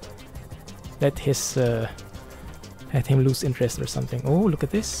 Let him lose interest or something. Oh, look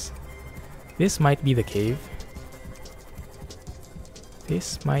at this. This might be the cave.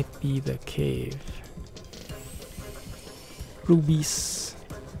 This might be the cave. Rubies,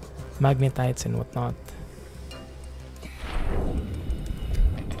 magnetites, and whatnot.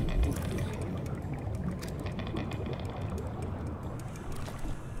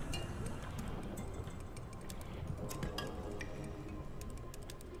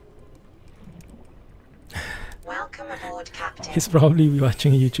 Welcome aboard, Captain. He's probably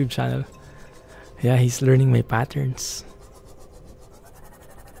watching a YouTube channel. Yeah, he's learning my patterns.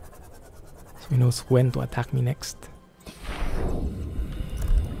 So he knows when to attack me next.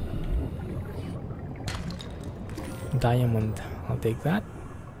 Diamond, I'll take that.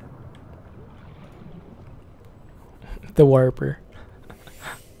 The warper.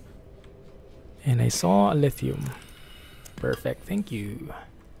 And I saw a lithium. Perfect, thank you.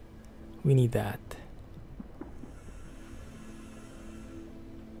 We need that.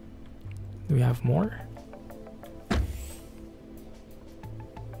 Do we have more?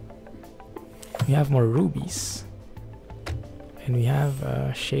 We have more rubies. And we have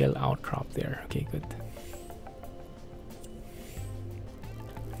a shale outcrop there. Okay, good.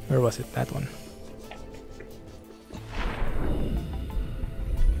 Where was it? That one.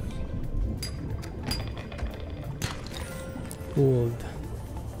 Gold.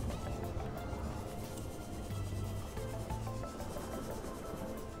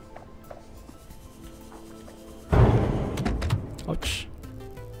 Ouch.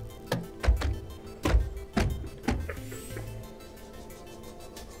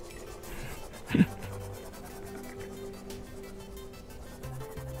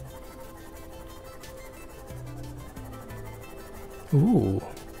 Ooh.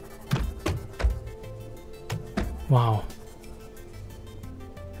 Wow.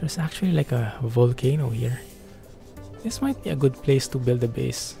 There's actually like a volcano here. This might be a good place to build a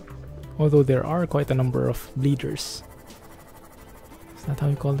base. Although there are quite a number of bleeders. Is that how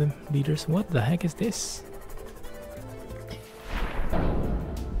you call them? Bleeders? What the heck is this?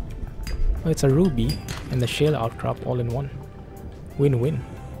 Oh, it's a ruby and the shale outcrop all in one. Win-win.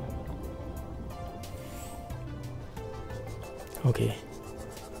 Okay.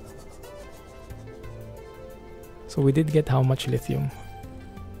 So we did get how much lithium?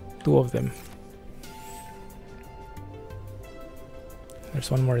 2 of them. There's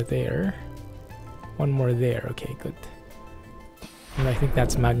one more there. One more there. Okay, good. And I think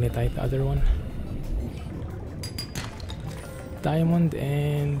that's magnetite, the other one. Diamond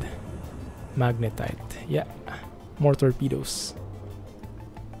and magnetite. Yeah. More torpedoes.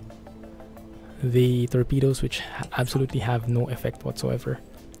 The torpedoes which absolutely have no effect whatsoever.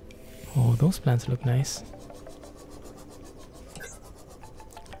 Oh, those plants look nice.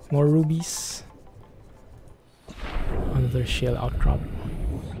 More rubies. Another shale outcrop.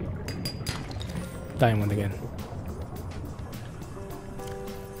 Diamond again.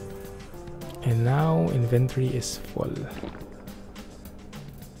 And now inventory is full.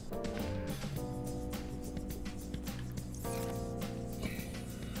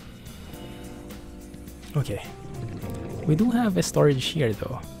 Okay. We do have a storage here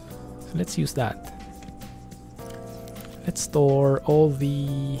though. So let's use that. Let's store all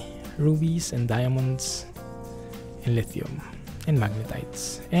the rubies and diamonds and lithium and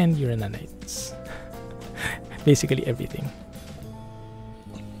magnetites and urananites. Basically everything.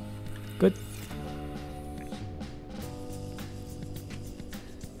 Good.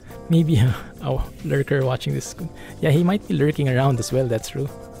 Maybe a lurker watching this. Yeah, he might be lurking around as well, that's true.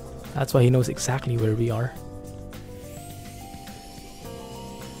 That's why he knows exactly where we are.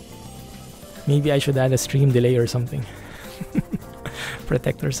 Maybe I should add a stream delay or something.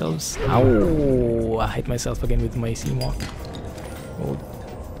 Protect ourselves. Ow! I hit myself again with my seamoth. Oh.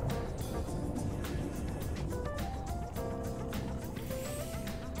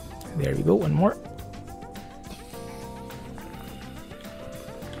 There we go, one more.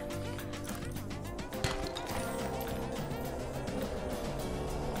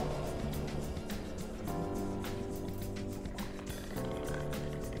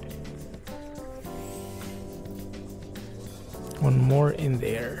 One more in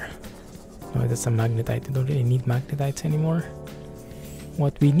there. Oh, that's a magnetite. We don't really need magnetites anymore.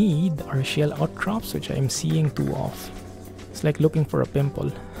 What we need are shale outcrops, which I'm seeing 2 of. It's like looking for a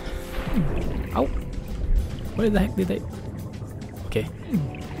pimple. Ow! Where the heck did I... Okay.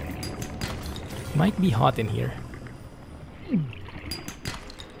 Might be hot in here.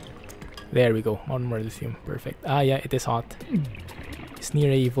 There we go. One more lithium. Perfect. Ah, yeah, it is hot. It's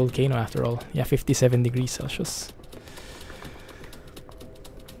near a volcano after all. Yeah, 57 degrees Celsius.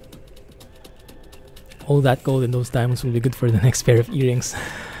 All that gold and those diamonds will be good for the next pair of earrings.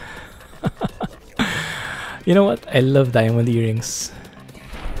 You know what? I love diamond earrings.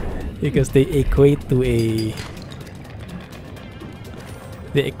 Because they equate to a...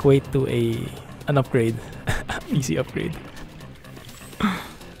 They equate to an upgrade. PC upgrade.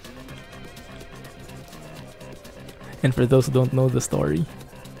 And for those who don't know the story,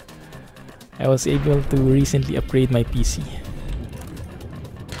 I was able to recently upgrade my PC.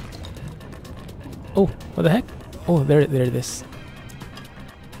 Oh, what the heck? Oh, there it is.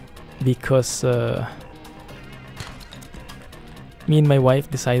 Because me and my wife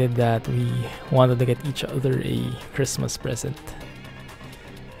decided that we wanted to get each other a Christmas present.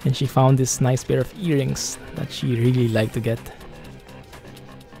 And she found this nice pair of earrings that she really liked to get.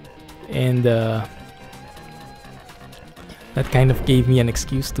 And that kind of gave me an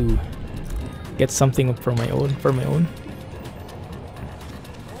excuse to get something for my own.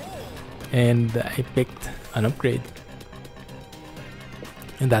 And I picked an upgrade.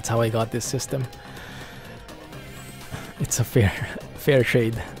 And that's how I got this system. It's a fair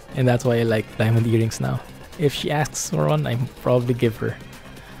trade. And that's why I like diamond earrings now. If she asks for one, I'll probably give her.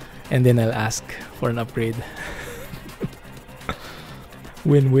 And then I'll ask for an upgrade.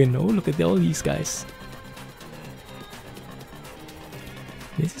 Win-win. Oh, look at all these guys.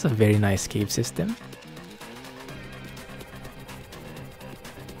 This is a very nice cave system.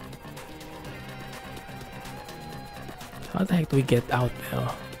 How the heck do we get out there?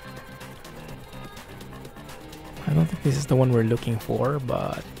 I don't think this is the one we're looking for,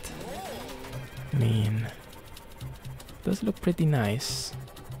 but I mean, it does look pretty nice.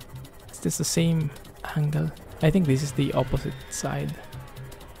 Is this the same angle? I think this is the opposite side.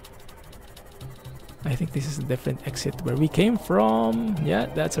 I think this is a different exit where we came from. Yeah,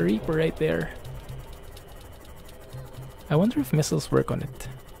 that's a Reaper right there. I wonder if missiles work on it.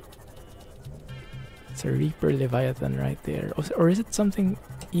 It's a Reaper Leviathan right there. Or is it something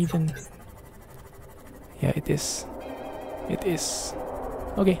even? Yeah, it is. It is.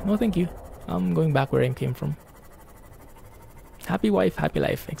 Okay, no thank you. I'm going back where I came from. Happy wife, happy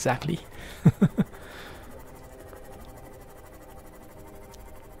life. Exactly.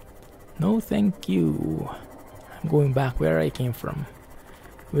 No thank you. I'm going back where I came from,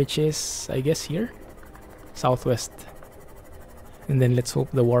 which is, I guess, here? Southwest. And then let's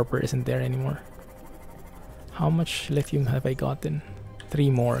hope the warper isn't there anymore. How much lithium have I gotten? 3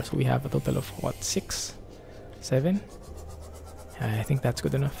 more, so we have a total of what, 6? 7? I think that's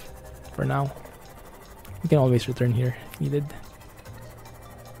good enough for now. We can always return here if needed.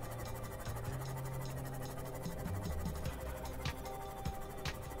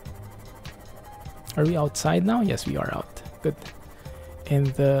 Are we outside now? Yes, we are out. Good. And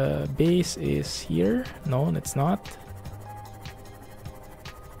the base is here? No, it's not.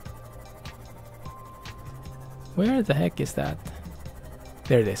 Where the heck is that?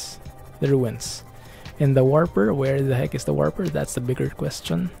 There it is. The ruins. And the warper, where the heck is the warper? That's the bigger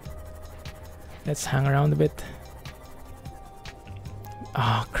question. Let's hang around a bit.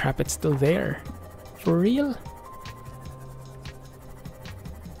 Oh crap, it's still there. For real?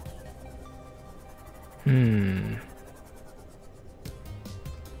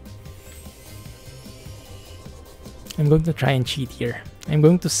 I'm going to try and cheat here. I'm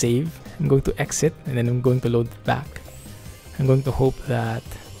going to save, I'm going to exit, and then I'm going to load it back. I'm going to hope that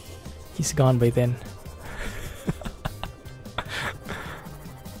he's gone by then.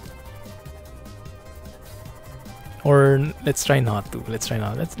 Or let's try not to. Let's try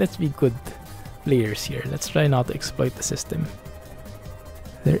not. Let's be good players here. Let's try not to exploit the system.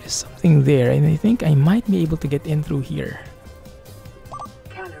 There is something there, and I think I might be able to get in through here.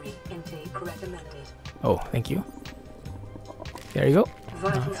 Calorie intake recommended. Oh, thank you. There you go.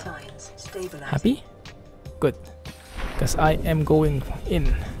 Vital signs stabilized. Happy? Good. Because I am going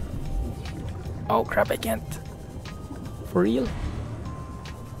in. Oh crap, I can't. For real?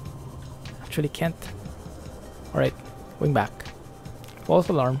 Actually can't. Alright, going back. False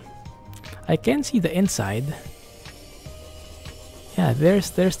alarm. I can see the inside. Yeah, there's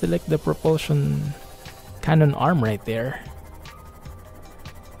the propulsion cannon arm right there.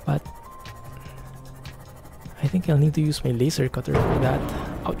 But I think I'll need to use my laser cutter for that.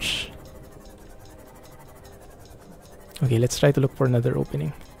 Ouch. Okay, let's try to look for another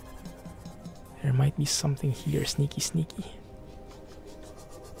opening. There might be something here, sneaky.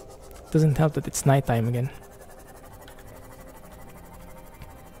 Doesn't help that it's nighttime again.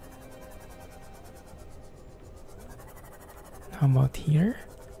 How about here?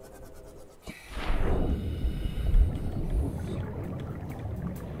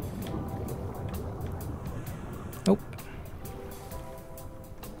 Nope.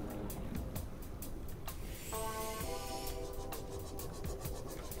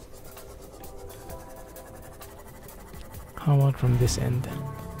 How about from this end?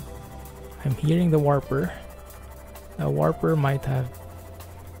 I'm hearing the warper. The warper might have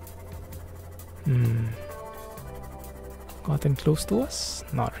gotten close to us?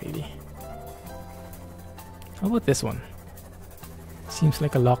 Not really. How about this one? Seems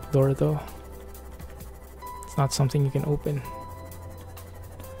like a locked door though. It's not something you can open.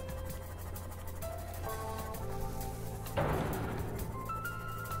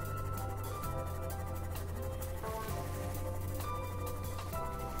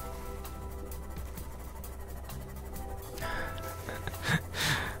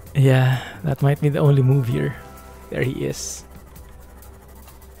 Yeah, that might be the only move here. There he is.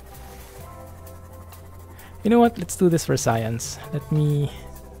 You know what? Let's do this for science. Let me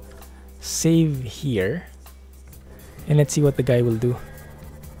save here. And let's see what the guy will do.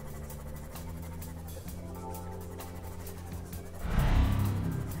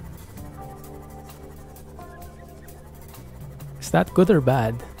 Is that good or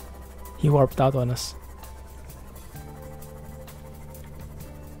bad? He warped out on us.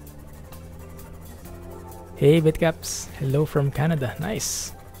 Hey Bitcaps, hello from Canada,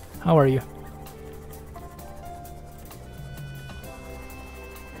 nice. How are you?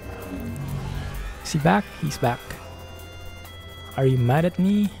 Is he back? He's back. Are you mad at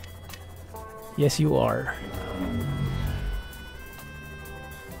me? Yes you are.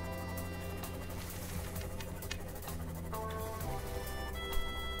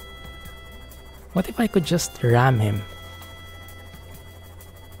 What if I could just ram him?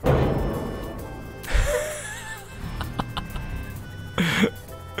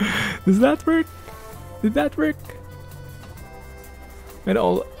 Does that work? Did that work? When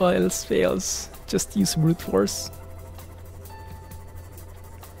all else fails, just use brute force.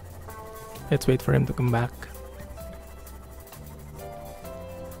 Let's wait for him to come back.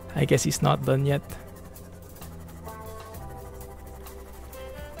 I guess he's not done yet.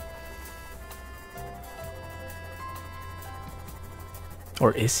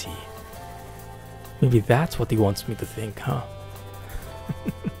 Or is he? Maybe that's what he wants me to think, huh?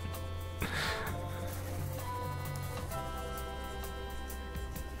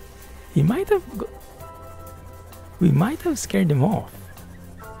 He might have... We might have scared him off.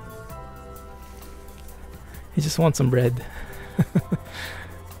 He just wants some bread.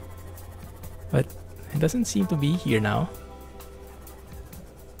 But it doesn't seem to be here now.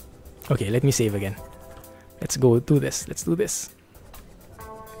 Okay, let me save again. Let's go do this. Let's do this.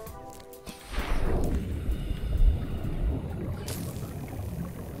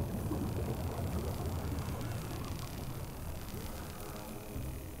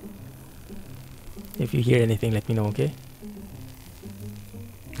 If you hear anything, let me know, okay?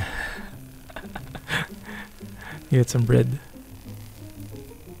 You had some bread.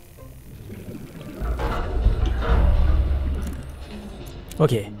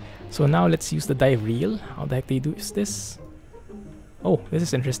 Okay, so now let's use the dive reel. How the heck do you do this? Oh, this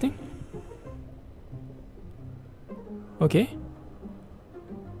is interesting. Okay.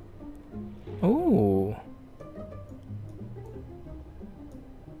 Oh.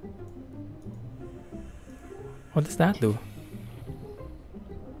 What does that do?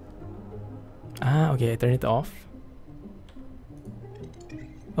 Ah, okay, I turn it off.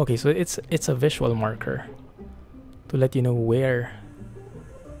 Okay, so it's a visual marker to let you know where.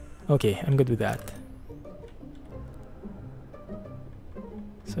 Okay, I'm good with that.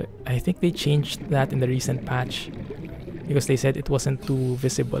 So I think they changed that in the recent patch because they said it wasn't too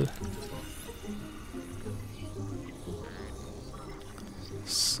visible.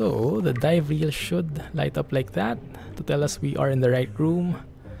 So the dive reel should light up like that to tell us we are in the right room.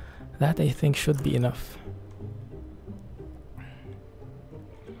 That I think should be enough.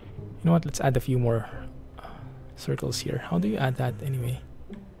 You know what, let's add a few more circles here. How do you add that anyway?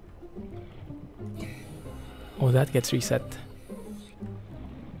 Oh, that gets reset.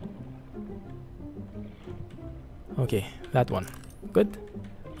 Okay, that one. Good?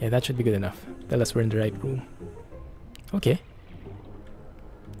 Yeah, that should be good enough. Tell us we're in the right room. Okay.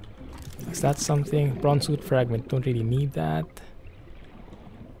 Is that something? Prawn suit fragment. Don't really need that.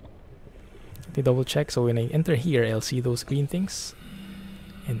 Let me double check. So when I enter here, I'll see those green things.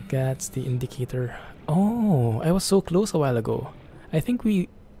 And that's the indicator. Oh, I was so close a while ago. I think we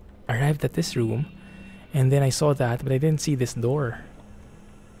arrived at this room. And then I saw that, but I didn't see this door.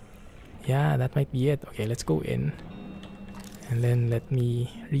 Yeah, that might be it. Okay, let's go in. And then let me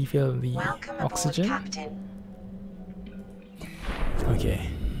refill the oxygen. Captain. Okay.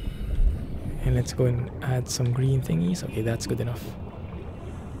 And let's go and add some green thingies. Okay, that's good enough.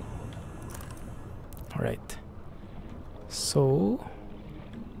 Alright. So,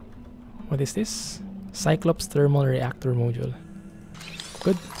 what is this? Cyclops thermal reactor module.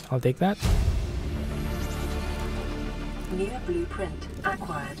 Good, I'll take that. New blueprint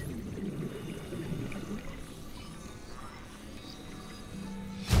acquired.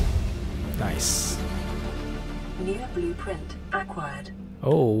 Nice. New blueprint acquired.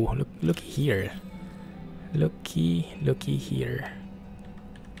 Oh, looky here. Looky here.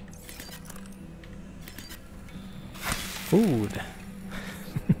 Food.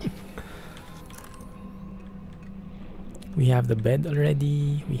 We have the bed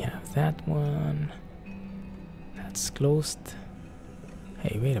already. We have that one. That's closed.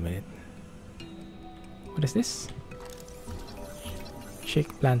 Hey, wait a minute. What is this?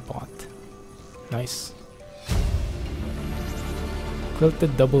 Shake plant pot. Nice.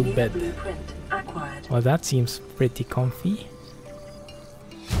 Quilted double bed. Blueprint acquired. Well, that seems pretty comfy.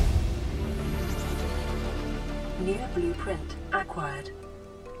 New blueprint acquired.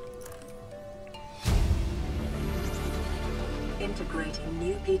 Integrating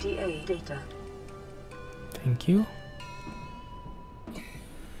new PDA data. Thank you.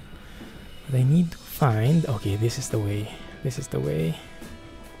 But I need to find... Okay, this is the way. This is the way.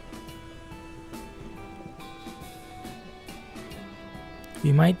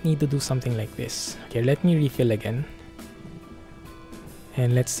 We might need to do something like this. Okay, let me refill again.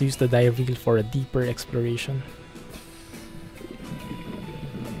 And let's use the dive reel for a deeper exploration.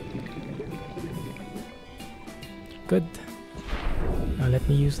 Good. Now let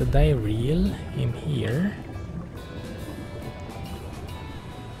me use the dive reel in here.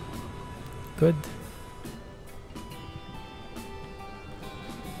 Good.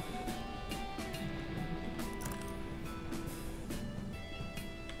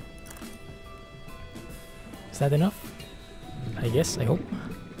 that enough? I guess, I hope.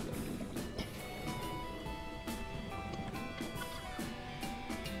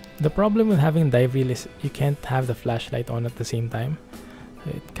 The problem with having dive reel is you can't have the flashlight on at the same time.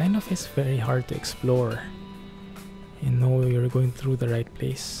 It kind of is very hard to explore and know you're going through the right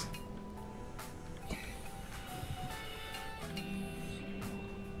place.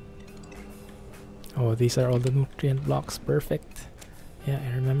 Oh, these are all the nutrient blocks. Perfect. Yeah,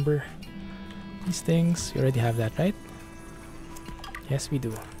 I remember these things. You already have that, right? Yes, we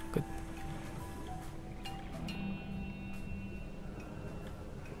do. Good.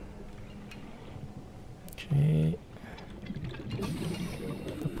 Okay.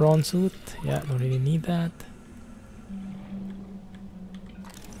 The prawn suit. Yeah, don't really need that.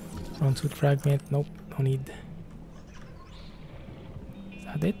 Prawn suit fragment. Nope, don't need. Is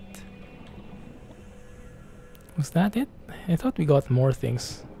that it? Was that it? I thought we got more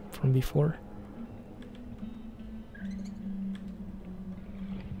things from before.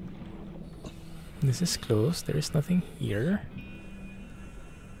 This is closed. There is nothing here.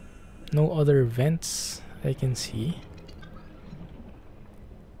 No other vents I can see.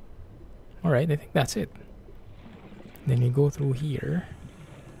 Alright, I think that's it. Then you go through here.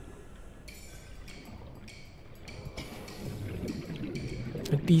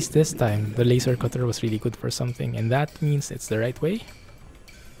 At least this time, the laser cutter was really good for something, and that means it's the right way.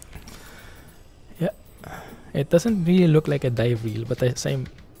 Yeah, it doesn't really look like a dive reel, but as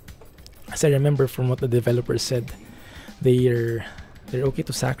I remember from what the developers said, they're okay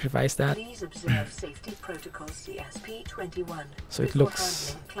to sacrifice that. Please observe safety protocols CSP-21. So it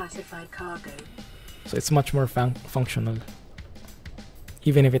looks classified cargo. So it's much more functional,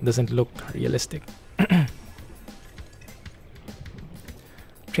 even if it doesn't look realistic.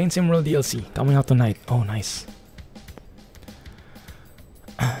 Train Sim World DLC coming out tonight. Oh, nice.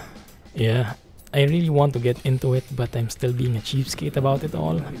 Yeah, I really want to get into it, but I'm still being a cheapskate about it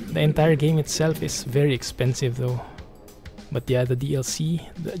all. The entire game itself is very expensive though. But yeah, the DLC,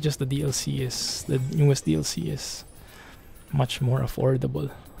 just the DLC is, the newest DLC is much more affordable.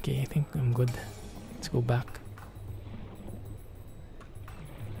 Okay, I think I'm good. Let's go back.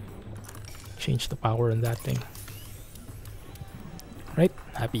 Change the power on that thing. Right?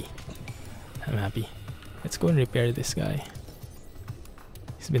 Happy. I'm happy. Let's go and repair this guy.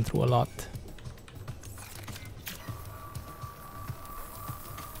 He's been through a lot.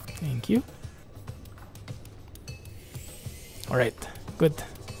 Thank you. Alright, good.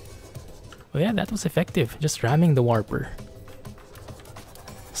 Well, yeah, that was effective. Just ramming the warper.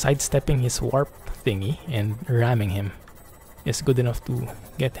 Sidestepping his warp thingy and ramming him is good enough to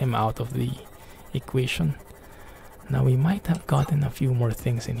get him out of the equation. Now we might have gotten a few more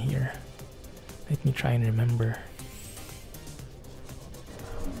things in here. Let me try and remember.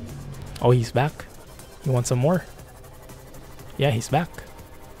 Oh, he's back. You want some more? Yeah, he's back.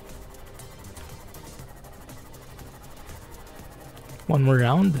 One more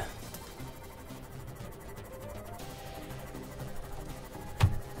round.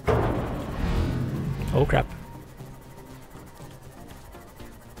 Oh crap.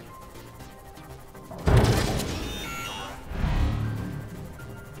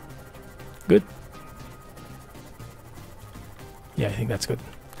 Good. Yeah, I think that's good.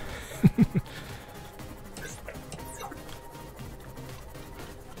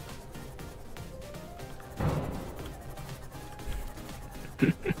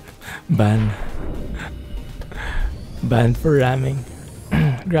 Ban for ramming.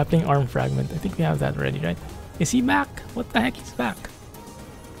 Grappling arm fragment. I think we have that already, right? Is he back? What the heck? He's back.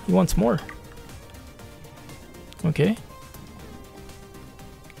 He wants more. Okay.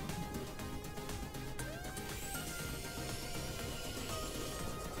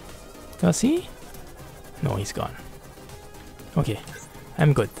 Does he? No, he's gone. Okay,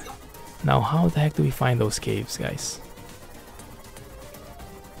 I'm good. Now, how the heck do we find those caves, guys?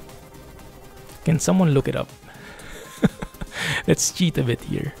 Can someone look it up? Let's cheat a bit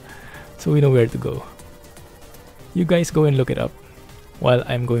here, so we know where to go. You guys go and look it up, while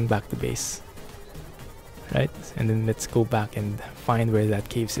I'm going back to base. Right? And then let's go back and find where that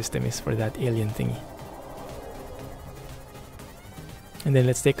cave system is for that alien thingy. And then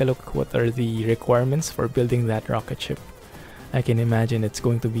let's take a look what are the requirements for building that rocket ship. I can imagine it's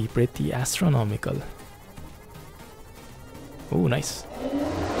going to be pretty astronomical. Oh, nice.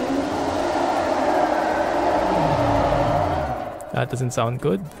 That doesn't sound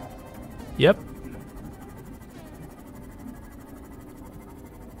good. Yep.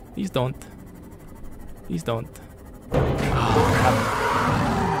 Please don't. Please don't. Oh, crap.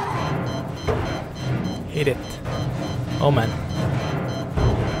 Hate it. Oh, man.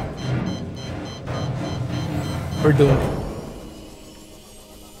 We're doomed.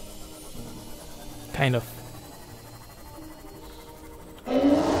 Kind of.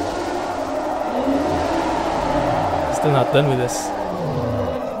 Still not done with this.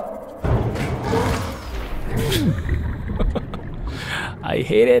 I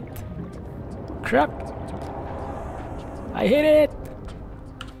hate it. Crap. I hate it.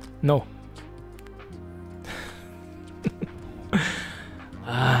 No.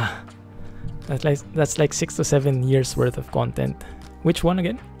 That's like 6 to 7 years worth of content. Which one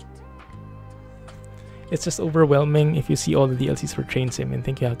again? It's just overwhelming if you see all the DLCs for Train Sim and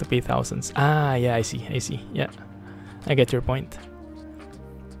think you have to pay thousands. Ah, yeah, I see. Yeah, I get your point.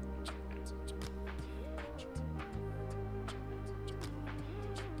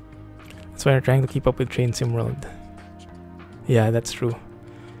 That's why we're trying to keep up with Train Sim World. Yeah, that's true.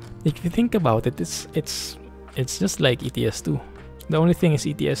 If you think about it, it's just like ETS2. The only thing is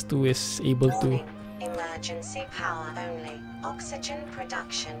ETS2 is able to... Emergency power only. Oxygen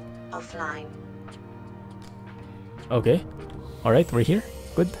production offline. Okay. Alright, we're here.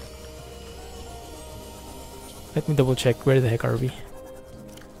 Good. Let me double check. Where the heck are we?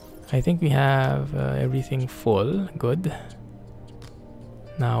 I think we have everything full. Good.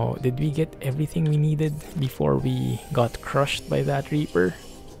 Now, did we get everything we needed before we got crushed by that Reaper?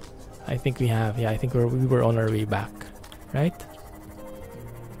 I think we have. Yeah, I think we were on our way back. Right?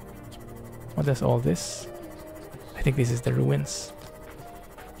 What is all this? I think this is the ruins.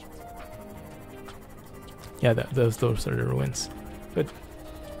 Yeah, those are the ruins. Good.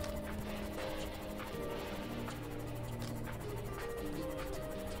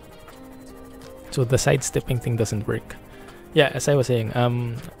 So the sidestepping thing doesn't work. Yeah, as I was saying,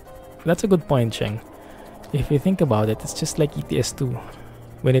 that's a good point, Cheng. If you think about it, it's just like ETS2.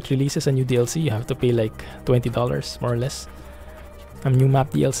 When it releases a new DLC, you have to pay like $20 more or less. A new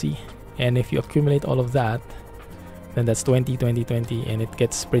map DLC. And if you accumulate all of that, then that's 20, 20, 20, and it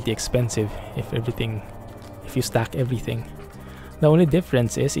gets pretty expensive if you stack everything. The only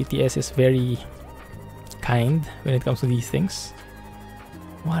difference is ETS is very kind when it comes to these things.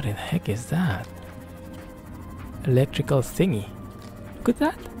 What the heck is that? Electrical thingy. Look at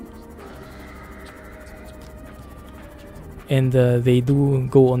that. And they do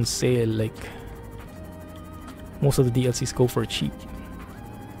go on sale, like most of the DLCs go for cheap.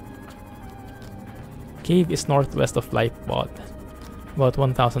 Cave is northwest of Lightbot, about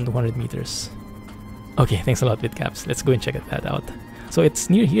 1,200 meters. Okay, thanks a lot, Bitcaps. Let's go and check that out. So it's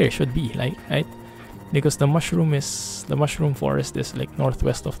near here, should be, like, right? Because the mushroom forest is like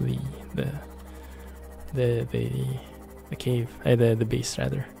northwest of the cave, the base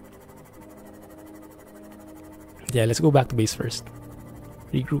rather. Yeah, let's go back to base first.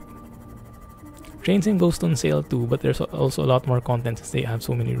 Regroup. Train Sim goes on sale too, but there's also a lot more content since they have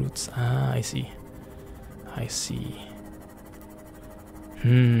so many routes. Ah, I see.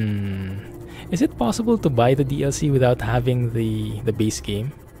 Is it possible to buy the DLC without having the base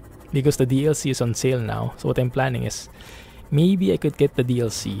game? Because the DLC is on sale now. So what I'm planning is, maybe I could get the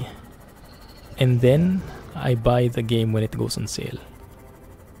DLC and then I buy the game when it goes on sale.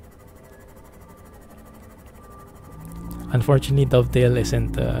 Unfortunately, Dovetail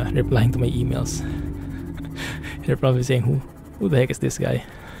isn't replying to my emails. They're probably saying, who the heck is this guy?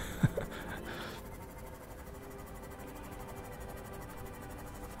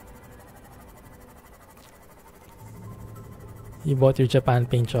 You bought your Japan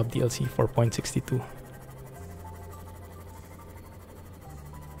Paint Job DLC for 0.62.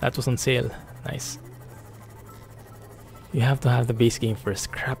 That was on sale. Nice. You have to have the base game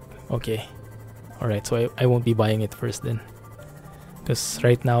first. Crap. Okay. Alright, so I won't be buying it first then. Because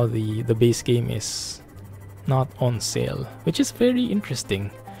right now the base game is not on sale. Which is very interesting.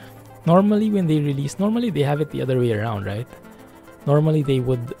 Normally when they release, normally they have it the other way around, right? Normally they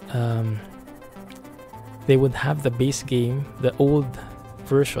would have the base game, the old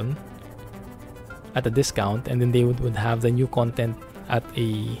version, at a discount, and then they would have the new content at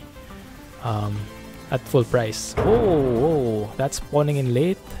a at full price. Oh, that's spawning in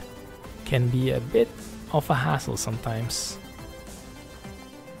late can be a bit of a hassle sometimes.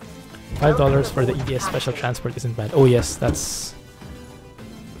 $5 for the ETS special transport isn't bad. Oh yes, that's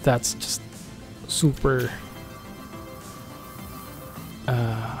just super.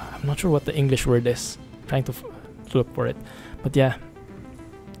 I'm not sure what the English word is. Trying to look for it, but yeah,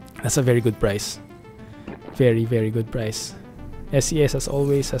 that's a very good price. Very, very good price. SES has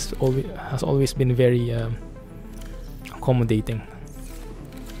always been very accommodating,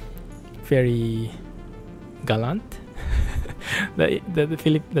 very gallant.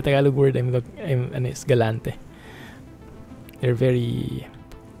 the Tagalog word is galante. They're very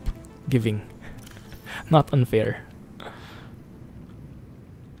giving. Not unfair.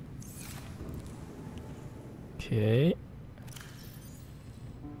 Okay.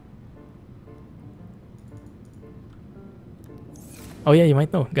 Oh yeah, you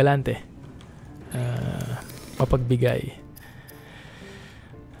might know. Galante. Mapagbigay.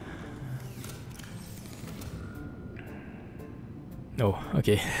 No,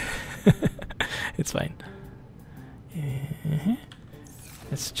 okay. It's fine.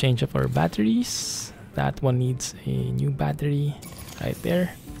 Let's change up our batteries. That one needs a new battery right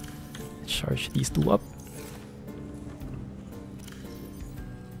there. Let's charge these two up.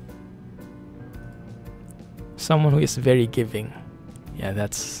 Someone who is very giving. Yeah,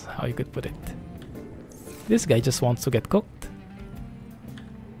 that's how you could put it. This guy just wants to get cooked.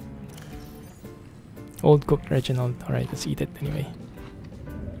 Old cooked Reginald. Alright, let's eat it anyway.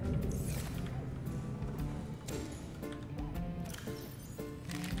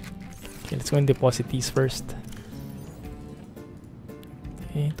 Okay, let's go and deposit these first.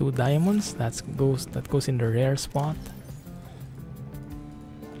 Okay, 2 diamonds. That goes in the rare spot.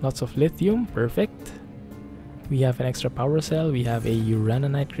 Lots of lithium. Perfect. We have an extra power cell. We have a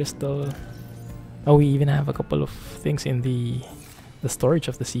uraninite crystal. Oh, we even have a couple of things in the storage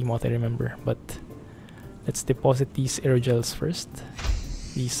of the seamoth, I remember. But let's deposit these aerogels first.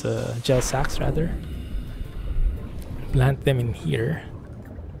 These gel sacks, rather. Plant them in here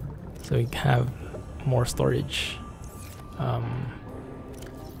so we have more storage.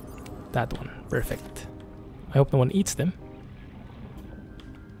 That one. Perfect. I hope no one eats them.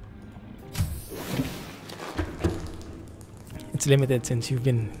 It's limited since you've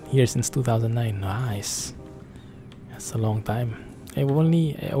been here since 2009. Nice. That's a long time. I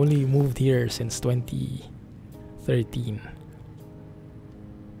only moved here since 2013.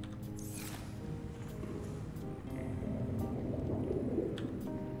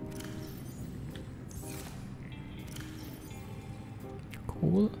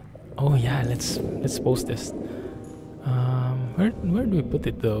 Cool. Oh yeah, let's post this. Where do we put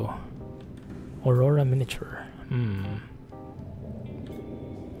it though? Aurora miniature.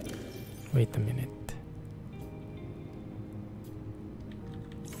 Wait a minute.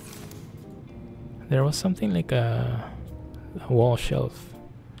 There was something like a wall shelf.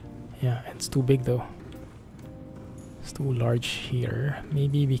 Yeah, it's too big though. It's too large here.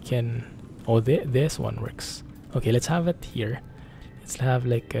 Maybe we can... Oh, this one works. Okay, let's have it here. Let's have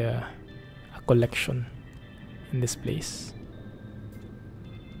like a collection in this place.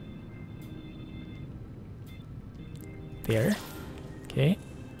 There. Okay.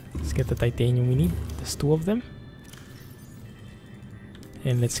 Let's get the titanium we need. There's 2 of them.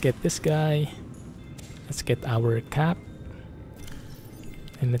 And let's get this guy. Let's get our cap.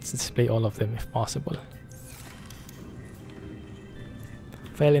 And let's display all of them if possible.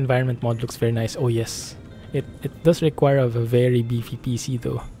 File environment mod looks very nice. Oh yes. It does require a very beefy PC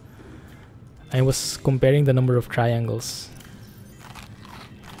though. I was comparing the number of triangles.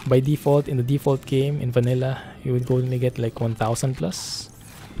 By default, in the default game, in vanilla, you would only get like 1000 plus.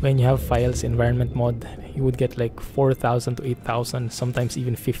 When you have files environment mod, you would get like 4,000 to 8,000, sometimes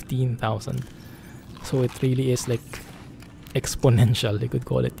even 15,000. So it really is like exponential, you could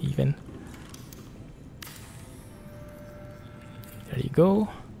call it even. There you go.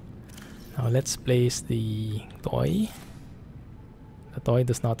 Now let's place the toy. The toy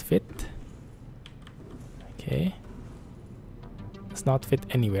does not fit. Okay. Does not fit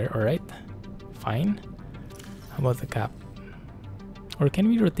anywhere, alright. Fine. How about the cap? Or can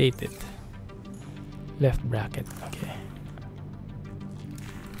we rotate it? Left bracket, okay.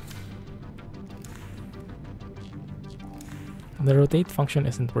 The rotate function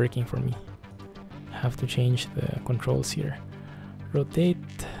isn't working for me. I have to change the controls here. Rotate,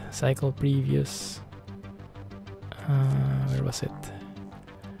 cycle previous. Where was it?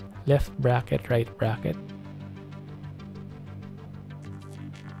 Left bracket, right bracket.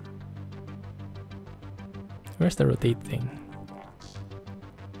 Where's the rotate thing?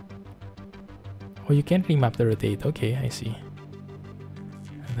 Oh, you can't remap the rotate. Okay, I see.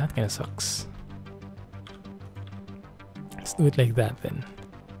 That kind of sucks. Let's do it like that then.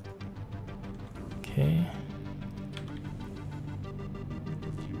 Okay.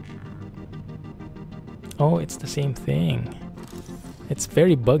 Oh, it's the same thing. It's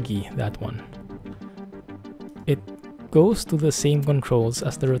very buggy, that one. It goes to the same controls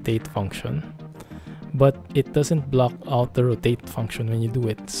as the rotate function, but it doesn't block out the rotate function when you do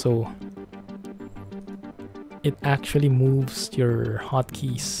it, so it actually moves your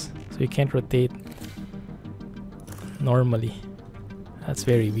hotkeys, so you can't rotate normally. That's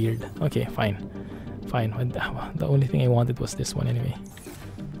very weird. Okay, fine. Fine. The only thing I wanted was this one anyway.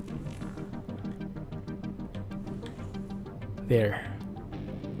 there.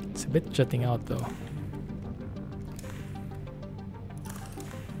 It's a bit jutting out though.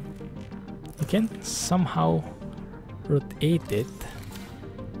 You can somehow rotate it,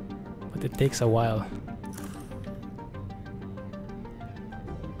 but it takes a while.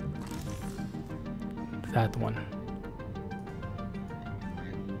 That one.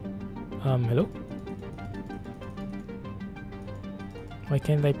 Hello? Why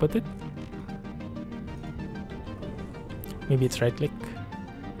can't I put it? Maybe it's right click.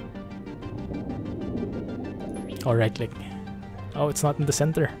 Or right click. Oh, it's not in the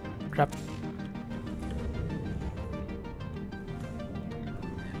center. Crap.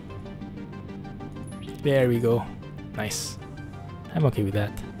 There we go. Nice. I'm okay with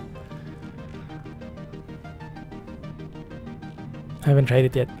that. I haven't tried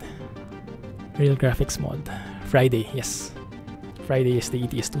it yet. Real graphics mod. Friday, yes. Friday is the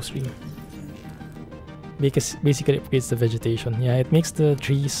ETS2 stream. Because basically it upgrades the vegetation. Yeah, it makes the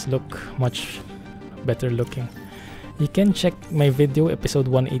trees look much better looking. You can check my video, episode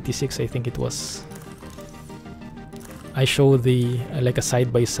 186, I think it was. I show the like a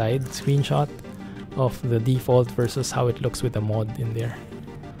side-by-side screenshot of the default versus how it looks with the mod in there.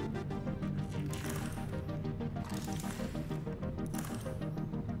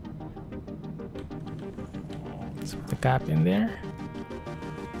 Let's put the cap in there.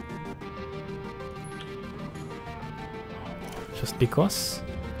 Just because.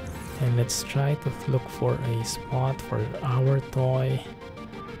 And let's try to look for a spot for our toy.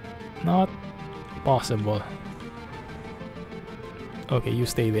 Not possible. Okay, you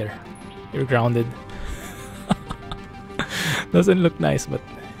stay there. You're grounded. Doesn't look nice, but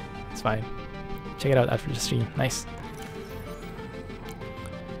it's fine. Check it out after the stream. Nice.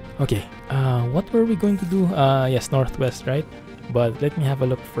 Okay, what were we going to do? Yes, northwest, right? But let me have a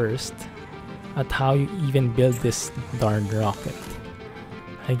look first at how you even build this darn rocket.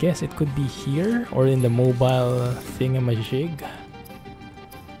 I guess it could be here or in the mobile thingamajig.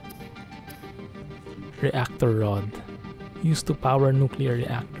 Reactor rod. Used to power nuclear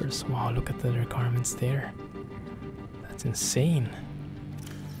reactors. Wow, look at the requirements there. That's insane.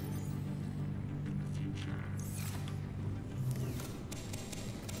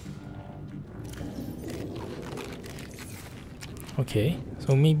 Okay,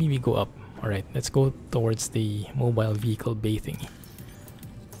 so maybe we go up. Alright, let's go towards the mobile vehicle bay thingy.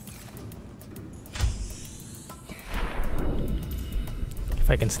 If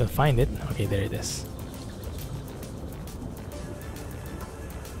I can still find it. Okay, there it is.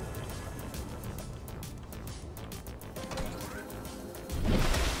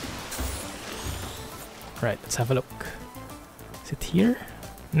 Right, let's have a look. Is it here?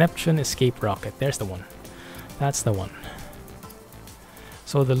 Neptune escape rocket. There's the one. That's the one.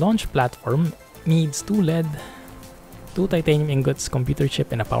 So the launch platform needs 2 lead, 2 titanium ingots, computer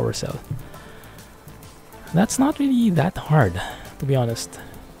chip, and a power cell. That's not really that hard, to be honest.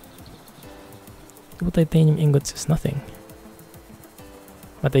 2 titanium ingots is nothing.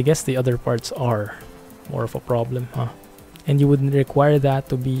 But I guess the other parts are more of a problem, huh? And you would require that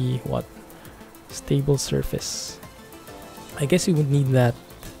to be, what? Stable surface. I guess you would need that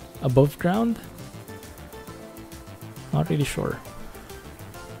above ground? Not really sure.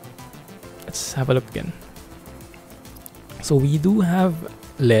 Let's have a look again. So we do have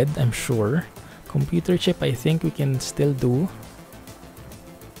lead, I'm sure. Computer chip, I think we can still do.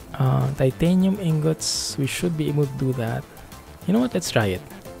 Titanium ingots, we should be able to do that. You know what? Let's try it.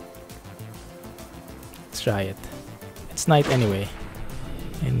 Let's try it. It's night anyway,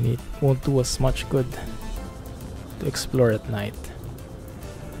 and it won't do us much good to explore at night.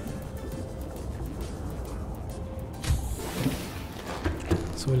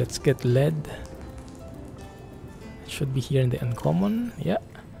 So let's get lead. It should be here in the uncommon. Yeah.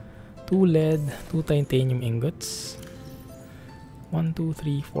 2 lead, 2 titanium ingots. 1, 2,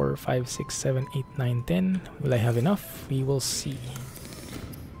 3, 4, 5, 6, 7, 8, 9, 10. Will I have enough? We will see.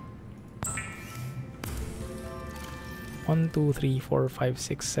 1, 2, 3, 4, 5,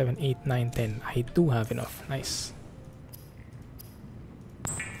 6, 7, 8, 9, 10. I do have enough. Nice.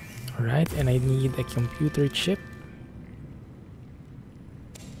 Alright, and I need a computer chip.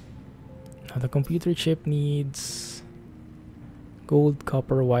 Now the computer chip needs gold,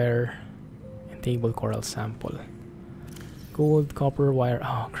 copper wire, and table coral sample. Gold, copper wire.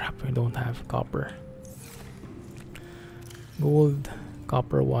 Oh crap, we don't have copper. Gold,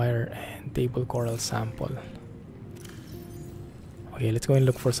 copper wire, and table coral sample. Okay, let's go and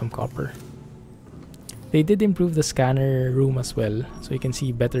look for some copper. They did improve the scanner room as well, so you can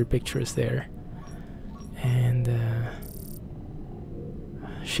see better pictures there. And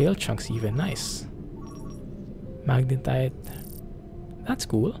shale chunks even, nice. Magnetite, That's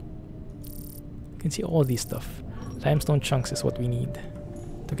cool. You can see all these stuff. Limestone chunks is what we need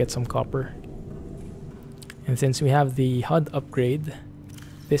to get some copper. And since we have the HUD upgrade,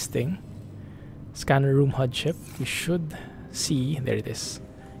 this thing, scanner room HUD chip, we should see, there it is,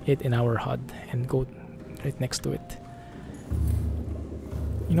 it in our HUD and go right next to it.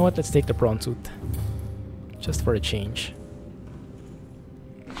 You know what, let's take the prawn suit, just for a change.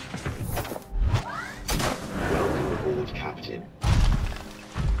 Welcome aboard, Captain.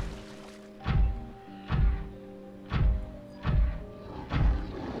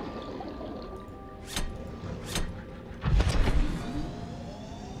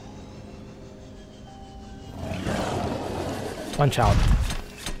 Punch out.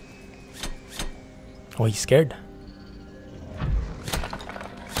 Oh, he's scared.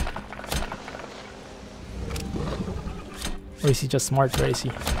 Or is he just smart? Where is he?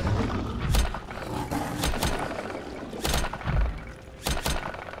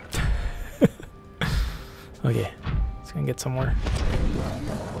 Okay, let's go get some more.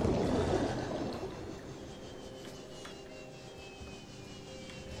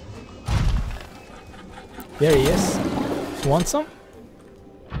 There he is. Want some?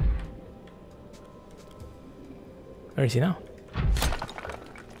 Where is he now?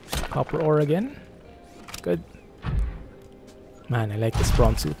 Copper ore again. Good. Man, I like this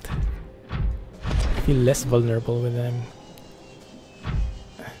prawn suit. I feel less vulnerable when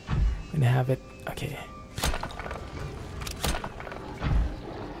I have it. Okay.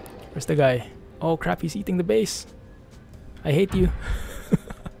 Where's the guy? Oh crap, he's eating the base. I hate you.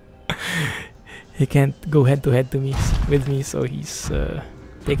 He can't go head to head with me, so he's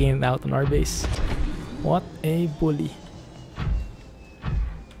taking it out on our base. What a bully.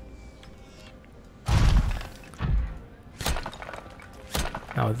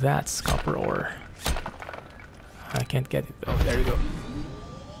 Now that's copper ore. I can't get it. Oh, there you go.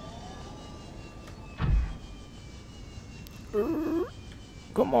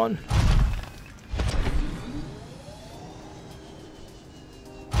 Come on.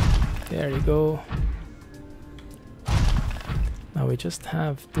 There you go. Now we just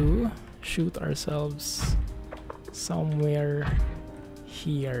have to shoot ourselves somewhere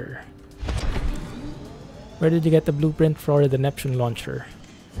here. Where did you get the blueprint for the Neptune launcher?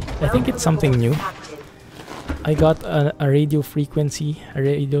 I think it's something new. I got a radio frequency, a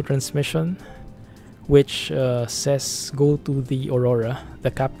radio transmission, which says go to the Aurora,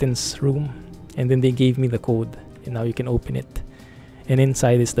 the captain's room, and then they gave me the code, and now you can open it. And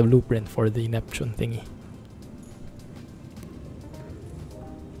inside is the blueprint for the Neptune thingy.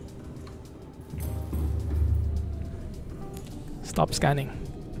 Stop scanning.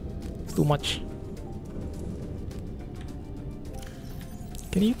 It's too much.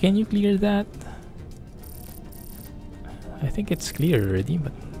 Can you clear that? I think it's clear already,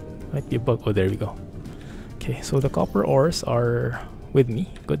 but might be a bug. Oh, there we go. Okay, so the copper ores are with me.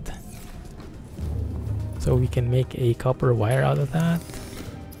 Good. So we can make a copper wire out of that.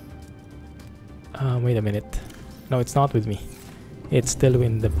 Wait a minute. No, it's not with me. It's still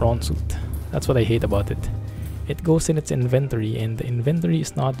in the prawn suit. That's what I hate about it. It goes in its inventory, and the inventory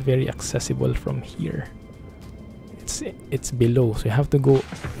is not very accessible from here. It's below, so you have to go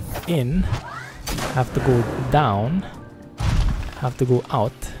in, have to go down, have to go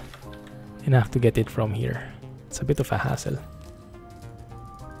out, and have to get it from here. It's a bit of a hassle.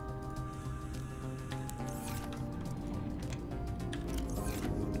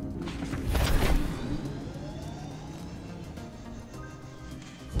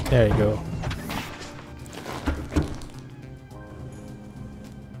 There you go.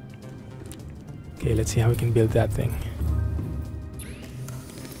 Okay, let's see how we can build that thing.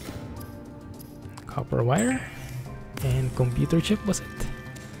 Copper wire and computer chip, was it?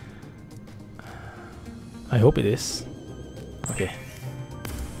 I hope it is. Okay.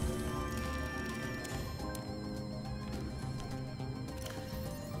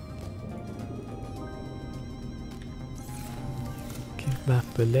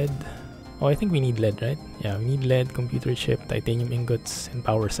 Back to lead. Oh, I think we need lead, right? Yeah, we need lead, computer chip, titanium ingots, and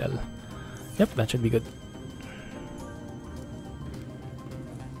power cell. Yep, that should be good.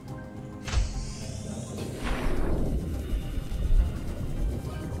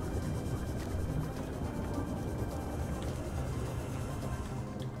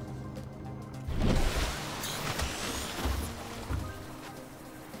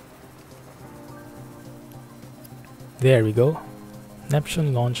 There we go.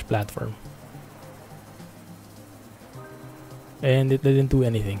 Neptune launch platform. And it didn't do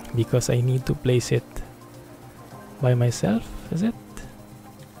anything because I need to place it by myself, is it?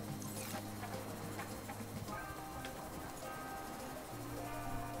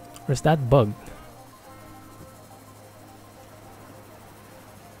 Where's that bug?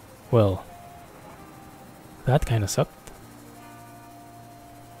 Well, that kind of sucked.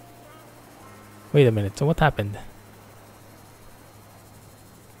 Wait a minute, so what happened?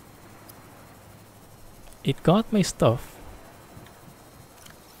 It got my stuff,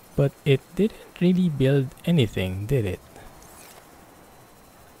 but it didn't really build anything, did it?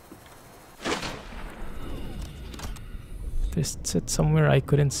 Is it somewhere I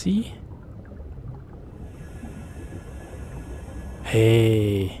couldn't see?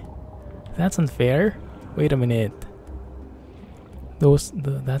 Hey, that's unfair. Wait a minute.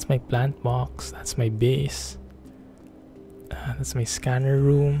 That's my plant box. That's my base. That's my scanner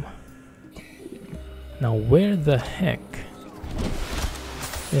room. Now where the heck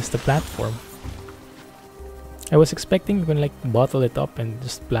is the platform? I was expecting you can like bottle it up and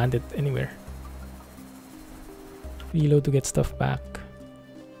just plant it anywhere. Reload to get stuff back.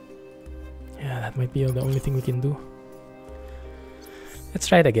 Yeah, that might be the only thing we can do. Let's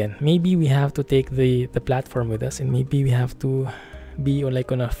try it again. Maybe we have to take the platform with us, and maybe we have to be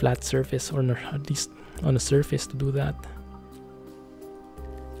on a flat surface, or at least on a surface to do that.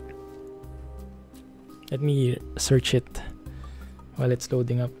 Let me search it while it's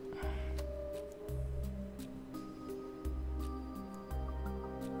loading up.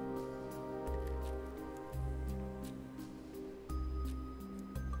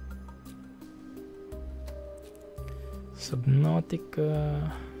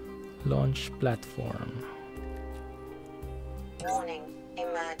 Subnautica launch platform. Warning.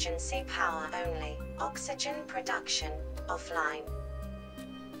 Emergency power only. Oxygen production offline.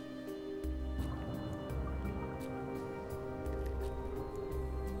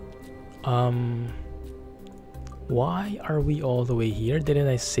 Why are we all the way here? Didn't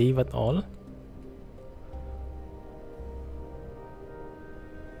I save at all?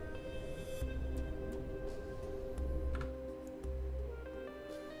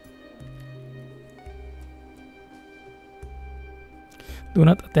 Do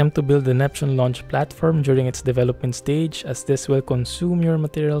not attempt to build the Neptune launch platform during its development stage, as this will consume your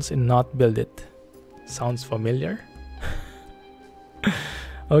materials and not build it. Sounds familiar?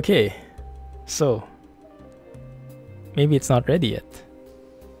 Okay, so maybe it's not ready yet.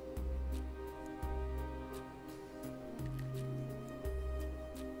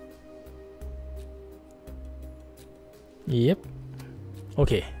 Yep.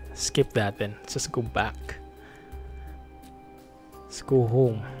 Okay, skip that then. Let's just go back. Let's go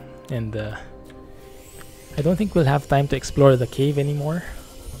home. And I don't think we'll have time to explore the cave anymore.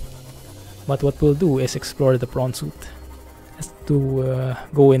 But what we'll do is explore the prawn suit. To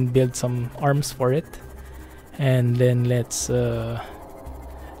go and build some arms for it, and then let's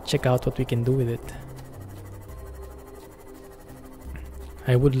check out what we can do with it.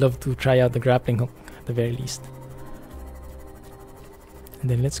 I would love to try out the grappling hook at the very least. And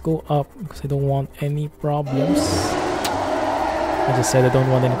then let's go up, because I don't want any problems. I just said I don't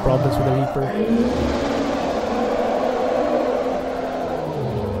want any problems with the Reaper.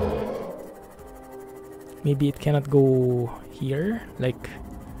 Maybe it cannot go here, like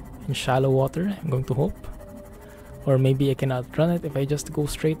in shallow water, I'm going to hope. Or maybe I cannot run it if I just go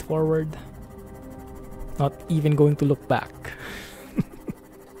straight forward. Not even going to look back.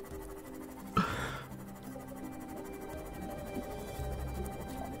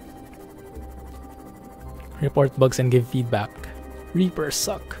 Report bugs and give feedback. Reapers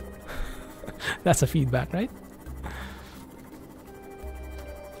suck. That's a feedback, right?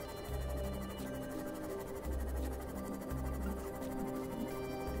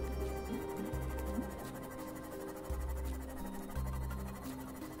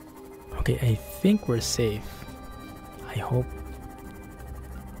 Okay, I think we're safe. I hope.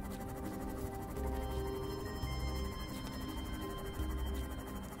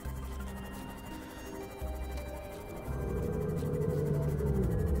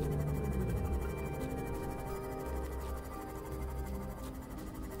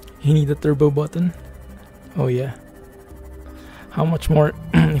 You need a turbo button? Oh yeah. How much more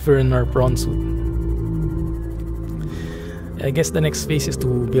if we're in our prawn suit? I guess the next phase is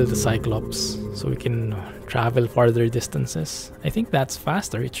to build a Cyclops, so we can travel farther distances. I think that's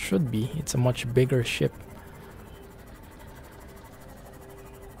faster, it should be. It's a much bigger ship.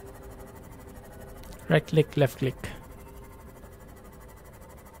 Right click, left click.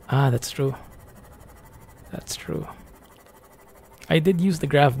 Ah, that's true. That's true. I did use the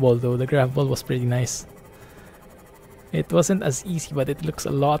grav ball though. The grav ball was pretty nice. It wasn't as easy, but it looks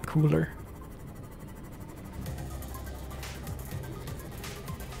a lot cooler.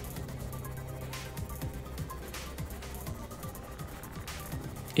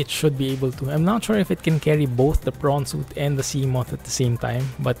 it should be able to. I'm not sure if it can carry both the prawn suit and the seamoth at the same time,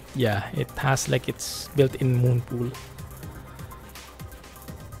 but yeah, it has like its built-in moon pool.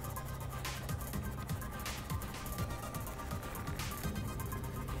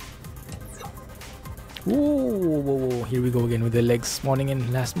 Ooh, whoa, whoa, here we go again with the legs spawning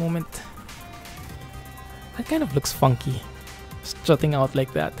in last moment. That kind of looks funky, strutting out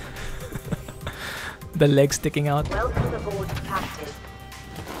like that. The legs sticking out. Welcome aboard, Captain.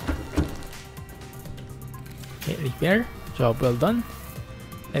 Okay, repair. Job well done.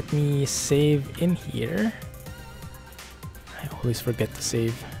 Let me save in here. I always forget to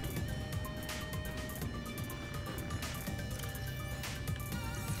save.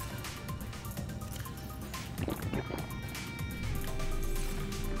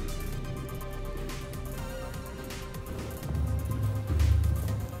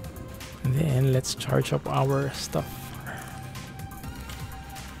 Then let's charge up our stuff.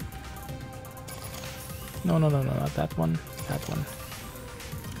 No, not that one. That one.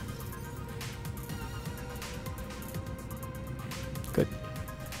 Good.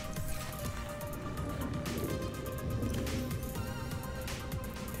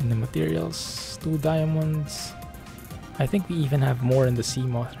 And the materials, 2 diamonds. I think we even have more in the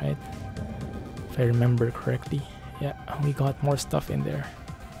seamoth, right? If I remember correctly. Yeah, we got more stuff in there.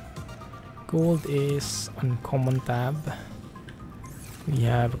 Gold is uncommon tab. We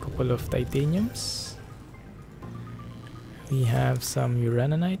have a couple of titaniums. We have some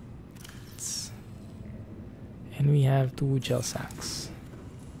urananites. And we have 2 gel sacks.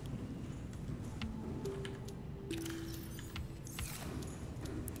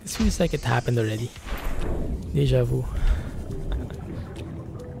 This feels like it happened already. Deja vu.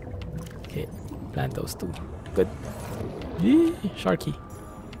 Okay, plant those 2. Good. Eee, Sharky.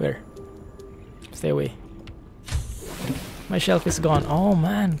 Where? Stay away. My shelf is gone. Oh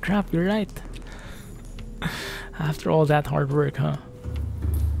man, crap, you're right. After all that hard work, huh?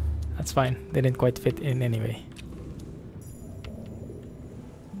 That's fine. Didn't quite fit in anyway.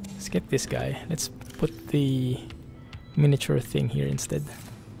 Let's get this guy. Let's put the miniature thing here instead.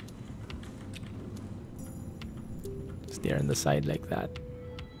 Just there on the side like that.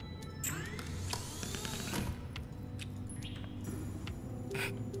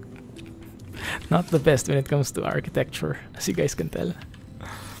 Not the best when it comes to architecture, as you guys can tell.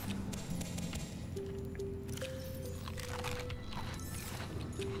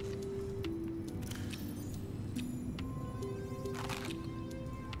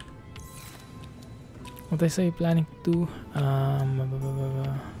 What I say planning to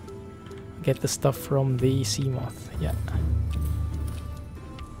get the stuff from the seamoth. Yeah.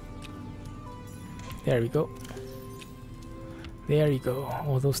 There we go. There you go.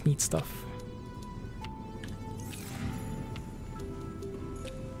 All those neat stuff.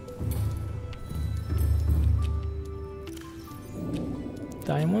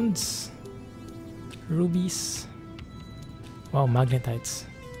 Diamonds, rubies. Wow, magnetites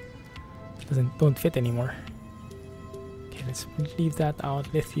don't fit anymore. Okay, let's leave that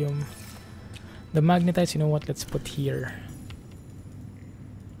out. Lithium. The magnetites, you know what? Let's put here.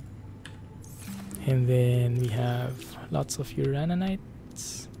 And then we have lots of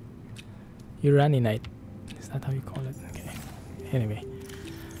urananites. Uraninite. Is that how you call it? Okay. Anyway,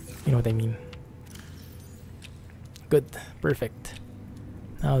 you know what I mean. Good. Perfect.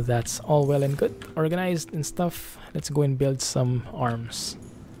 Now that's all well and good, organized and stuff. Let's go and build some arms.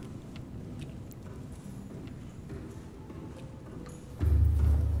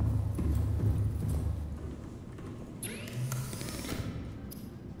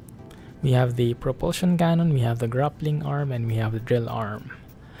 We have the propulsion cannon, we have the grappling arm, and we have the drill arm.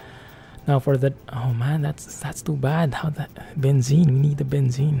 Now for the... oh man, that's too bad. How the... benzene, we need the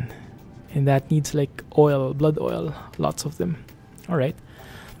benzene. And that needs like oil, blood oil, lots of them. Alright.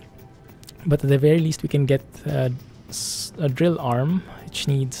 But at the very least we can get a drill arm, which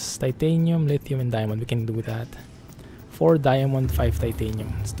needs titanium, lithium, and diamond. We can do that. 4 diamond, 5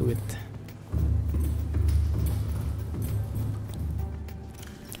 titanium. Let's do it.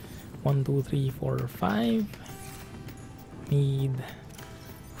 One, 2, 3, 4, 5. Need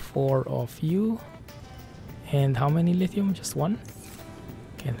 4 of you. And how many lithium? Just 1?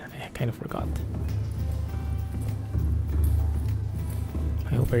 Okay, I kind of forgot.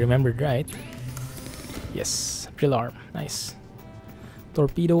 I hope I remembered right. Yes, drill arm, nice.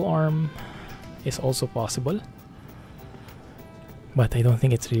 Torpedo arm is also possible, but I don't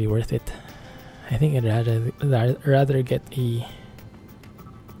think it's really worth it. I think I'd rather get a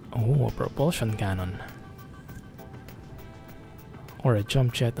propulsion cannon or a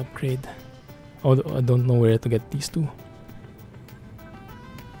jump jet upgrade. Oh, I don't know where to get these 2.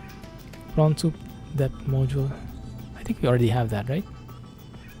 Prawn soup depth module. I think we already have that, right?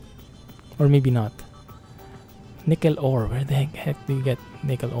 Or maybe not. Nickel ore. Where the heck do you get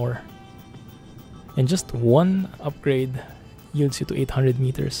nickel ore? And just one upgrade yields you to 800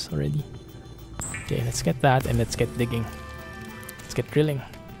 meters already. Okay, let's get that and let's get digging. Let's get drilling.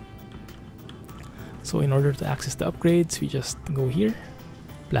 So in order to access the upgrades, we just go here,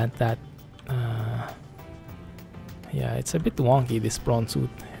 plant that. Yeah, it's a bit wonky, this prawn suit.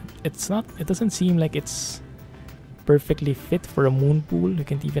 It doesn't seem like it's perfectly fit for a moon pool. You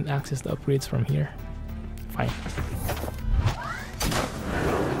can't even access the upgrades from here. Fine.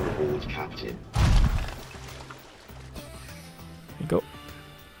 Aboard, Captain. There we go.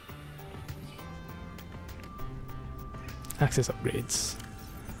 Access upgrades.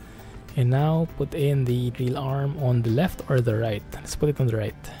 And now put in the drill arm on the left or the right. Let's put it on the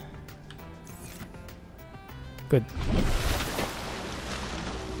right. Good.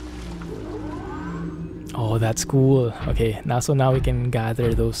 Oh, that's cool. Okay, now we can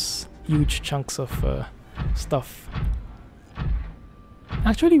gather those huge chunks of stuff.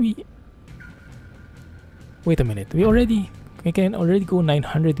 Actually, wait a minute. We can already go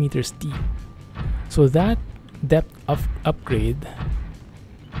 900 meters deep. So that depth of upgrade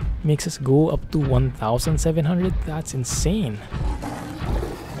makes us go up to 1,700. That's insane.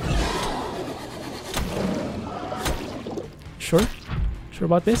 Sure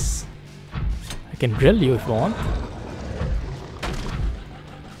about this? I can drill you if you want.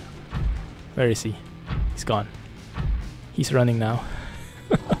 Where is he? He's gone. He's running now.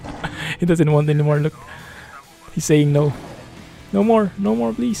 He doesn't want anymore. Look, he's saying no. No more,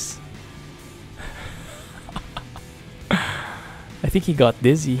 please. I think he got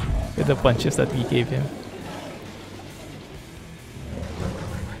dizzy with the punches that we gave him.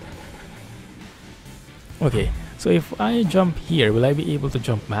 Okay, so if I jump here, will I be able to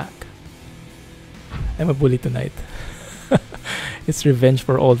jump back? I'm a bully tonight. It's revenge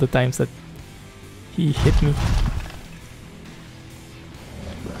for all the times that he hit me.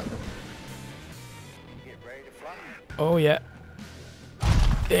 Oh yeah.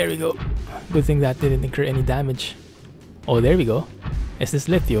 There we go. Good thing that didn't incur any damage. Oh, there we go. Is this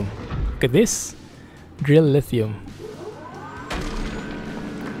lithium? Look at this. Drill lithium.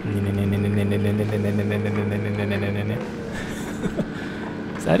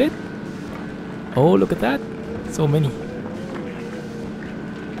 Is that it? Oh, look at that. So many.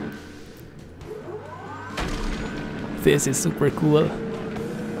 This is super cool.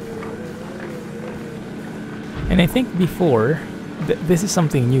 And I think before, this is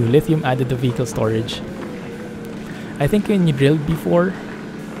something new. Lithium added to vehicle storage. I think when you drilled before,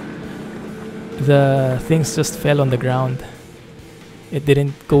 the things just fell on the ground. It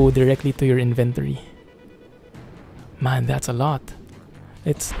didn't go directly to your inventory. Man, that's a lot.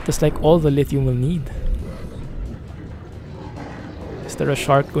 It's just like all the lithium we'll need. Is there a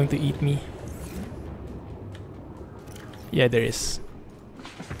shark going to eat me? Yeah, there is.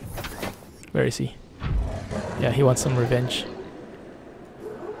 Where is he? Yeah, he wants some revenge.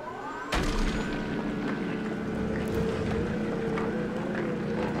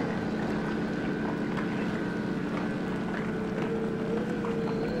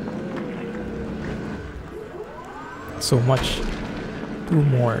 So much. 2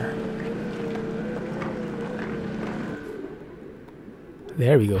 more.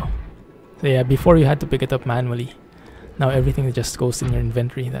 There we go. So yeah, before you had to pick it up manually. Now everything just goes in your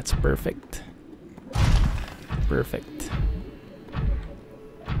inventory. That's perfect. Perfect.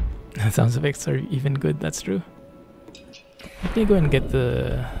 Sound effects are even good, that's true. Let me go and get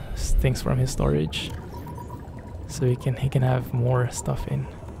the things from his storage. So he can have more stuff in.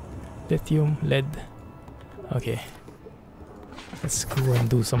 Lithium, lead. Okay. Let's go and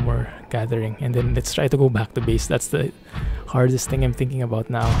do some more gathering, and then let's try to go back to base. That's the hardest thing I'm thinking about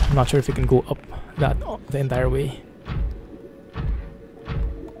now. I'm not sure if we can go up that the entire way.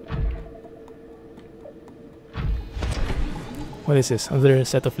 What is this? Another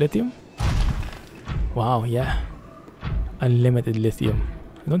set of lithium? Wow, yeah. Unlimited lithium.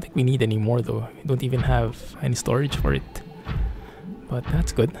 I don't think we need any more though. We don't even have any storage for it. But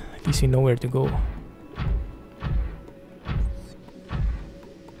that's good. At least we know where to go.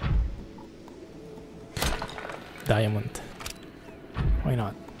 Diamond. Why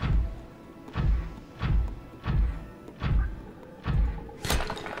not?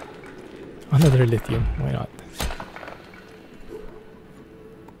 Another lithium. Why not?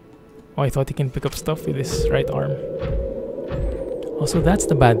 Oh, I thought he can pick up stuff with his right arm. Also, that's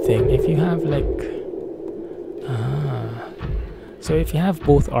the bad thing. If you have like... So if you have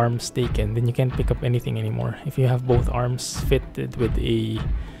both arms taken, then you can't pick up anything anymore. If you have both arms fitted with a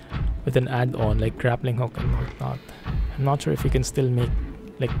with an add-on like grappling hook and whatnot. I'm not sure if you can still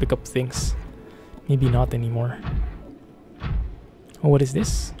pick up things. Maybe not anymore. Oh, what is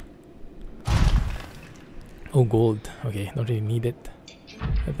this? Oh, gold. Okay, don't really need it.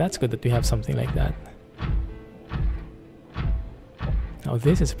 But that's good that we have something like that. Now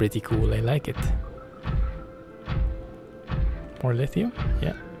this is pretty cool. I like it. More lithium?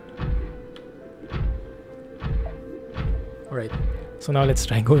 Yeah. Alright, so now let's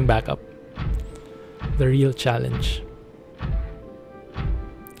try going back up. The real challenge.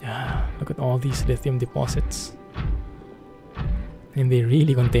 Yeah, look at all these lithium deposits. And they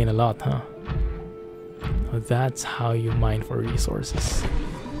really contain a lot, huh? Well, that's how you mine for resources.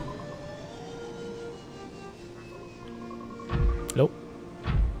 Hello?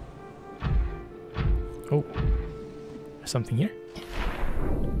 Oh, there's something here.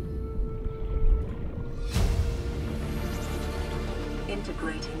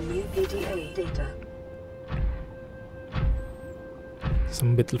 Integrating new PDA data.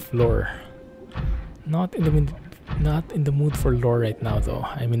 Some bit of lore. Not in the mood for lore right now though.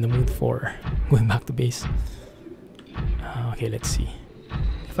 I'm in the mood for going back to base. Okay, let's see.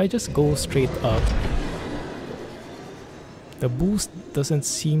 If I just go straight up, the boost doesn't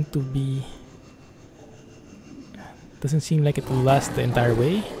seem like it will last the entire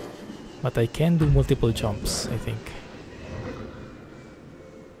way, but I can do multiple jumps, I think.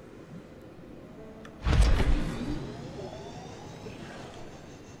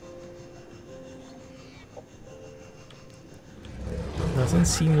 Doesn't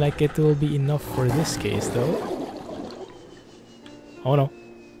seem like it will be enough for this case though. Oh no.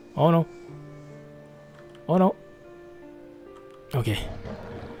 Oh no. Oh no. Okay.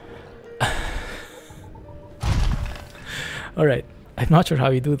 Alright. I'm not sure how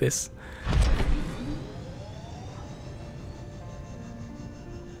you do this.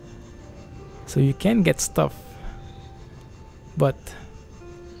 So you can get stuff. But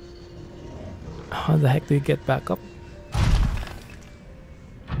how the heck do you get back up?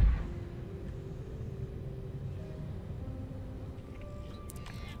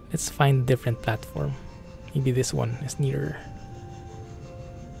 Let's find a different platform. Maybe this one is nearer.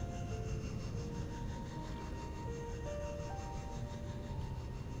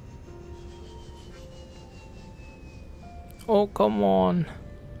 Oh, come on.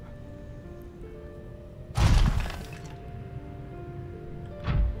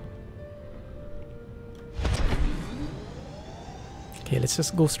 Okay, let's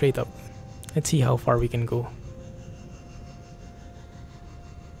just go straight up. Let's see how far we can go.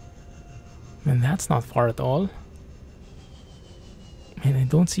 Man, that's not far at all. Man, I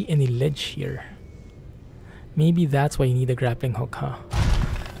don't see any ledge here. Maybe that's why you need a grappling hook, huh?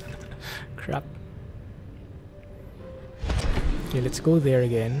 Crap. Okay, let's go there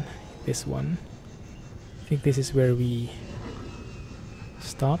again. This one. I think this is where we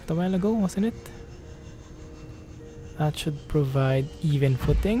stopped a while ago, wasn't it? That should provide even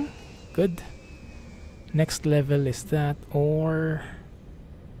footing. Good. Next level is that, or...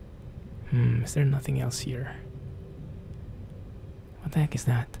 is there nothing else here? What the heck is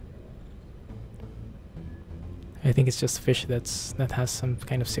that? I think it's just fish that has some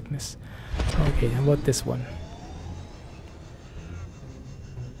kind of sickness. Okay, how about this one?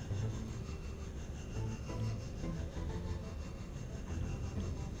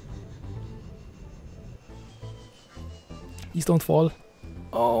 Please don't fall.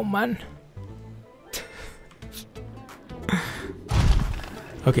 Oh man.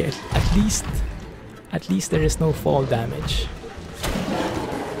 Okay, at least there is no fall damage.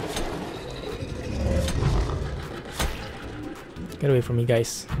 Get away from me,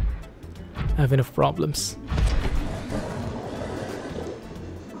 guys. I have enough problems.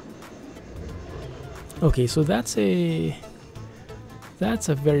 Okay, so that's a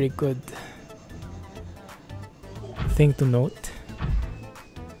very good thing to note.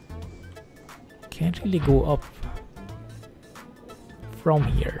 Can't really go up from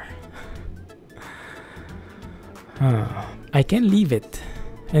here. I can leave it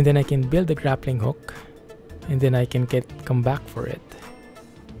and then I can build a grappling hook and then I can come back for it.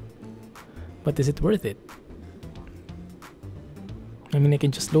 But is it worth it? I mean, I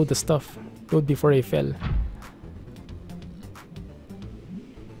can just load the stuff. Load before I fell.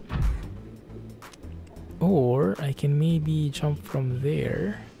 Or I can maybe jump from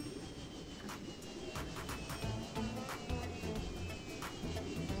there.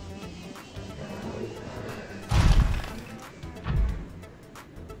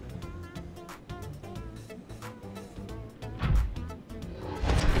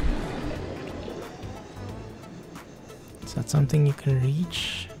 Is that something you can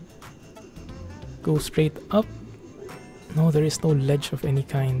reach? go straight up. No, there is no ledge of any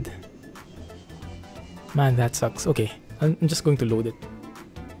kind. Man, that sucks. Okay, I'm just going to load it.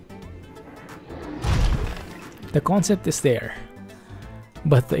 The concept is there,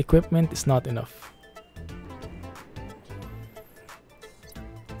 but the equipment is not enough.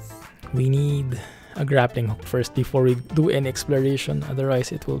 We need a grappling hook first before we do any exploration,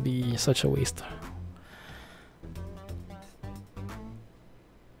 otherwise it will be such a waste.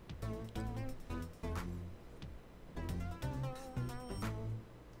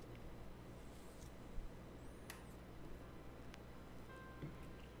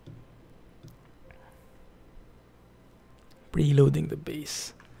 Preloading the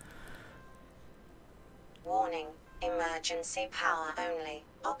base. Warning, emergency power only.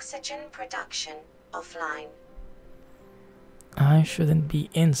 Oxygen production offline. I shouldn't be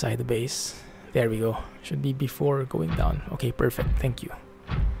inside the base. There we go. Should be before going down. Okay, perfect. Thank you.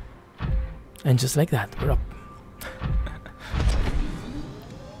 And just like that, we're up.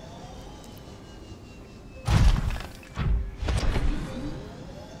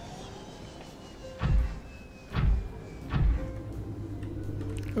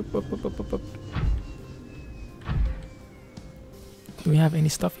 Up. Do we have any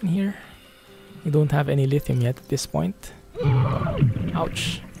stuff in here? We don't have any lithium yet at this point.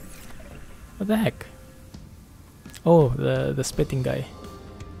 Ouch. What the heck? Oh, the spitting guy.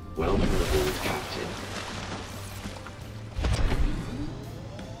 Welcome aboard, Captain.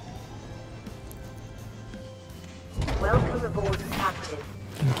 Welcome aboard, Captain.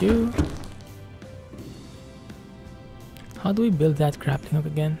 Thank you. How do we build that grappling hook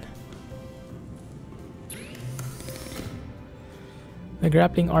again? The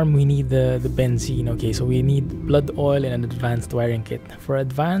grappling arm, we need the benzene. Okay, so we need blood oil and an advanced wiring kit. For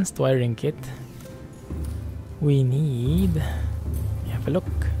advanced wiring kit, we need... have a look.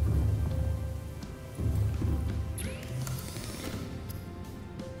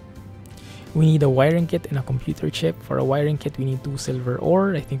 We need a wiring kit and a computer chip. For a wiring kit, we need 2 silver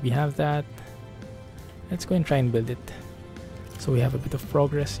ore. I think we have that. Let's go and try and build it. So we have a bit of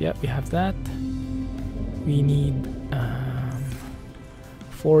progress. Yeah, we have that. We need...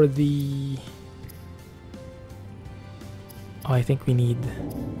 for the... oh, I think we need...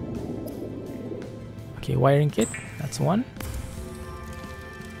 okay, wiring kit. That's one.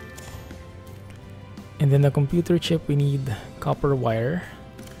 And then the computer chip, we need copper wire.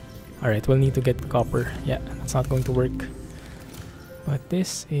 Alright, we'll need to get copper. Yeah, that's not going to work. But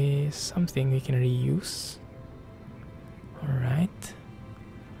this is something we can reuse. Alright.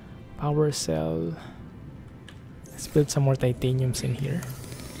 Power cell. Let's build some more titaniums in here.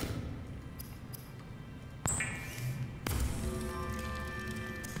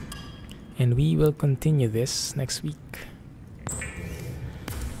 And we will continue this next week.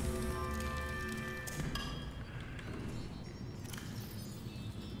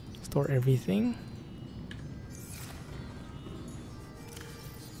 Store everything.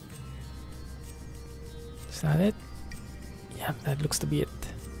 Is that it? Yeah, that looks to be it.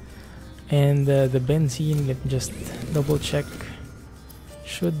 And the benzene, let me just double check.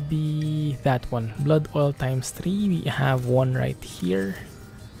 Should be that one. Blood oil ×3. We have one right here.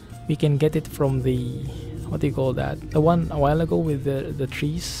 We can get it from the... what do you call that? The one a while ago with the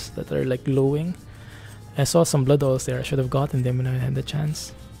trees that are like glowing. I saw some blood oils there. I should have gotten them when I had the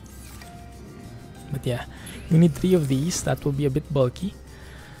chance. But yeah, we need 3 of these. That will be a bit bulky.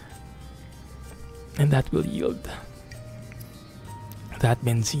 And that will yield that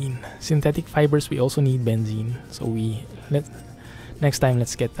benzene. Synthetic fibers, we also need benzene. So next time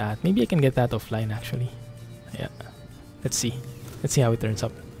let's get that. Maybe I can get that offline actually. Yeah. Let's see. Let's see how it turns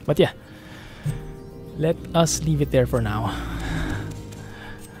up. But yeah, let us leave it there for now.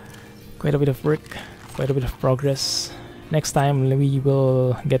 Quite a bit of work, quite a bit of progress. Next time we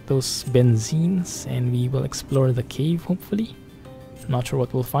will get those benzenes and we will explore the cave hopefully. Not sure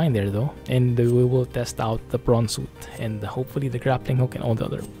what we'll find there though. And we will test out the prawn suit and hopefully the grappling hook and all the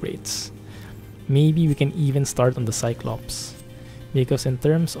other upgrades. Maybe we can even start on the Cyclops. Because in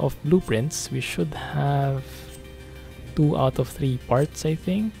terms of blueprints, we should have 2 out of 3 parts, I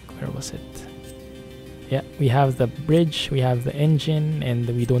think. Where was it? Yeah, we have the bridge, we have the engine, and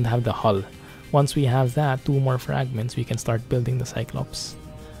we don't have the hull. Once we have that, 2 more fragments, we can start building the Cyclops.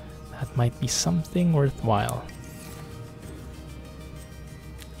 That might be something worthwhile.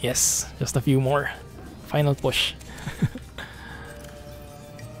 Yes, just a few more. Final push.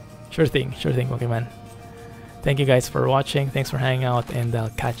 Sure thing, okay man. Thank you guys for watching, thanks for hanging out, and I'll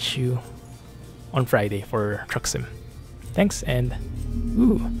catch you on Friday for Truck Sim. Thanks, and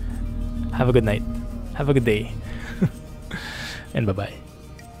have a good night, have a good day, and bye-bye.